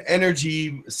in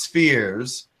energy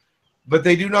spheres, but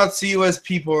they do not see you as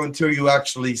people until you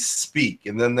actually speak,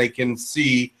 and then they can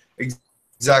see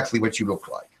exactly what you look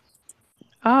like.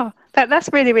 Oh, that's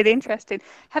really, really interesting.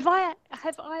 Have I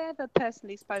ever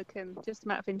personally spoken, just a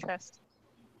matter of interest?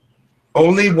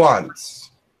 Only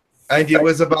once, and it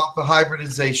was about the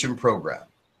hybridization program.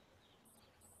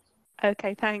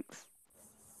 Okay, thanks.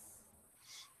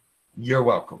 You're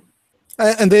welcome.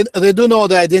 And they do know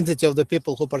the identity of the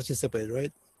people who participate,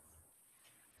 right?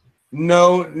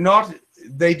 No,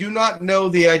 they do not know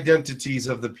the identities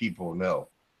of the people, no.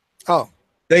 Oh.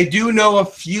 They do know a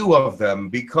few of them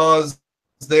because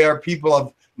they are people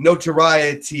of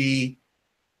notoriety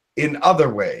in other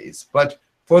ways, but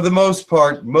for the most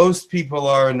part, most people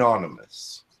are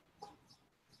anonymous.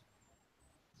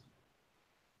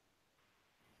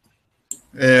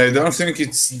 I don't think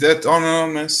it's that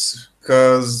anonymous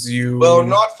Because you... Well,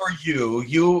 not for you.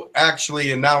 You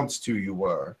actually announced who you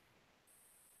were.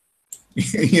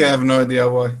 You have no idea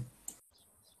why.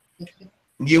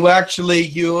 You actually,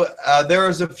 there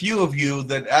is a few of you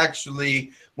that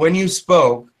actually, when you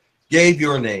spoke, gave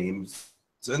your names,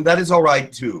 and that is all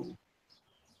right too.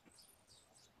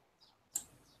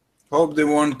 Hope they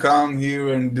won't come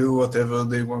here and do whatever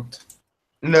they want.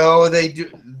 No, they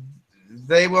do.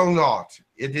 They will not.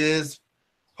 It is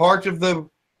part of the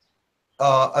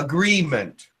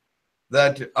agreement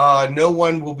that no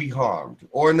one will be harmed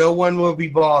or no one will be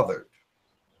bothered.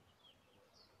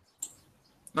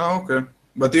 Oh, okay.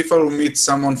 But if I will meet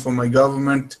someone from my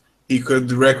government, he could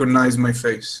recognize my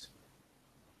face.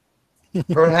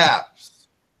 Perhaps,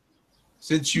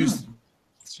 since you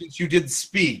did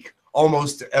speak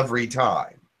almost every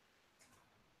time.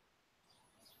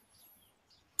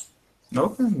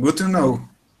 Okay, good to know.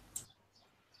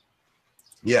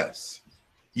 Yes,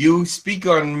 you speak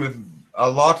on a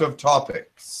lot of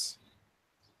topics.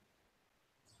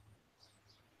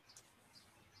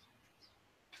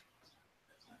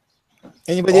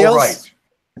 Anybody All else?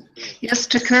 right. Yes,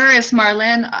 Tekkrr, it's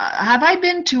Marlene. Have I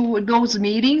been to those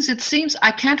meetings? It seems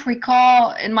I can't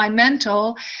recall in my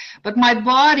mental, but my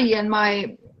body and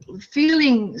my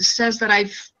feeling says that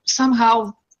I've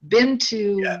somehow been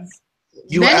to. Yes.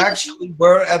 You actually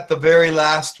were at the very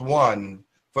last one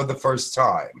for the first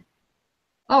time.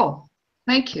 Oh,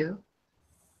 thank you.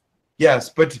 Yes,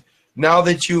 but now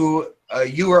that you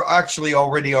were actually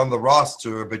already on the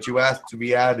roster, but you asked to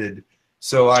be added,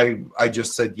 so I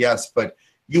just said yes, but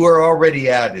you are already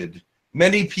added.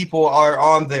 Many people are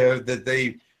on there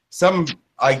that some,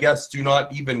 I guess, do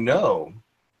not even know.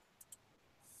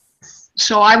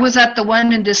 So I was at the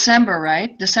one in December,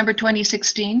 right? December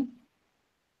 2016?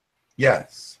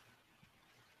 Yes.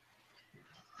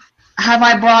 Have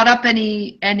I brought up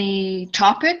any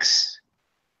topics?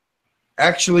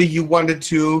 Actually, you wanted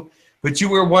to, but you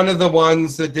were one of the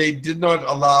ones that they did not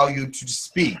allow you to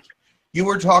speak. You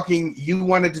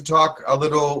wanted to talk a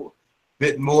little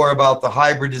bit more about the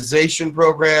hybridization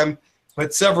program,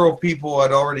 but several people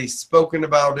had already spoken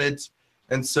about it,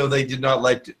 and so they did not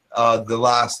let the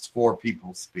last 4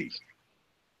 people speak.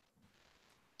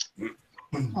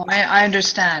 Oh, I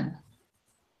understand.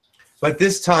 But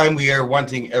this time we are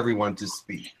wanting everyone to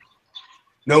speak,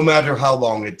 no matter how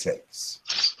long it takes.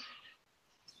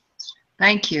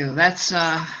 Thank you. That's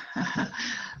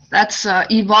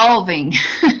evolving.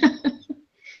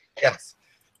 Yes.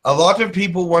 A lot of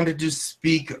people wanted to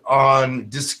speak on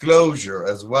disclosure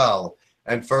as well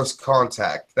and first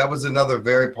contact. That was another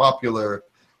very popular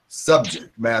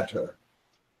subject matter.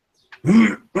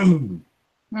 Mm-hmm.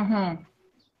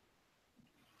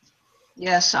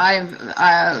 Yes,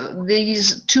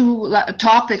 these 2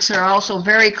 topics are also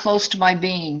very close to my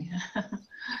being.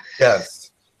 Yes.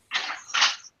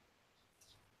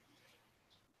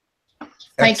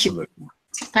 Thank you. Excellent.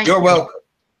 Thank You're you. welcome.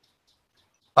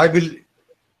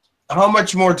 How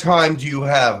much more time do you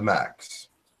have, Max?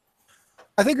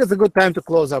 I think it's a good time to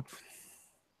close up.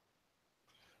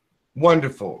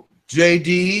 Wonderful.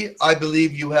 JD, I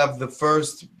believe you have the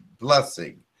first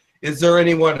blessing. Is there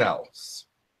anyone else?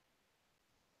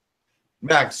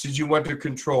 Max, did you want to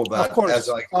control that? Of course.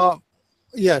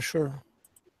 Yeah, sure.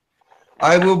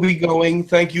 I will be going.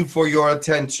 Thank you for your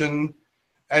attention,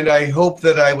 and I hope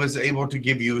that I was able to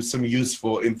give you some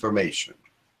useful information.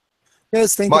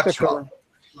 Yes, thank Much you, Tekkrr.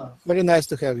 Very nice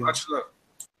to have you. Much love.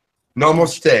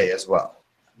 Namaste as well.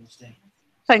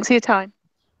 Thanks for your time.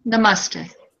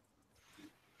 Namaste.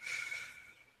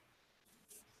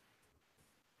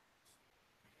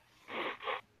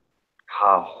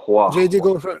 JD,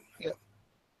 go for it. Yeah.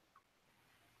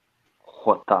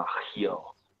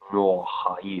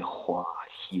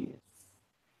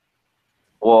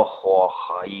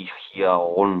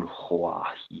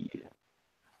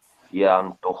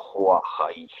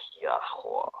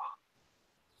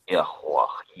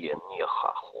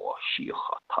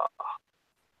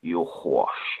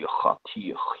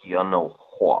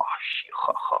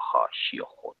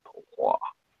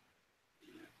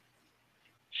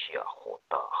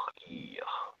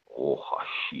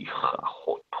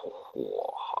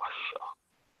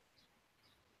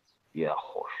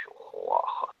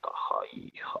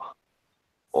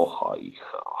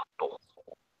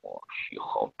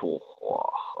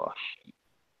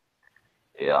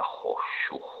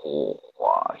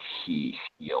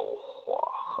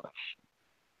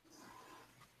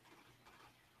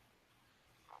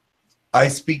 I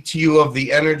speak to you of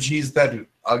the energies that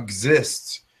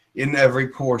exist in every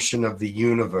portion of the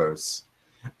universe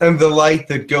and the light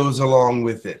that goes along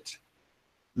with it.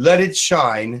 Let it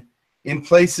shine in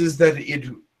places that it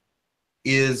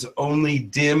is only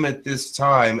dim at this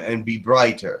time and be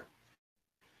brighter.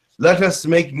 Let us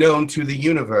make known to the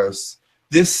universe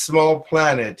this small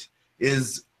planet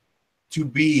is to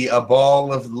be a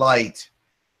ball of light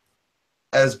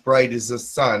as bright as the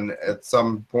sun at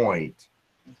some point.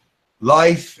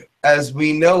 Life as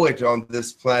we know it on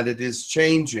this planet is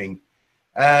changing,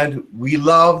 and we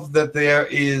love that there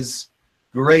is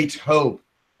great hope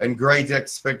and great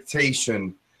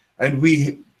expectation, and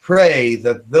we pray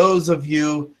that those of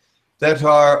you that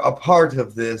are a part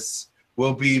of this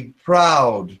will be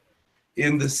proud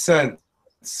in the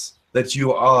sense that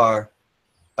you are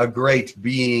a great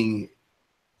being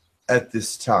at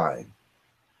this time.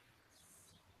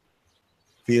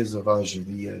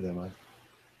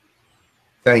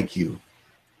 Thank you.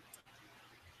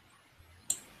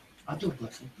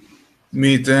 מי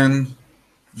ייתן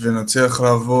ונצליח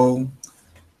לעבור,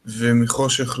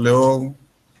 ומחושך לאור,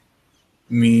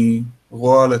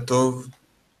 מרוע לטוב,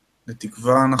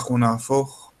 לתקווה אנחנו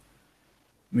נהפוך.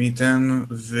 מי ייתן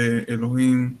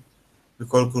ואלוהים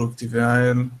וכל קולקטיבי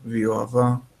האל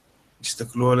ויואבה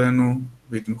יסתכלו עלינו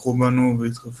ויתמכו בנו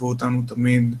וידחפו אותנו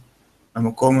תמיד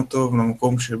למקום הטוב,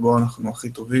 למקום שבו אנחנו הכי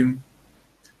טובים,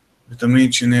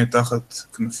 ותמיד שנהיה תחת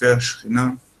כנפי השכינה,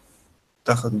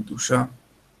 תחת קדושה,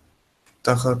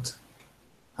 תחת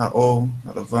האור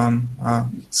הלבן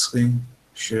הנצחי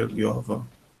של יואבה.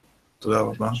 תודה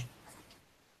רבה.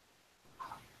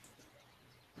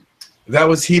 That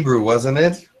was Hebrew, wasn't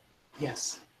it?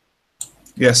 Yes.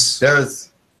 Yes.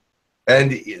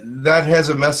 And that has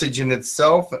a message in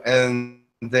itself, and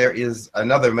there is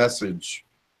another message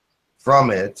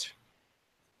from it,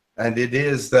 and it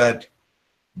is that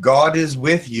God is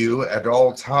with you at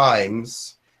all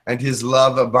times, and his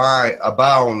love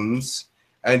abounds,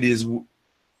 and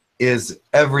is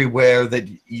everywhere that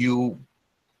you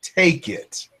take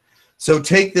it. So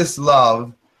take this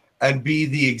love and be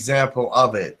the example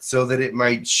of it, so that it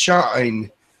might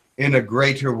shine in a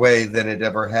greater way than it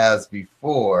ever has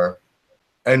before,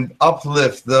 and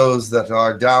uplift those that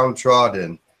are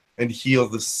downtrodden, and heal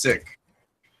the sick,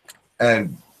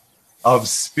 and of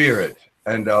spirit,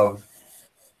 and of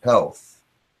health.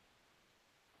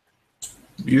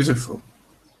 Beautiful.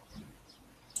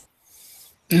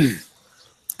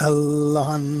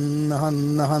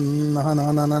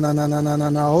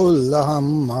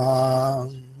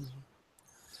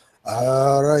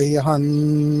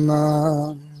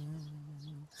 Arayanna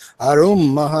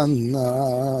Arumahanna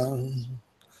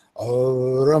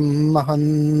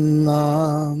Oramahanna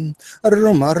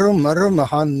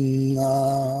Arumarumarumahanna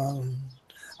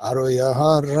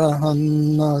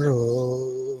Aruyaharahanna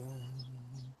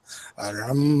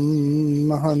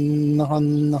Arammahanna Hanna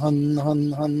Hanna Hanna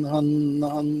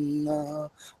Hanna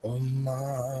Hanna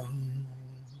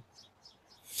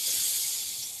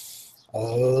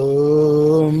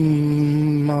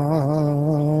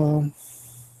Om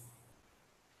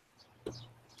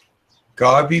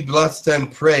God be blessed and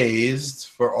praised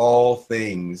for all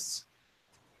things,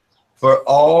 for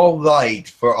all light,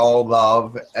 for all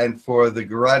love, and for the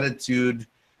gratitude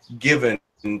given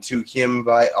to him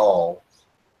by all.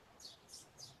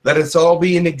 Let us all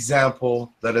be an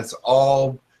example. Let us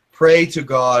all pray to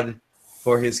God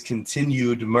for his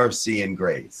continued mercy and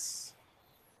grace.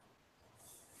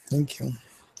 Thank you.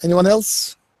 Anyone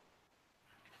else?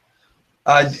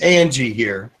 Angie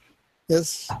here.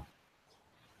 Yes.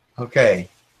 Okay.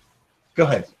 Go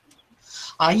ahead.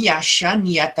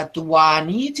 Ayashania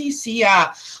tatuani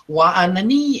tisia wa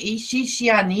anani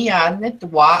ishishania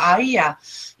netwa aya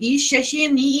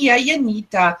ishashini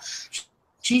yanita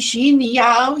shishini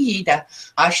yaida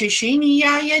ashishini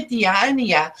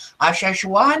yadiania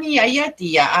ashashwani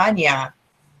yadiania.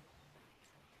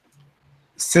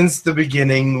 Since the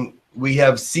beginning, we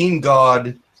have seen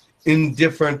God in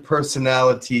different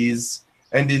personalities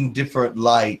and in different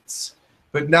lights.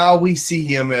 But now we see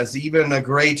him as even a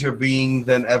greater being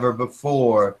than ever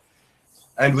before.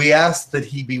 And we ask that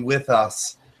he be with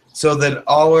us so that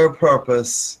our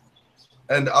purpose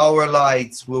and our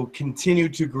lights will continue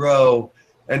to grow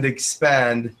and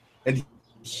expand and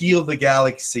heal the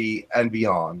galaxy and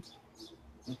beyond.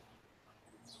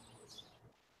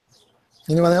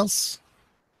 Anyone else?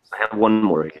 I have one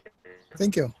more.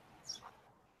 Thank you.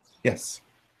 Yes.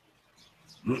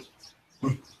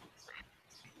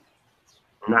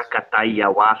 Nakataya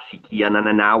wasi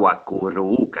kianana wa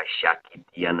kuruka shaki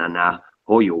tianana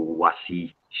hoyo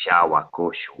wasi shawa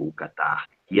koshu kata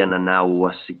yanana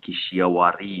wasi kishia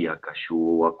waria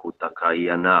kashu wakutaka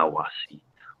yana wasi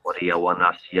oria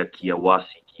wanasia kia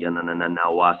wasi kianana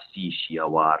wasi shia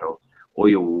waro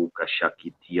hoyo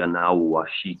kashaki tiana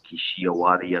washiki shia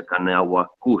waria kana wa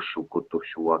kushu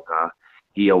kutoshuaka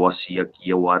Kiawasia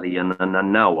kiawaria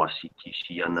nananawa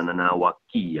sikishia nananawa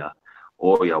kia.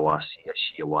 Oyawasia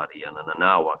shiawaria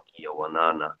nananawa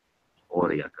kiawanana.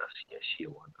 Oriakasia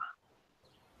shiawana.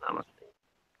 Namaste.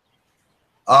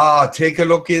 Ah, take a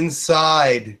look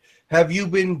inside. Have you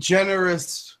been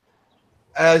generous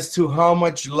as to how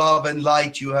much love and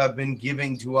light you have been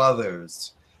giving to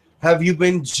others? Have you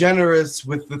been generous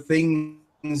with the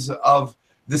things of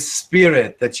the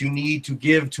spirit that you need to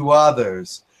give to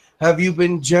others? Have you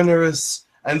been generous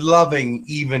and loving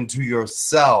even to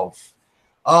yourself?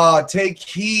 Take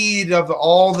heed of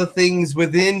all the things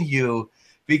within you,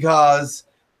 because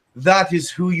that is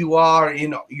who you are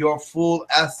in your full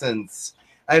essence.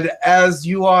 And as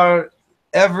you are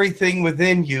everything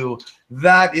within you,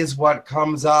 that is what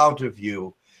comes out of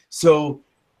you. So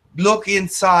look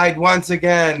inside once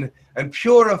again and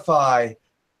purify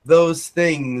those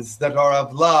things that are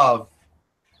of love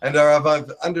and are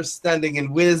of understanding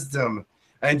and wisdom,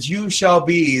 and you shall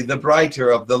be the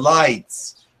brighter of the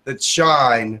lights that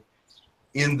shine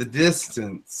in the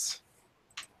distance.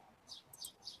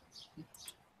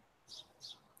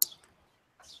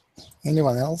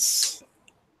 Anyone else?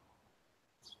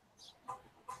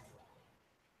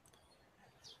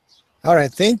 All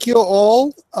right, thank you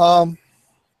all.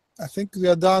 I think we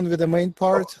are done with the main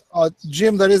part.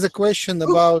 Jim, there is a question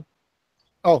about,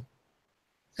 oh,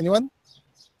 anyone?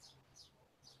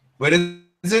 What is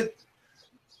it?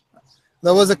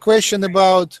 There was a question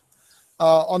about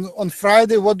on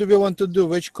Friday, what do we want to do?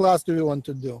 Which class do we want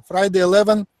to do? Friday,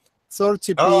 11:30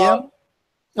 p.m.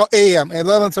 Oh, a.m.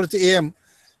 11:30 a.m.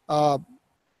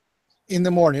 In the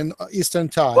morning, Eastern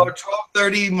time. Well,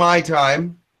 12:30 my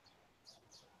time.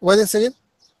 What is it?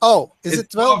 Oh, is it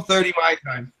 12:30 my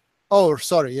time? Oh,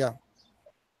 sorry, yeah.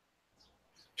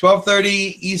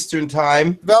 12:30 Eastern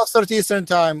time. 12:30 Eastern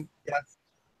time. Yes.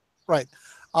 Right.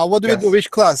 What do we do?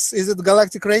 Which class? Is it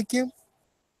Galactic Reiki?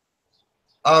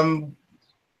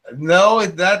 No,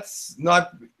 that's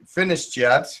not finished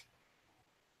yet.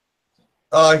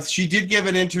 She did give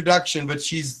an introduction, but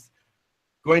she's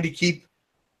going to keep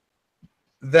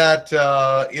that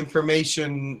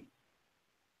information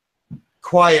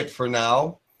quiet for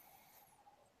now.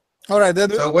 All right.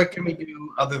 So what can we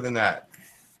do other than that?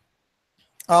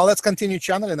 Let's continue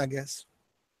channeling, I guess.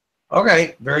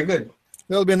 Okay, very good.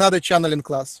 There'll be another channeling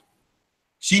class.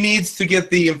 She needs to get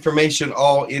the information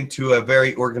all into a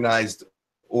very organized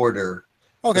order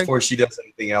before she does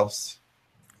anything else.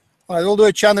 All right, we'll do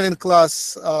a channeling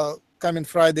class coming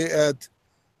Friday at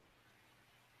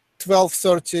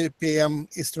 12:30 p.m.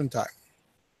 Eastern time.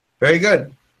 Very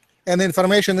good. And the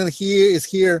information in here is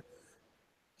here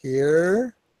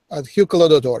at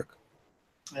hucolo.org.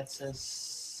 That says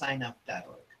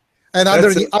signup.org. And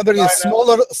underneath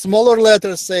smaller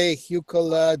letters say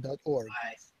hucolo.org.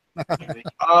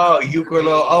 Oh,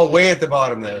 Hucolo. Oh, way at the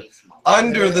bottom there.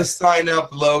 Under the sign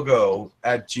up logo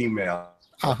at Gmail,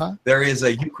 there is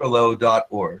a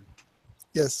hucolo.org.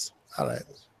 Yes. All right.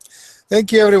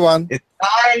 Thank you, everyone. It's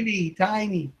tiny,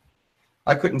 tiny.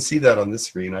 I couldn't see that on this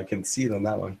screen. I can see it on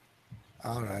that one.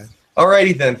 All right. All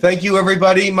righty then. Thank you,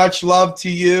 everybody. Much love to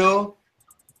you.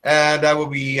 And I will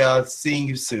be seeing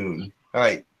you soon. All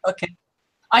right. Okay.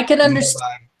 I can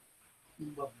understand.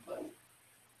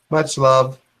 Much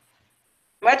love.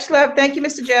 Much love. Thank you,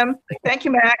 Mr. Jim. Thank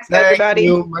you, Max. Thank Everybody.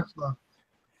 you. Much love.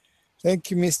 Thank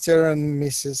you, Mr. and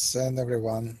Mrs. and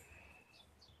everyone.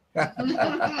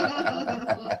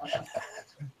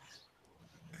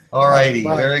 All righty.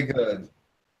 Bye. Very good.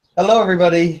 Hello,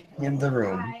 everybody in the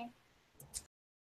room.